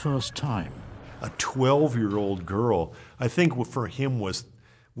for the first time. A 12-year-old girl, I think for him was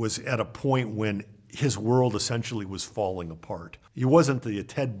at a point when his world essentially was falling apart. He wasn't the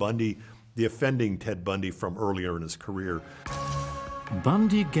Ted Bundy, the offending Ted Bundy from earlier in his career.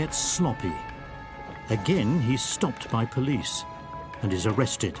 Bundy gets sloppy. Again, he's stopped by police and is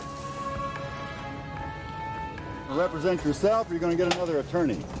arrested. Represent yourself, or you're going to get another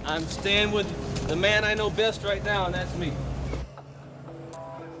attorney. I'm staying with the man I know best right now, and that's me.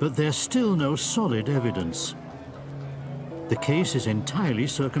 But there's still no solid evidence. The case is entirely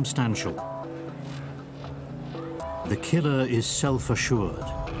circumstantial. The killer is self-assured.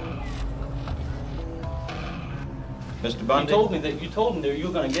 Mr. Bundy? You told him that you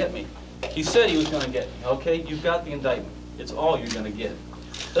were going to get me. He said he was going to get me, okay? You've got the indictment. It's all you're going to get.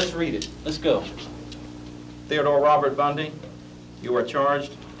 Let's read it. Let's go. Theodore Robert Bundy, you are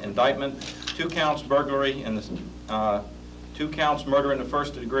charged, indictment, 2 counts burglary and 2 counts murder in the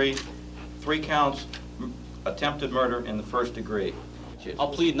first degree, 3 counts attempted murder in the first degree. I'll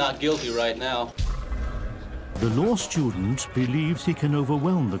plead not guilty right now. The law student believes he can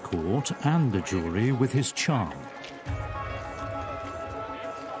overwhelm the court and the jury with his charm.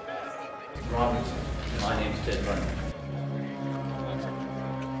 Robert, my name's Ted Bundy.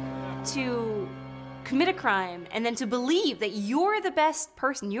 To commit a crime and then to believe that you're the best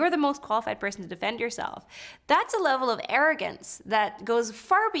person, you're the most qualified person to defend yourself, that's a level of arrogance that goes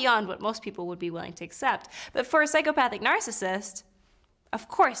far beyond what most people would be willing to accept. But for a psychopathic narcissist, of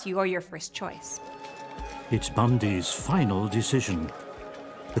course you are your first choice. It's Bundy's final decision.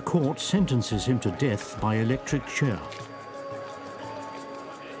 The court sentences him to death by electric chair.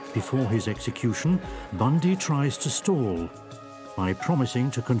 Before his execution, Bundy tries to stall by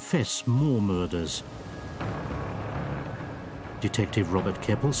promising to confess more murders. Detective Robert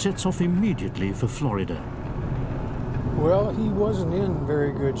Keppel sets off immediately for Florida. Well, he wasn't in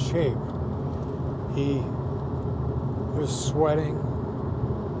very good shape. He was sweating.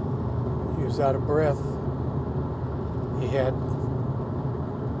 He was out of breath. He had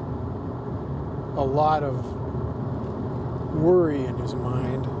a lot of worry in his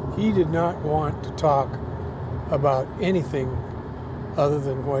mind. He did not want to talk about anything other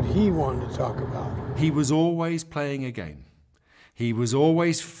than what he wanted to talk about. He was always playing a game. He was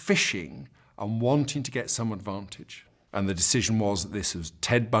always fishing and wanting to get some advantage. And the decision was that this was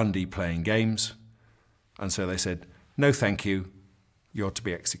Ted Bundy playing games. And so they said, no thank you, you're to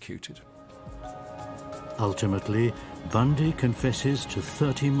be executed. Ultimately, Bundy confesses to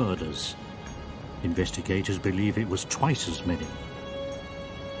 30 murders. Investigators believe it was twice as many.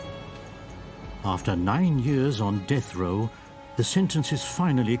 After 9 years on death row, the sentence is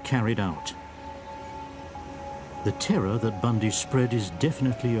finally carried out. The terror that Bundy spread is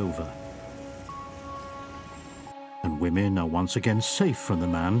definitely over. And women are once again safe from the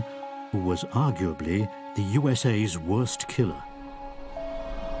man who was arguably the USA's worst killer.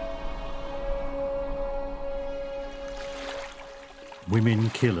 Women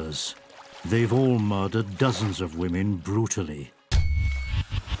killers. They've all murdered dozens of women brutally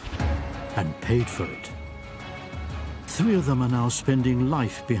and paid for it. 3 of them are now spending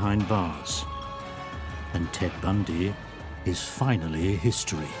life behind bars. And Ted Bundy is finally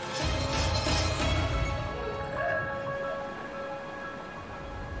history.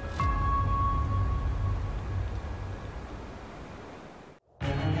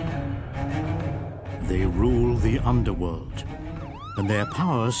 They rule the underworld, and their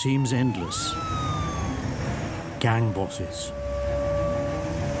power seems endless. Gang bosses.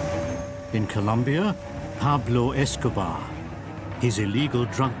 In Colombia, Pablo Escobar. His illegal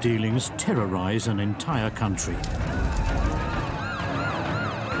drug dealings terrorize an entire country.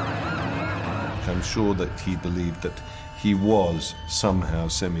 I'm sure that he believed that he was somehow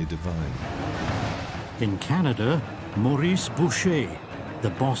semi-divine. In Canada, Maurice Boucher, the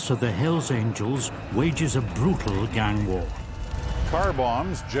boss of the Hells Angels, wages a brutal gang war. Car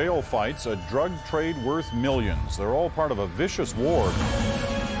bombs, jail fights, a drug trade worth millions. They're all part of a vicious war.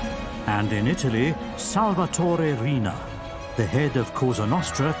 And in Italy, Salvatore Riina, the head of Cosa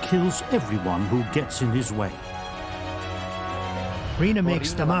Nostra, kills everyone who gets in his way. Riina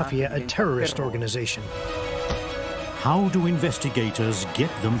makes the Mafia a terrorist organization. How do investigators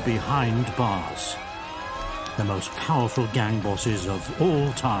get them behind bars? The most powerful gang bosses of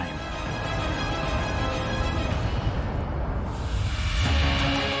all time.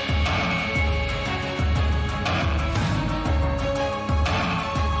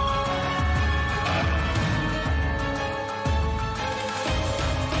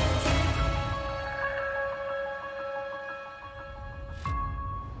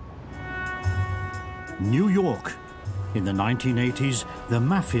 New York. In the 1980s, the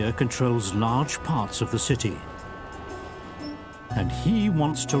Mafia controls large parts of the city. And he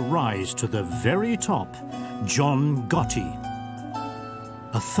wants to rise to the very top, John Gotti,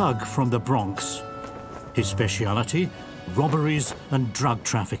 a thug from the Bronx. His speciality, robberies and drug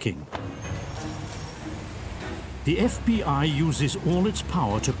trafficking. The FBI uses all its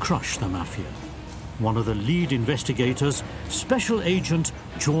power to crush the Mafia. One of the lead investigators, Special Agent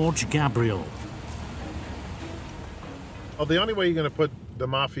George Gabriel. Well, the only way you're going to put the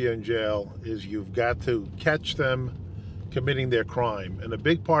Mafia in jail is you've got to catch them committing their crime. And a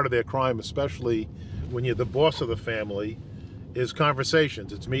big part of their crime, especially when you're the boss of the family, is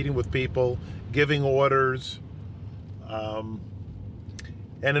conversations. It's meeting with people, giving orders. And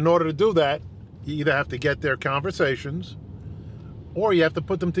in order to do that, you either have to get their conversations or you have to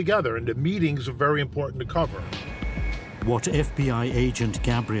put them together. And the meetings are very important to cover. What FBI agent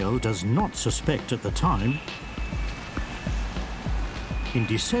Gabriel does not suspect at the time, in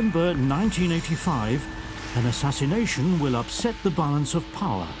December 1985, an assassination will upset the balance of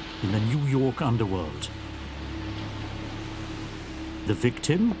power in the New York underworld. The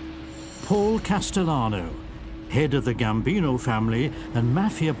victim? Paul Castellano, head of the Gambino family and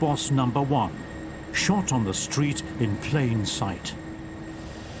Mafia boss #1, shot on the street in plain sight.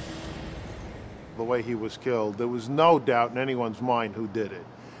 The way he was killed, there was no doubt in anyone's mind who did it.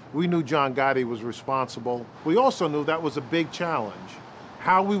 We knew John Gotti was responsible. We also knew that was a big challenge.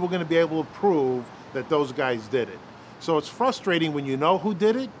 How we were going to be able to prove that those guys did it. So it's frustrating when you know who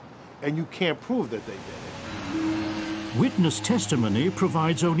did it and you can't prove that they did it. Witness testimony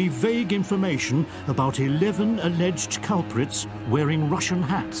provides only vague information about 11 alleged culprits wearing Russian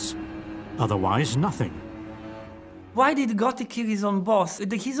hats. Otherwise, nothing. Why did Gotti kill his own boss?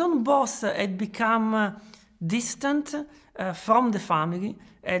 His own boss had become distant from the family,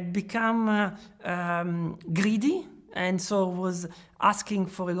 had become greedy, and so was asking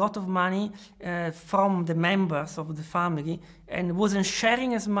for a lot of money from the members of the family and wasn't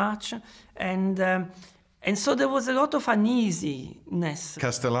sharing as much. And so there was a lot of uneasiness.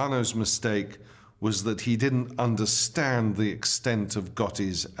 Castellano's mistake was that he didn't understand the extent of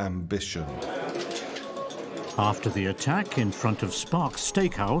Gotti's ambition. After the attack in front of Sparks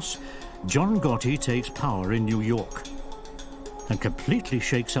Steakhouse, John Gotti takes power in New York and completely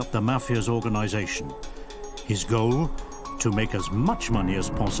shakes up the Mafia's organization. His goal? To make as much money as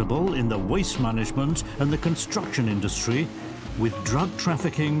possible in the waste management and the construction industry with drug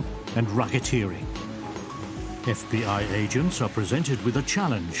trafficking and racketeering. FBI agents are presented with a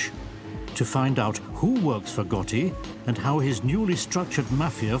challenge to find out who works for Gotti and how his newly structured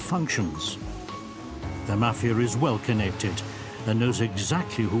Mafia functions. The Mafia is well connected and knows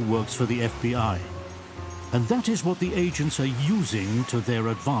exactly who works for the FBI. And that is what the agents are using to their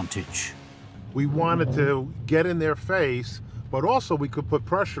advantage. We wanted to get in their face, But also we could put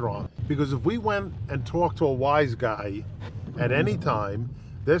pressure on, because if we went and talked to a wise guy at any time,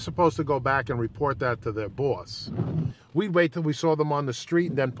 they're supposed to go back and report that to their boss. We'd wait till we saw them on the street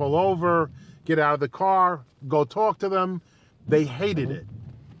and then pull over, get out of the car, go talk to them. They hated it.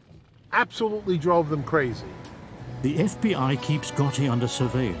 Absolutely drove them crazy. The FBI keeps Gotti under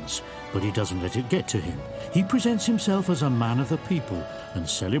surveillance, but he doesn't let it get to him. He presents himself as a man of the people and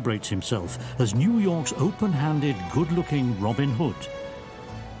celebrates himself as New York's open-handed, good-looking Robin Hood.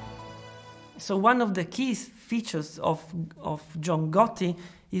 So one of the key features of John Gotti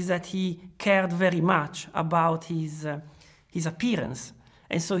is that he cared very much about his appearance.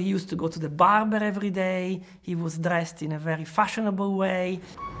 And so he used to go to the barber every day. He was dressed in a very fashionable way.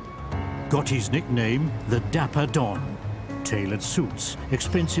 Gotti's nickname, the Dapper Don. Tailored suits,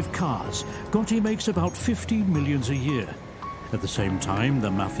 expensive cars. Gotti makes about $50 million a year. At the same time, the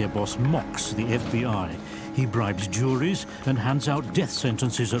mafia boss mocks the FBI. He bribes juries and hands out death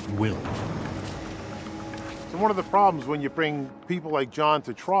sentences at will. So one of the problems when you bring people like John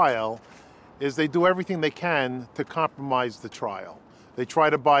to trial is they do everything they can to compromise the trial. They try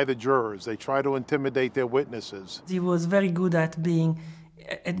to buy the jurors. They try to intimidate their witnesses. He was very good at being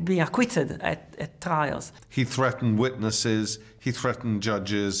acquitted at trials. He threatened witnesses, he threatened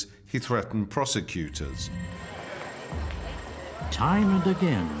judges, he threatened prosecutors. Time and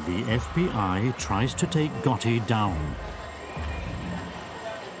again, the FBI tries to take Gotti down.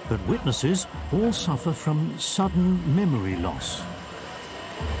 But witnesses all suffer from sudden memory loss.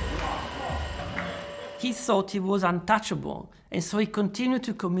 He thought he was untouchable, and so he continued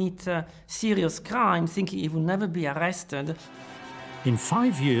to commit serious crimes, thinking he would never be arrested. In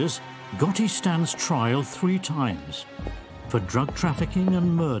 5 years, Gotti stands trial 3 times for drug trafficking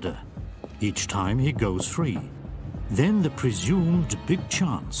and murder. Each time he goes free. Then the presumed big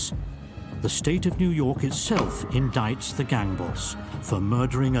chance. The state of New York itself indicts the gang boss for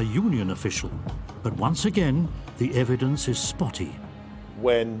murdering a union official. But once again, the evidence is spotty.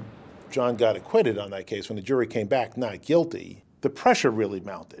 When John got acquitted on that case, when the jury came back not guilty, the pressure really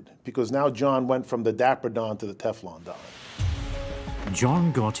mounted, because now John went from the Dapper Don to the Teflon Don.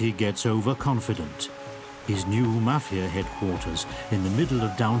 John Gotti gets overconfident. His new mafia headquarters in the middle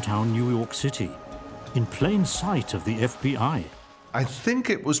of downtown New York City, in plain sight of the FBI. I think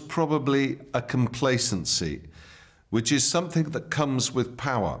it was probably a complacency, which is something that comes with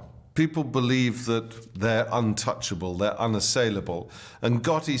power. People believe that they're untouchable, they're unassailable, and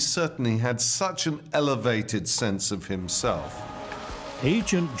Gotti certainly had such an elevated sense of himself.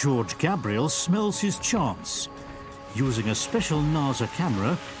 Agent George Gabriel smells his chance. Using a special NASA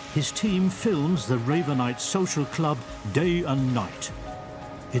camera, his team films the Ravenite social club day and night.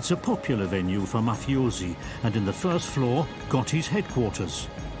 It's a popular venue for mafiosi, and in the first floor, Gotti's headquarters.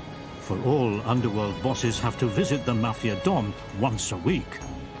 For all underworld bosses have to visit the Mafia Don once a week.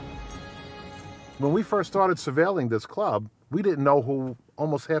 When we first started surveilling this club, we didn't know who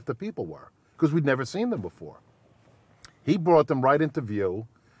almost half the people were, because we'd never seen them before. He brought them right into view,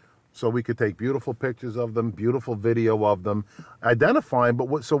 so we could take beautiful pictures of them, beautiful video of them, identifying. But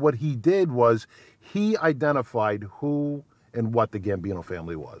what he did was he identified who and what the Gambino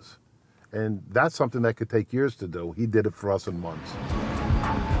family was. And that's something that could take years to do. He did it for us in months.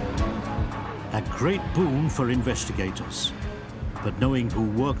 A great boon for investigators. But knowing who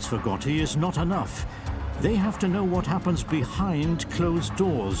works for Gotti is not enough. They have to know what happens behind closed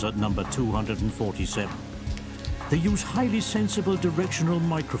doors at number 247. They use highly sensible directional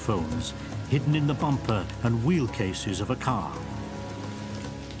microphones hidden in the bumper and wheel cases of a car.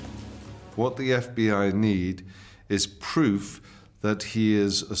 What the FBI need is proof that he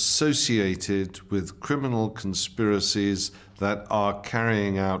is associated with criminal conspiracies that are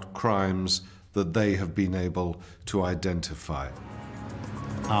carrying out crimes that they have been able to identify.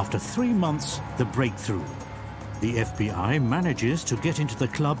 After 3 months, the breakthrough. The FBI manages to get into the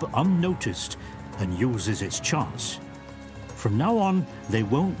club unnoticed and uses its chance. From now on, they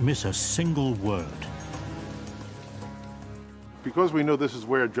won't miss a single word. Because we knew this is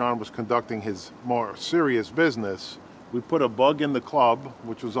where John was conducting his more serious business, we put a bug in the club,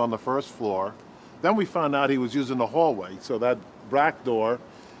 which was on the first floor. Then we found out he was using the hallway. So that back door,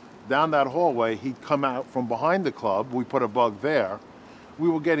 down that hallway, he'd come out from behind the club. We put a bug there. We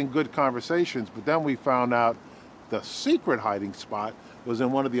were getting good conversations, but then we found out the secret hiding spot was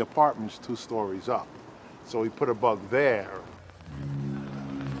in one of the apartments 2 stories up. So we put a bug there.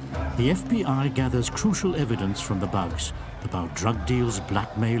 The FBI gathers crucial evidence from the bugs about drug deals,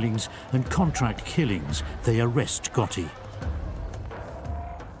 blackmailings, and contract killings. They arrest Gotti.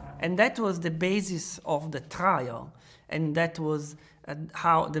 And that was the basis of the trial. And that was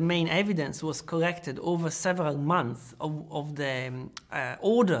how the main evidence was collected over several months of the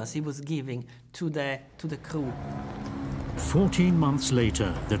orders he was giving to the crew. 14 months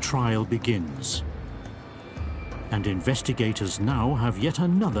later, the trial begins. And investigators now have yet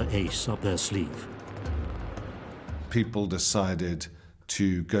another ace up their sleeve. People decided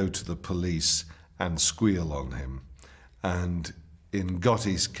to go to the police and squeal on him. And in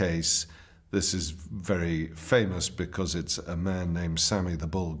Gotti's case, this is very famous because it's a man named Sammy the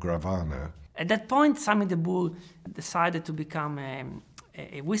Bull Gravano. At that point, Sammy the Bull decided to become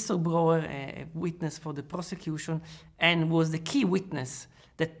a whistleblower, a witness for the prosecution, and was the key witness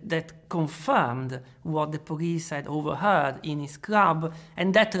that confirmed what the police had overheard in his club,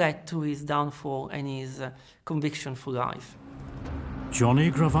 and that led to his downfall and his conviction for life.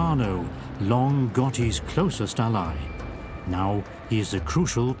 Johnny Gravano, long Gotti's closest ally. Now he is a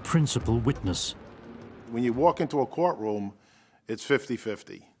crucial principal witness. When you walk into a courtroom, it's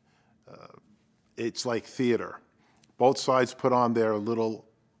 50-50. It's like theater. Both sides put on their little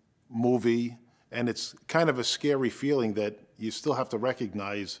movie, and it's kind of a scary feeling that you still have to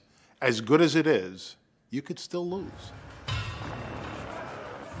recognize, as good as it is, you could still lose.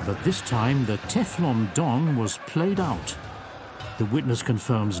 But this time, the Teflon Don was played out. The witness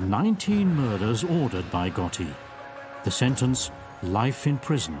confirms 19 murders ordered by Gotti. The sentence, life in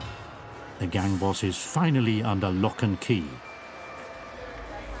prison. The gang boss is finally under lock and key.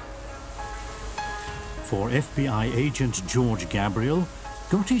 For FBI agent George Gabriel,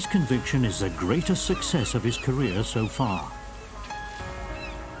 Gotti's conviction is the greatest success of his career so far.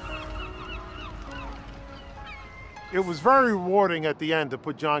 It was very rewarding at the end to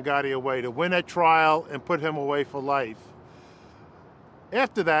put John Gotti away, to win that trial and put him away for life.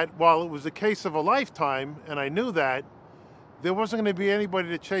 After that, while it was a case of a lifetime, and I knew that, there wasn't going to be anybody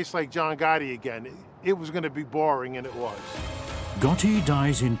to chase like John Gotti again. It was going to be boring, and it was. Gotti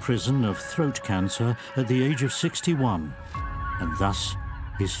dies in prison of throat cancer at the age of 61, and thus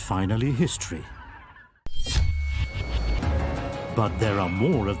is finally history. But there are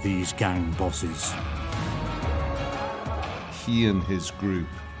more of these gang bosses. He and his group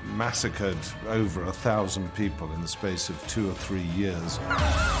massacred over 1,000 people in the space of 2 or 3 years.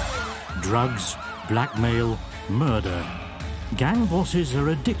 Drugs, blackmail, murder. Gang bosses are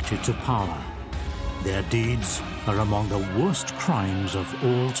addicted to power. Their deeds are among the worst crimes of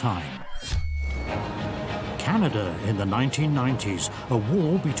all time. Canada in the 1990s, a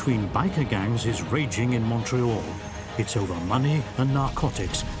war between biker gangs is raging in Montreal. It's over money and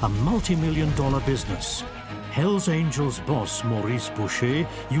narcotics, a multi-million-dollar business. Hell's Angels boss Maurice Boucher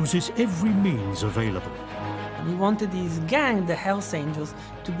uses every means available. He wanted his gang, the Hells Angels,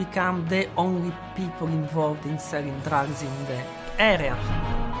 to become the only people involved in selling drugs in the area.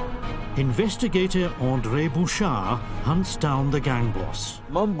 Investigator André Bouchard hunts down the gang boss.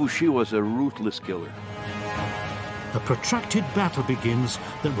 Mom Boucher was a ruthless killer. A protracted battle begins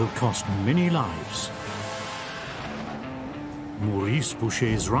that will cost many lives. Maurice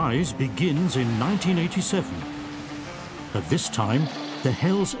Boucher's rise begins in 1987. At this time, the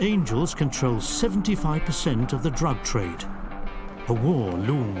Hells Angels control 75% of the drug trade. A war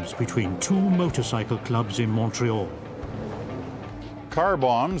looms between two motorcycle clubs in Montreal. Car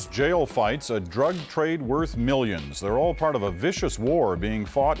bombs, jail fights, a drug trade worth millions. They're all part of a vicious war being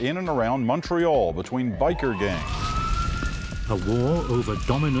fought in and around Montreal between biker gangs. A war over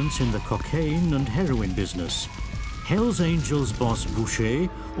dominance in the cocaine and heroin business. Hells Angels boss Boucher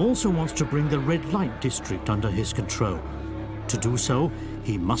also wants to bring the red light district under his control. To do so,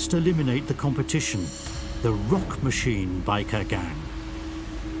 he must eliminate the competition, the Rock Machine biker gang.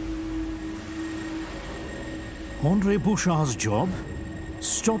 André Bouchard's job?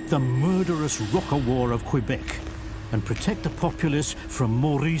 Stop the murderous rocker war of Quebec and protect the populace from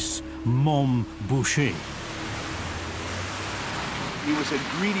Maurice Mom Boucher. He was a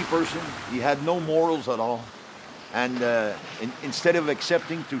greedy person. He had no morals at all. And instead of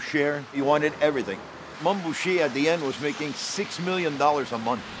accepting to share, he wanted everything. Mom Boucher at the end was making $6 million a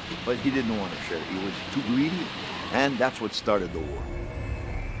month, but he didn't want to share. He was too greedy, and that's what started the war.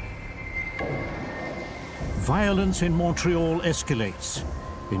 Violence in Montreal escalates.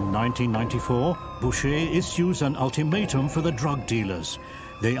 In 1994, Boucher issues an ultimatum for the drug dealers.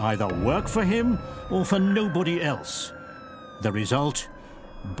 They either work for him or for nobody else. The result?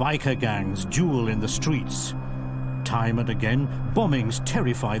 Biker gangs duel in the streets. Time and again, bombings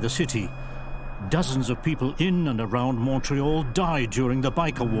terrify the city. Dozens of people in and around Montreal die during the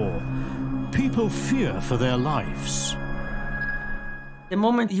biker war. People fear for their lives. The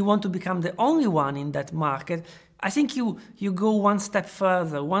moment you want to become the only one in that market, I think you go one step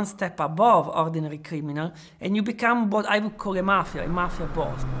further, one step above ordinary criminal, and you become what I would call a mafia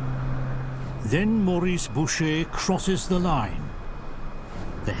boss. Then Maurice Boucher crosses the line.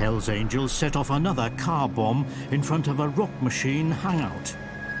 The Hells Angels set off another car bomb in front of a rock machine hangout.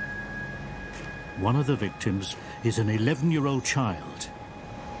 One of the victims is an 11-year-old child,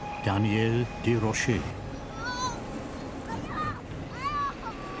 Daniel Desrochers.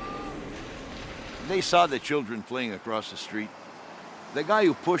 They saw the children playing across the street. The guy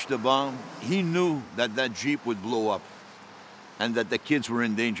who pushed the bomb, he knew that that Jeep would blow up and that the kids were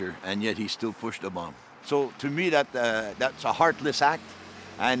in danger, and yet he still pushed the bomb. So to me, that's a heartless act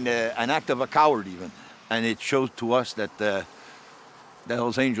and an act of a coward even. And it shows to us that the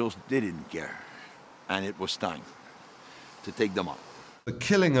Hells Angels didn't care, and it was time to take them out. The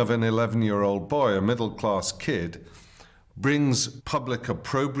killing of an 11-year-old boy, a middle-class kid, brings public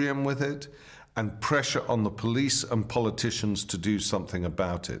opprobrium with it and pressure on the police and politicians to do something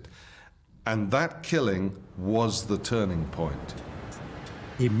about it. And that killing was the turning point.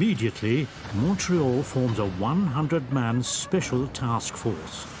 Immediately, Montreal forms a 100-man special task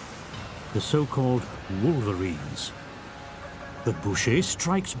force, the so-called Wolverines. But Boucher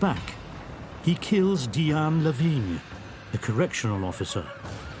strikes back. He kills Diane Lavigne, the correctional officer,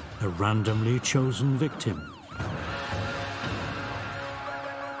 a randomly chosen victim.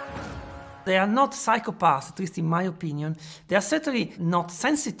 They are not psychopaths, at least in my opinion. They are certainly not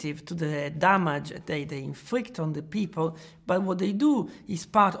sensitive to the damage they inflict on the people, but what they do is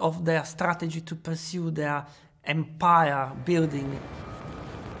part of their strategy to pursue their empire building.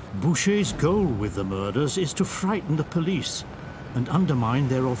 Boucher's goal with the murders is to frighten the police and undermine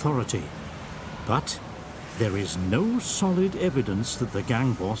their authority. But there is no solid evidence that the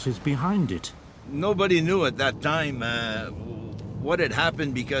gang boss is behind it. Nobody knew at that time what had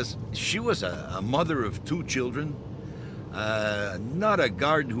happened, because she was a mother of 2 children, not a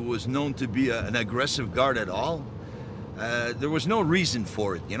guard who was known to be an aggressive guard at all. There was no reason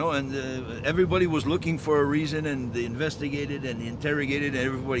for it, you know, and everybody was looking for a reason, and they investigated and interrogated, and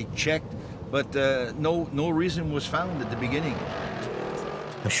everybody checked, but no reason was found at the beginning.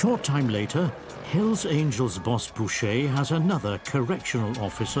 A short time later, Hells Angels boss Boucher has another correctional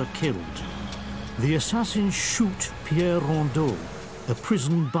officer killed. The assassins shoot Pierre Rondeau, a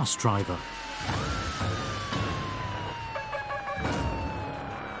prison bus driver.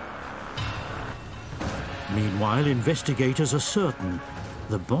 Meanwhile, investigators are certain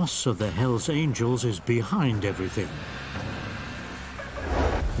the boss of the Hells Angels is behind everything.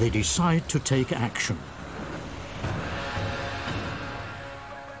 They decide to take action.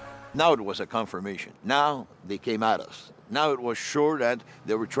 Now it was a confirmation. Now they came at us. Now it was sure that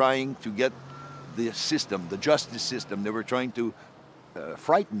they were trying to get the system, the justice system, they were trying to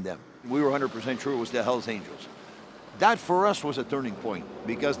frighten them. We were 100% sure it was the Hells Angels. That for us was a turning point,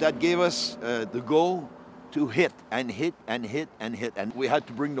 because that gave us the goal to hit and hit and hit and hit. And we had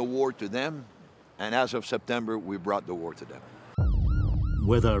to bring the war to them. And as of September, we brought the war to them.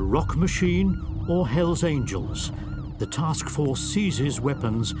 Whether Rock Machine or Hells Angels, the task force seizes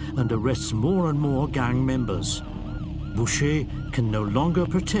weapons and arrests more and more gang members. Boucher can no longer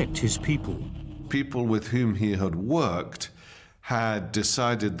protect his people. People with whom he had worked had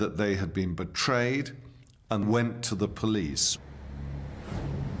decided that they had been betrayed and went to the police.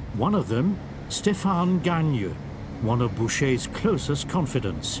 One of them, Stéphane Gagne, one of Boucher's closest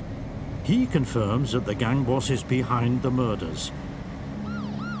confidants. He confirms that the gang boss is behind the murders.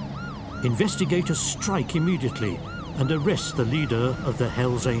 Investigators strike immediately and arrest the leader of the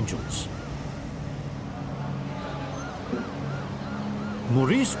Hells Angels.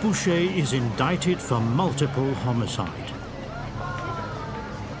 Maurice Boucher is indicted for multiple homicide.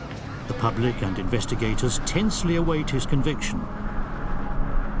 The public and investigators tensely await his conviction.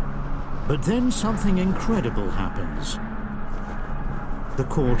 But then something incredible happens. The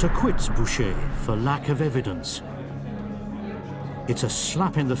court acquits Boucher for lack of evidence. It's a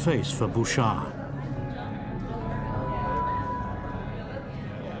slap in the face for Bouchard.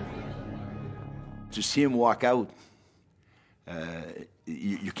 To see him walk out,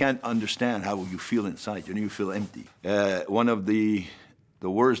 you can't understand how you feel inside. You know, you feel empty. One of the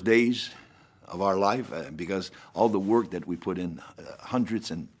worst days of our life, because all the work that we put in,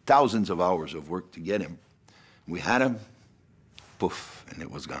 hundreds and thousands of hours of work to get him, we had him, poof, and it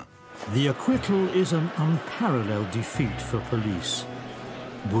was gone. The acquittal is an unparalleled defeat for police.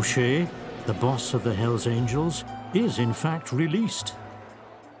 Boucher, the boss of the Hells Angels, is in fact released.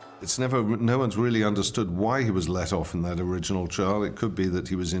 No one's really understood why he was let off in that original trial. It could be that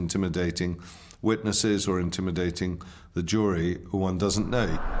he was intimidating witnesses or intimidating the jury, who one doesn't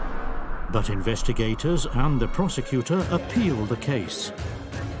know. But investigators and the prosecutor appeal the case.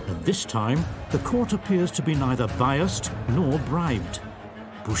 And this time, the court appears to be neither biased nor bribed.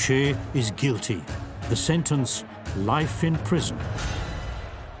 Boucher is guilty. The sentence, life in prison.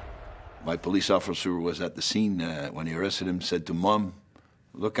 My police officer was at the scene when he arrested him, said to Mom,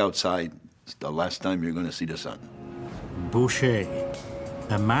 look outside, it's the last time you're going to see the sun. Boucher,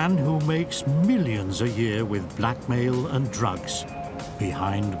 a man who makes millions a year with blackmail and drugs,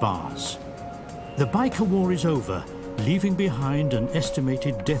 behind bars. The biker war is over, leaving behind an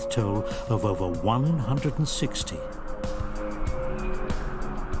estimated death toll of over 160.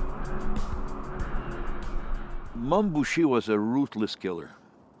 Mom Boucher was a ruthless killer.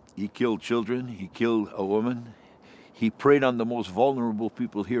 He killed children, he killed a woman. He preyed on the most vulnerable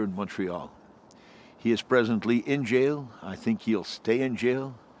people here in Montreal. He is presently in jail. I think he'll stay in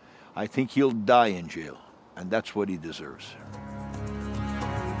jail. I think he'll die in jail. And that's what he deserves.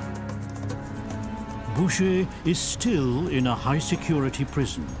 Boucher is still in a high-security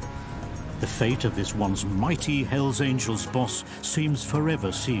prison. The fate of this once mighty Hells Angels boss seems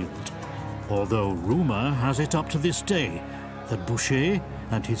forever sealed. Although rumor has it up to this day that Boucher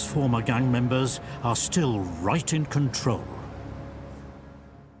and his former gang members are still right in control.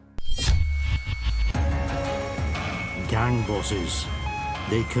 Gang bosses.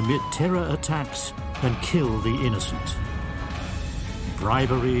 They commit terror attacks and kill the innocent.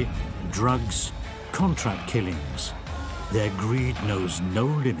 Bribery, drugs, contract killings. Their greed knows no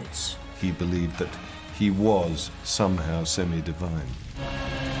limits. He believed that he was somehow semi-divine.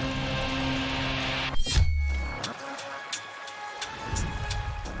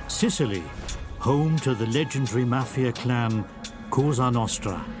 Sicily, home to the legendary mafia clan Cosa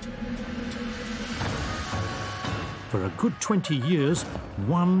Nostra. For a good 20 years,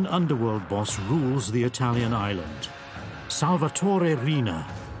 one underworld boss rules the Italian island. Salvatore Riina,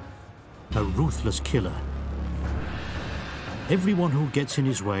 a ruthless killer. Everyone who gets in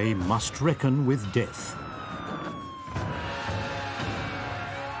his way must reckon with death.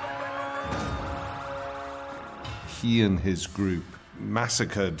 He and his group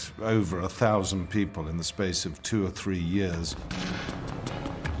massacred over 1,000 people in the space of 2 or 3 years.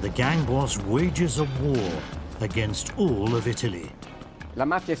 The gang boss wages a war against all of Italy.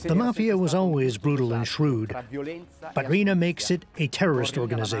 The mafia was always brutal and shrewd, but Riina makes it a terrorist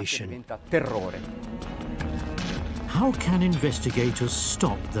organization. How can investigators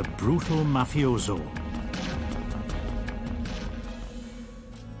stop the brutal mafioso?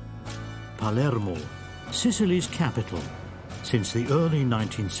 Palermo, Sicily's capital. Since the early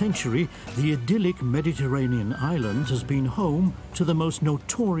 19th century, the idyllic Mediterranean island has been home to the most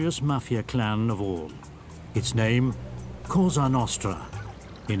notorious mafia clan of all. Its name, Cosa Nostra.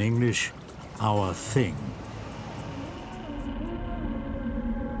 In English, our thing.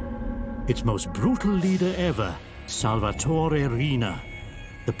 Its most brutal leader ever, Salvatore Riina.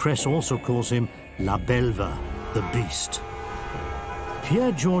 The press also calls him La Belva, the beast.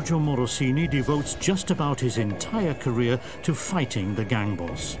 Pier Giorgio Morosini devotes just about his entire career to fighting the gang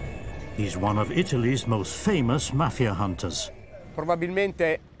boss. He's one of Italy's most famous mafia hunters.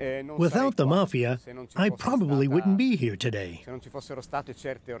 Without the mafia, I probably wouldn't be here today.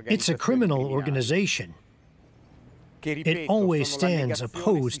 It's a criminal organization. It always stands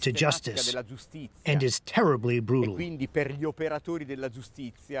opposed to justice and is terribly brutal.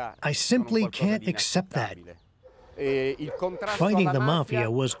 I simply can't accept that. Fighting the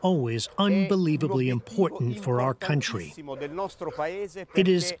mafia was always unbelievably important for our country. It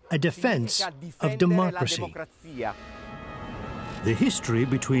is a defense of democracy. The history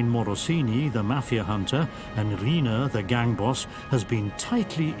between Morosini, the mafia hunter, and Riina, the gang boss, has been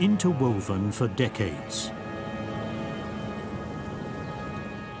tightly interwoven for decades.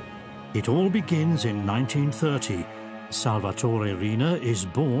 It all begins in 1930. Salvatore Riina is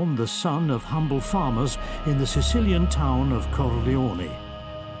born the son of humble farmers in the Sicilian town of Corleone.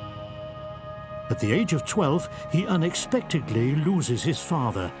 At the age of 12, he unexpectedly loses his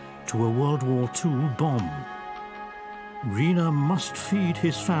father to a World War II bomb. Riina must feed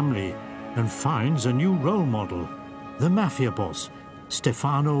his family and finds a new role model, the mafia boss,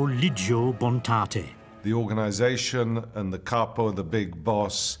 Stefano Liggio Bontate. The organization and the capo, the big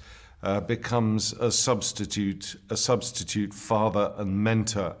boss, becomes a substitute father and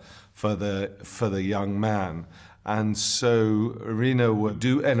mentor for the young man. And so Riina would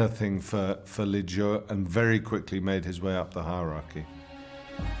do anything for Liggio and very quickly made his way up the hierarchy.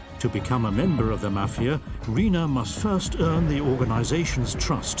 To become a member of the mafia, Riina must first earn the organization's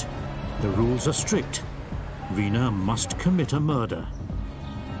trust. The rules are strict. Riina must commit a murder.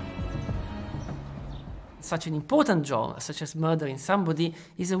 such an important job, such as murdering somebody,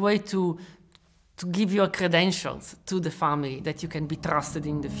 is a way to give your credentials to the family that you can be trusted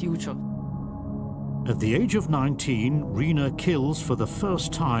in the future. At the age of 19, Rina kills for the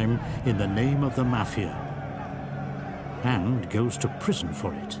first time in the name of the mafia and goes to prison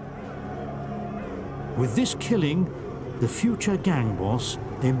for it. With this killing, the future gang boss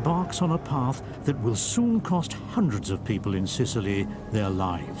embarks on a path that will soon cost hundreds of people in Sicily their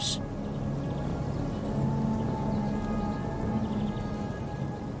lives.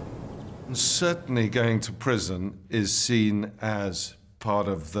 Certainly going to prison is seen as part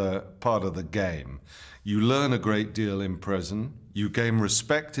of the game. You learn a great deal in prison. You gain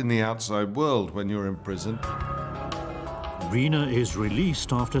respect in the outside world when you're in prison. Rina is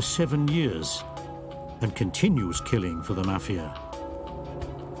released after 7 years and continues killing for the mafia.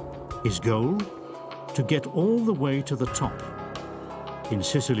 His goal? To get all the way to the top. In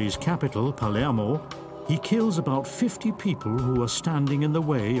Sicily's capital, Palermo, he kills about 50 people who are standing in the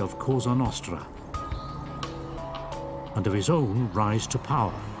way of Cosa Nostra and of his own rise to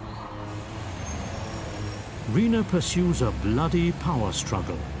power. Rina pursues a bloody power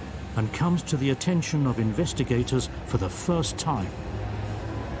struggle and comes to the attention of investigators for the first time.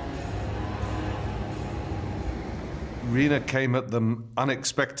 Rina came at them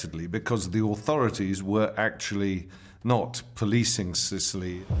unexpectedly because the authorities were actually not policing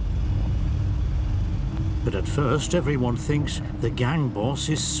Sicily. But at first, everyone thinks the gang boss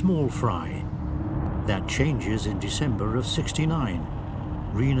is small fry. That changes in December of '69.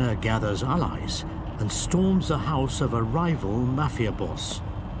 Rina gathers allies and storms the house of a rival mafia boss.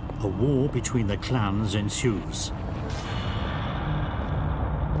 A war between the clans ensues.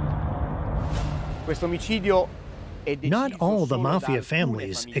 Not all the mafia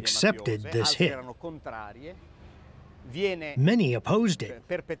families accepted this hit. Many opposed it.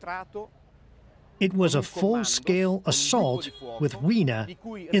 It was a full-scale assault with Rina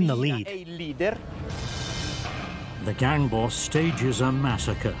in the lead. The gang boss stages a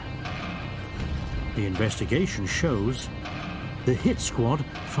massacre. The investigation shows the hit squad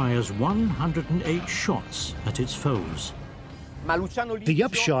fires 108 shots at its foes. The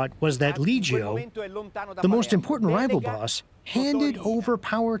upshot was that Ligio, the most important rival boss, handed over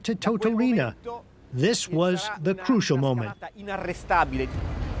power to Rina. This was the crucial moment.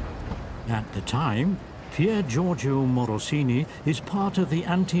 At the time, Pier Giorgio Morosini is part of the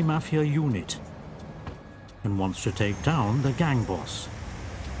anti-mafia unit and wants to take down the gang boss.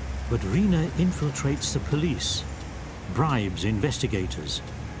 But Rina infiltrates the police, bribes investigators,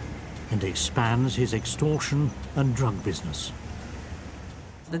 and expands his extortion and drug business.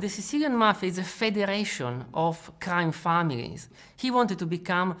 The Sicilian Mafia is a federation of crime families. He wanted to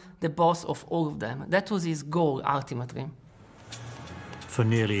become the boss of all of them. That was his goal, ultimately. For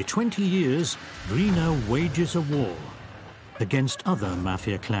nearly 20 years, Rina wages a war against other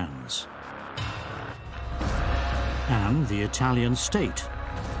mafia clans and the Italian state.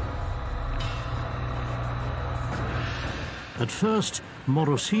 At first,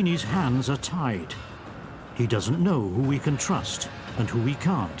 Morosini's hands are tied. He doesn't know who he can trust and who he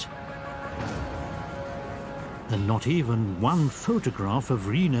can't. And not even one photograph of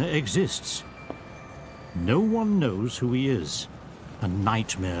Rina exists. No one knows who he is. A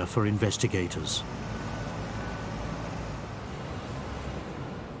nightmare for investigators.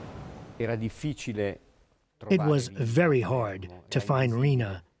 It was very hard to find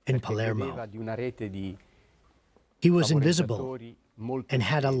Rina in Palermo. He was invisible and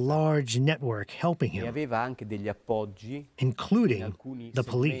had a large network helping him, including the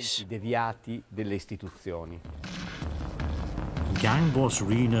police. Gang boss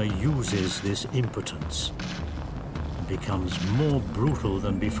Rina uses this impotence and becomes more brutal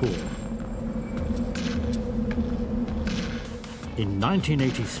than before. In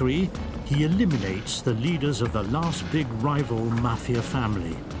 1983, he eliminates the leaders of the last big rival mafia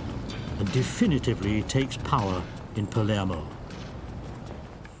family and definitively takes power in Palermo.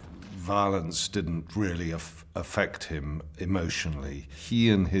 Violence didn't really affect him emotionally. He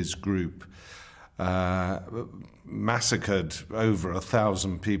and his group massacred over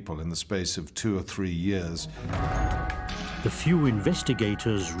 1,000 people in the space of 2 or 3 years. The few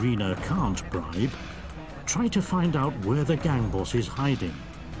investigators Rina can't bribe try to find out where the gang boss is hiding.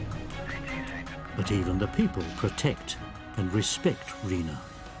 But even the people protect and respect Rina.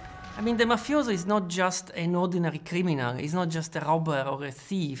 I mean, the mafioso is not just an ordinary criminal. He's not just a robber or a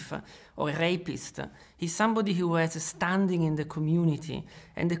thief or a rapist. He's somebody who has a standing in the community,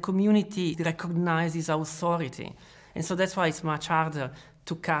 and the community recognizes authority. And so that's why it's much harder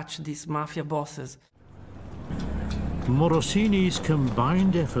to catch these mafia bosses. Morosini's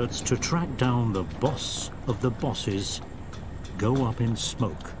combined efforts to track down the boss of the bosses go up in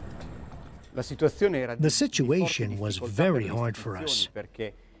smoke. The situation was very hard for us.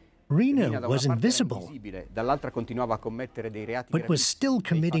 Rina was invisible, but was still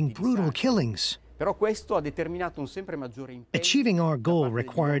committing brutal killings. Achieving our goal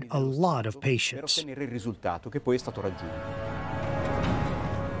required a lot of patience.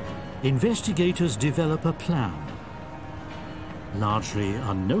 Investigators develop a plan. Largely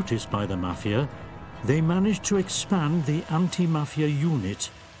unnoticed by the mafia, they manage to expand the anti-mafia unit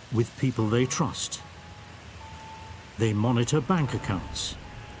with people they trust. They monitor bank accounts,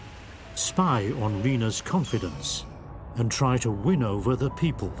 spy on Rina's confidence, and try to win over the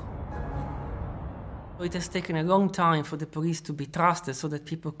people. It has taken a long time for the police to be trusted so that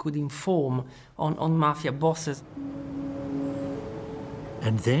people could inform on mafia bosses.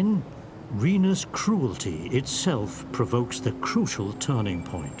 And then, Rina's cruelty itself provokes the crucial turning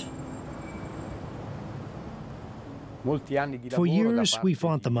point. For years, we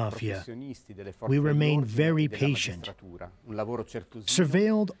fought the mafia. We remained very patient,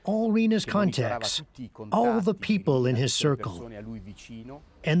 surveilled all Rina's contacts, all the people in his circle.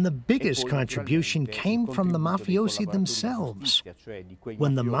 And the biggest contribution came from the mafiosi themselves,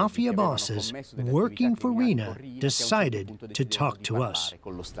 when the mafia bosses working for Rina decided to talk to us.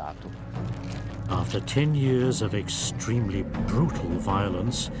 After 10 years of extremely brutal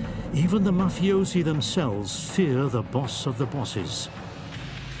violence, even the mafiosi themselves fear the boss of the bosses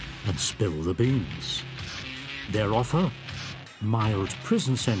and spill the beans. Their offer? Mild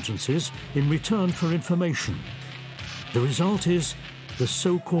prison sentences in return for information. The result is the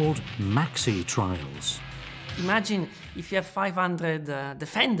so-called maxi trials. Imagine if you have 500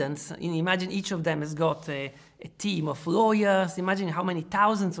 defendants, imagine each of them has got a team of lawyers. Imagine how many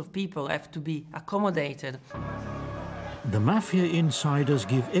thousands of people have to be accommodated. The mafia insiders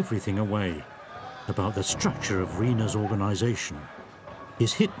give everything away about the structure of Rina's organization,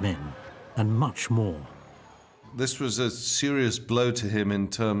 his hitmen, and much more. This was a serious blow to him in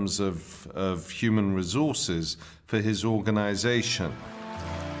terms of human resources for his organization.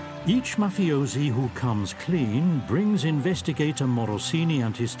 Each mafiosi who comes clean brings investigator Morosini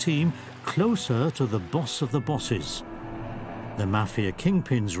and his team closer to the boss of the bosses. The mafia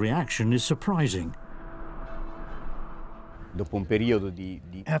kingpin's reaction is surprising.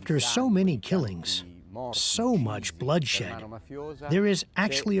 After so many killings, so much bloodshed, there is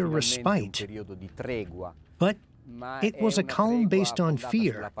actually a respite. But it was a calm based on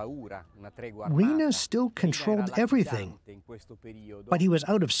fear. Rina still controlled everything, but he was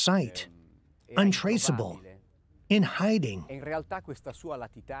out of sight, untraceable, in hiding.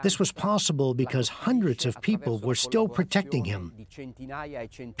 This was possible because hundreds of people were still protecting him,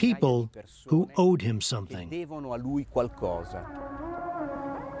 people who owed him something.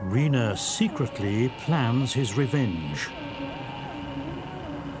 Rina secretly plans his revenge.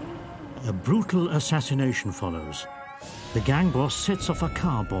 A brutal assassination follows. The gang boss sets off a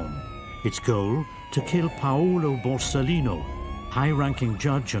car bomb. Its goal, to kill Paolo Borsellino, high-ranking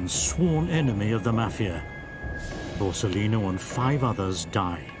judge and sworn enemy of the mafia. Borsellino and 5 others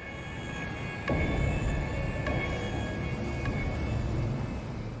die.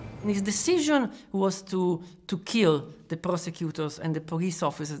 His decision was to kill the prosecutors and the police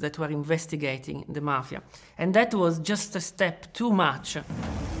officers that were investigating the mafia. And that was just a step too much.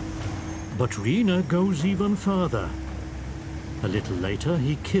 But Rina goes even further. A little later,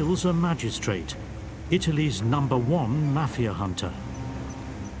 he kills a magistrate, Italy's #1 mafia hunter.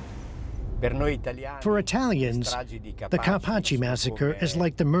 For Italians, the Capaci massacre is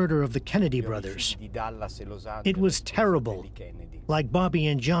like the murder of the Kennedy brothers. It was terrible, like Bobby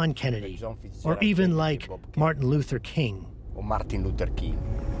and John Kennedy, or even like Martin Luther King.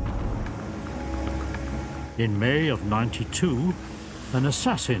 In May of '92, an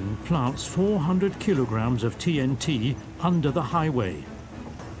assassin plants 400 kilograms of TNT under the highway.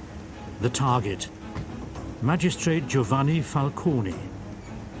 The target, Magistrate Giovanni Falcone.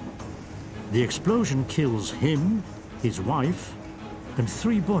 The explosion kills him, his wife, and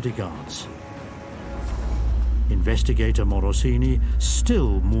 3 bodyguards. Investigator Morosini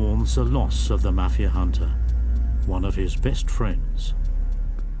still mourns the loss of the mafia hunter, one of his best friends.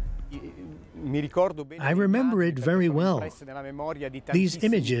 I remember it very well. These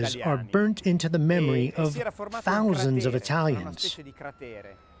images are burnt into the memory of thousands of Italians.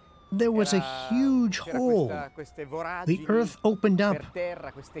 There was a huge hole. The earth opened up.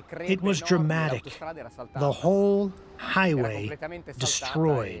 It was dramatic. The whole highway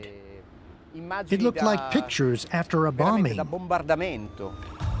destroyed. It looked like pictures after a bombing.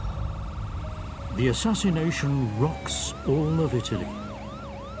 The assassination rocks all of Italy.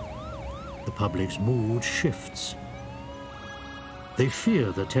 The public's mood shifts. They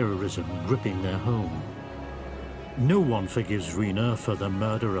fear the terrorism gripping their home. No one forgives Rina for the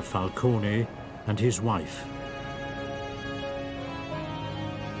murder of Falcone and his wife.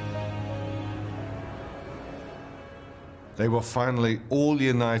 They were finally all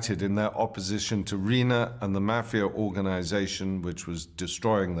united in their opposition to Rina and the mafia organization, which was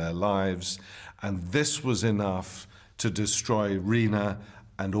destroying their lives, and this was enough to destroy Rina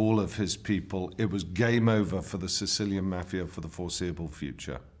and all of his people. It was game over for the Sicilian mafia for the foreseeable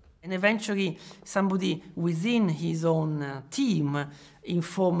future. And eventually, somebody within his own team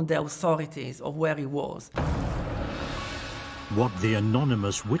informed the authorities of where he was. What the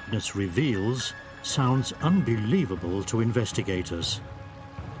anonymous witness reveals sounds unbelievable to investigators.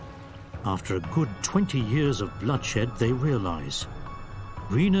 After a good 20 years of bloodshed, they realize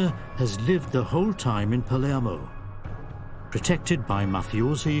Rina has lived the whole time in Palermo, protected by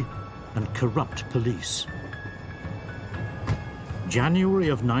mafiosi and corrupt police. January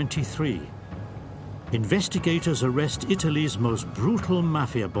of '93, investigators arrest Italy's most brutal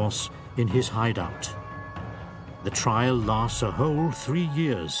mafia boss in his hideout. The trial lasts a whole 3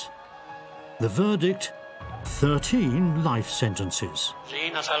 years. The verdict, 13 life sentences.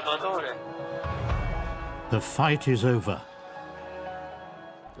 Rina Salvatore. The fight is over.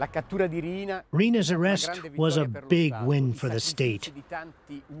 Rina's arrest was a big win for the state.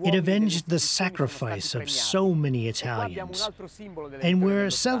 It avenged the sacrifice of so many Italians. And where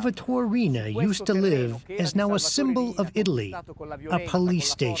Salvatore Rina used to live is now a symbol of Italy, a police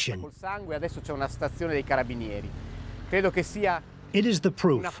station. It is the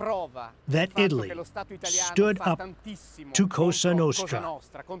proof that Italy stood up to Cosa Nostra.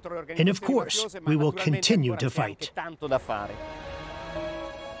 And of course, we will continue to fight.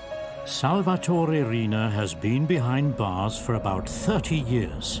 Salvatore Rina has been behind bars for about 30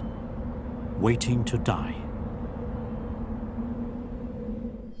 years, waiting to die.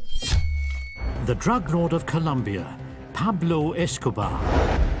 The drug lord of Colombia, Pablo Escobar.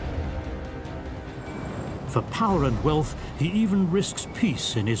 For power and wealth, he even risks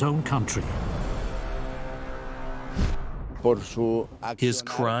peace in his own country. His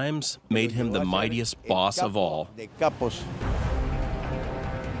crimes made him the mightiest boss of all.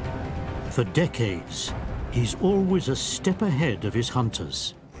 For decades, he's always a step ahead of his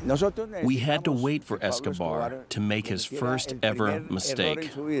hunters. We had to wait for Escobar to make his first ever mistake.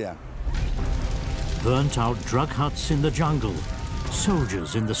 Burnt-out drug huts in the jungle,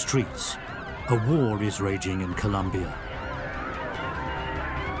 soldiers in the streets. A war is raging in Colombia.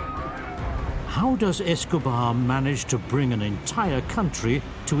 How does Escobar manage to bring an entire country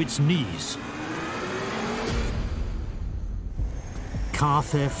to its knees? Car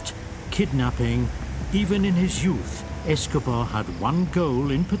theft, kidnapping. Even in his youth, Escobar had one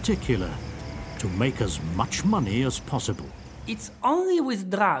goal in particular: to make as much money as possible. It's only with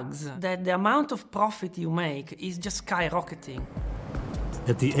drugs that the amount of profit you make is just skyrocketing.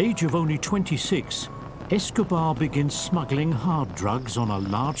 At the age of only 26, Escobar begins smuggling hard drugs on a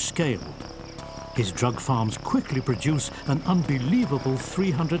large scale. His drug farms quickly produce an unbelievable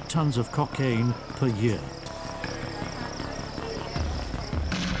 300 tons of cocaine per year.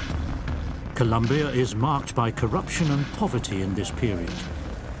 Colombia is marked by corruption and poverty in this period.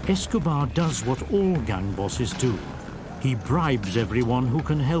 Escobar does what all gang bosses do. He bribes everyone who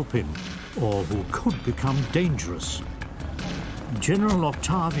can help him, or who could become dangerous. General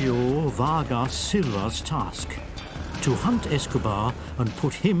Octavio Vargas Silva's task: to hunt Escobar and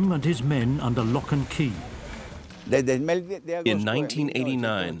put him and his men under lock and key. In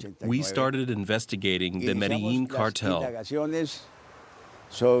 1989, we started investigating the Medellin cartel.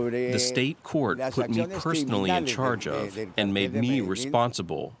 The state court put me personally in charge of and made me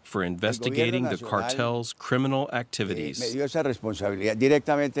responsible for investigating the cartel's criminal activities.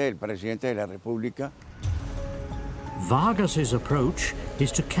 Vargas's approach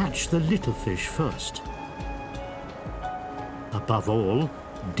is to catch the little fish first. Above all,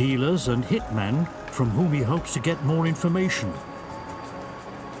 dealers and hitmen from whom he hopes to get more information.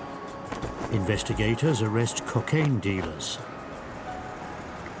 Investigators arrest cocaine dealers,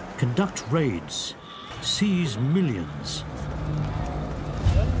 conduct raids, seize millions,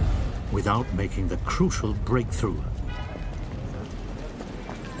 without making the crucial breakthrough.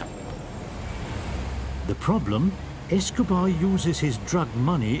 The problem? Escobar uses his drug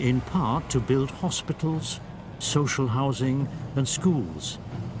money in part to build hospitals, social housing, and schools.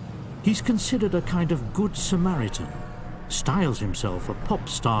 He's considered a kind of good Samaritan, styles himself a pop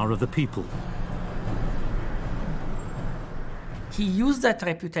star of the people. He used that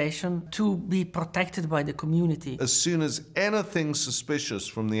reputation to be protected by the community. As soon as anything suspicious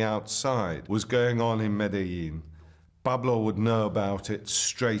from the outside was going on in Medellin, Pablo would know about it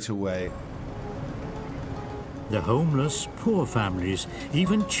straight away. The homeless, poor families,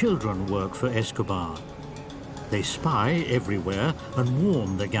 even children work for Escobar. They spy everywhere and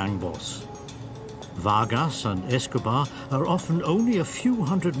warn the gang boss. Vargas and Escobar are often only a few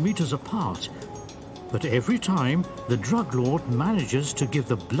hundred meters apart, but every time the drug lord manages to give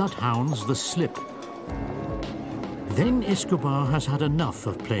the bloodhounds the slip. Then Escobar has had enough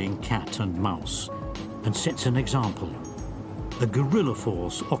of playing cat and mouse and sets an example. A guerrilla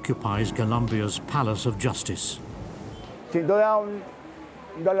force occupies Colombia's Palace of Justice.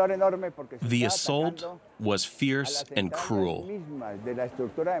 The assault was fierce and cruel,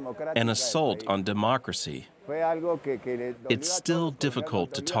 an assault on democracy. It's still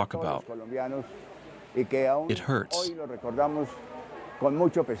difficult to talk about. It hurts.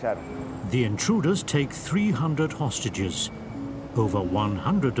 The intruders take 300 hostages. Over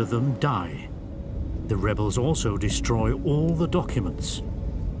 100 of them die. The rebels also destroy all the documents.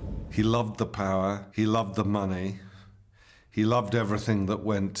 He loved the power, he loved the money, he loved everything that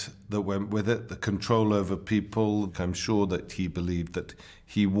went with it, the control over people. I'm sure that he believed that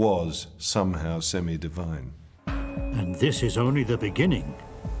he was somehow semi-divine. And this is only the beginning.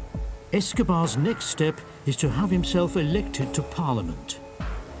 Escobar's next step is to have himself elected to parliament.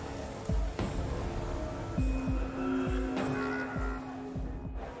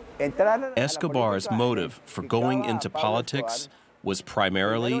 Escobar's motive for going into politics was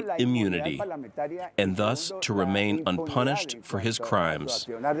primarily immunity, and thus to remain unpunished for his crimes.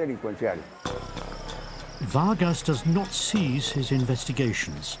 Vargas does not cease his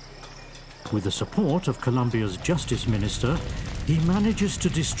investigations. With the support of Colombia's justice minister, he manages to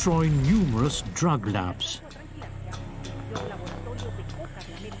destroy numerous drug labs.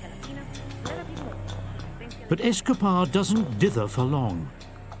 But Escobar doesn't dither for long.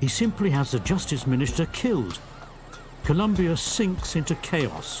 He simply has the justice minister killed. Colombia sinks into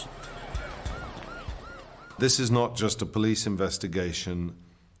chaos. This is not just a police investigation,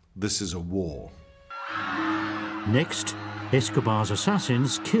 this is a war. Next, Escobar's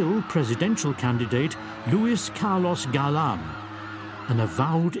assassins kill presidential candidate Luis Carlos Galan, an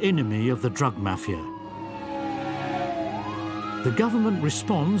avowed enemy of the drug mafia. The government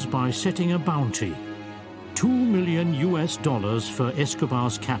responds by setting a bounty, $2 million for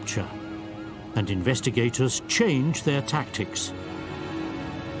Escobar's capture, and investigators change their tactics.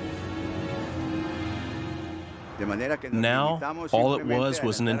 Now, all it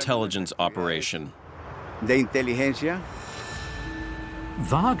was an intelligence operation.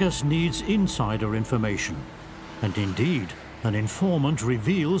 Vargas needs insider information, and indeed, an informant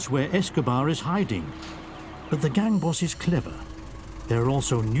reveals where Escobar is hiding. But the gang boss is clever. There are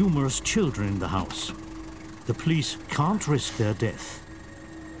also numerous children in the house. The police can't risk their death.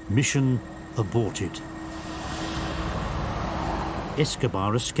 Mission aborted.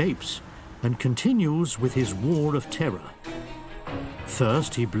 Escobar escapes and continues with his war of terror.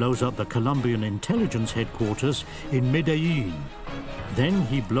 First, he blows up the Colombian intelligence headquarters in Medellin. Then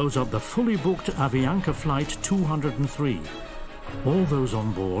he blows up the fully booked Avianca Flight 203. All those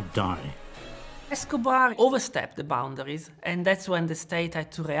on board die. Escobar overstepped the boundaries, and that's when the state had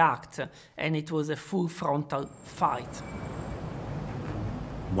to react, and it was a full frontal fight.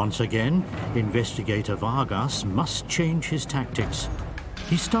 Once again, investigator Vargas must change his tactics.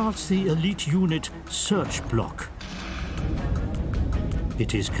 He starts the elite unit Search Block.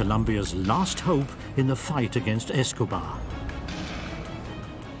 It is Colombia's last hope in the fight against Escobar.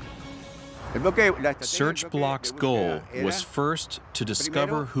 Search Block's goal was first to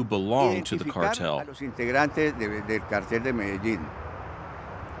discover who belonged to the cartel.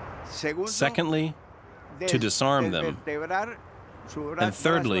 Secondly, to disarm them. And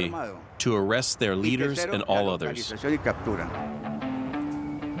thirdly, to arrest their leaders and all others.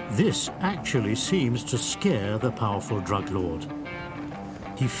 This actually seems to scare the powerful drug lord.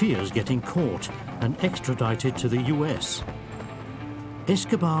 He fears getting caught and extradited to the US.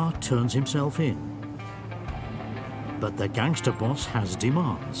 Escobar turns himself in. But the gangster boss has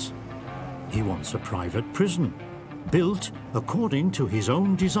demands. He wants a private prison, built according to his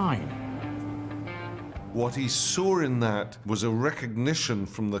own design. What he saw in that was a recognition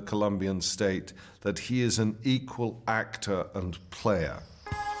from the Colombian state that he is an equal actor and player.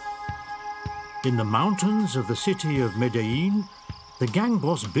 In the mountains of the city of Medellin, the gang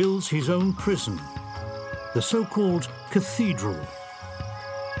boss builds his own prison, the so-called cathedral.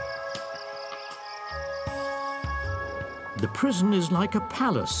 The prison is like a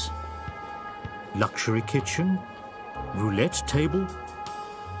palace. Luxury kitchen, roulette table,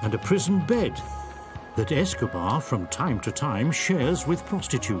 and a prison bed that Escobar from time to time shares with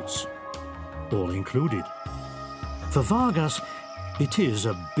prostitutes, all included. For Vargas, it is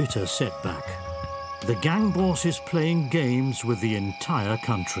a bitter setback. The gang boss is playing games with the entire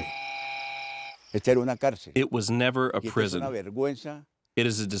country. It was never a prison. It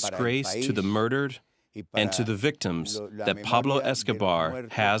is a disgrace to the murdered and to the victims that Pablo Escobar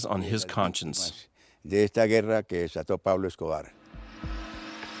has on his conscience.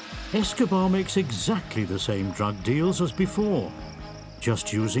 Escobar makes exactly the same drug deals as before,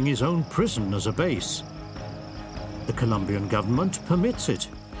 just using his own prison as a base. The Colombian government permits it.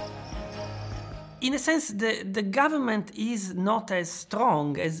 In a sense, the government is not as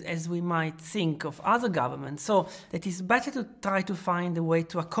strong as we might think of other governments, so it is better to try to find a way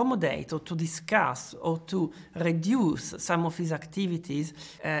to accommodate or to discuss or to reduce some of his activities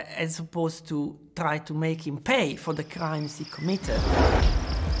as opposed to try to make him pay for the crimes he committed.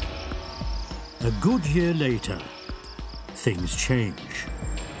 A good year later, things change.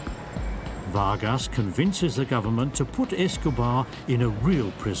 Vargas convinces the government to put Escobar in a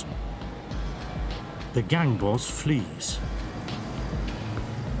real prison. The gang boss flees.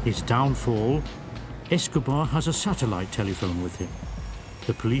 His downfall, Escobar has a satellite telephone with him.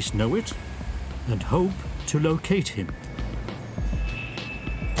 The police know it and hope to locate him.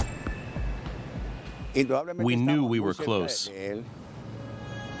 We knew we were close.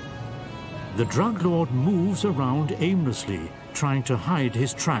 The drug lord moves around aimlessly, trying to hide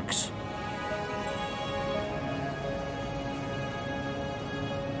his tracks.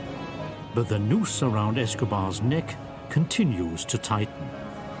 But the noose around Escobar's neck continues to tighten.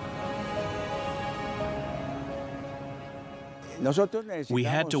 We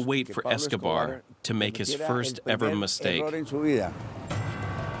had to wait for Escobar to make his first ever mistake.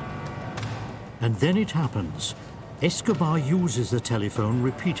 And then it happens. Escobar uses the telephone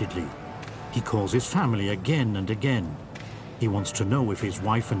repeatedly. He calls his family again and again. He wants to know if his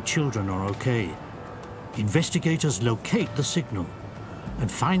wife and children are okay. Investigators locate the signal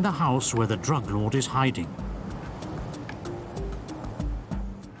and find the house where the drug lord is hiding.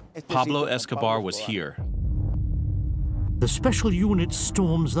 Pablo Escobar was here. The special unit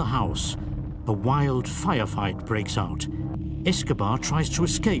storms the house. A wild firefight breaks out. Escobar tries to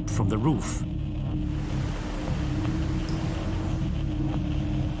escape from the roof.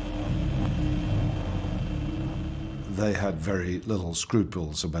 They had very little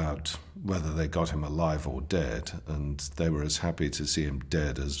scruples about whether they got him alive or dead, and they were as happy to see him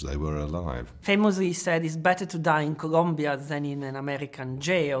dead as they were alive. Famously, he said it's better to die in Colombia than in an American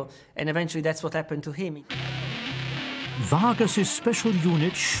jail, and eventually that's what happened to him. Vargas's special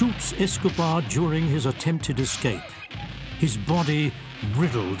unit shoots Escobar during his attempted escape, his body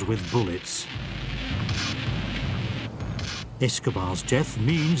riddled with bullets. Escobar's death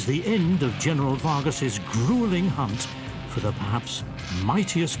means the end of General Vargas's grueling hunt for the perhaps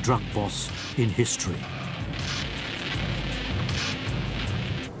mightiest drug boss in history.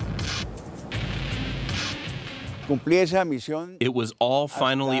 It was all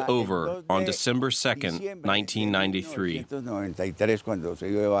finally over on December 2nd, 1993.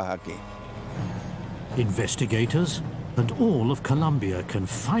 Investigators and all of Colombia can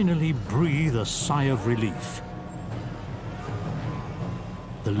finally breathe a sigh of relief.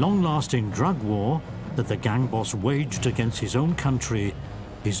 The long-lasting drug war that the gang boss waged against his own country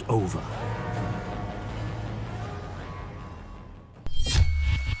is over.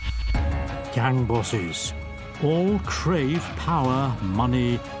 Gang bosses all crave power,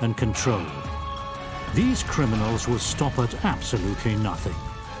 money, and control. These criminals will stop at absolutely nothing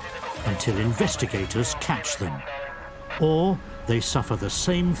until investigators catch them, or they suffer the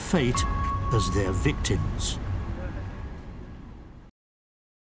same fate as their victims.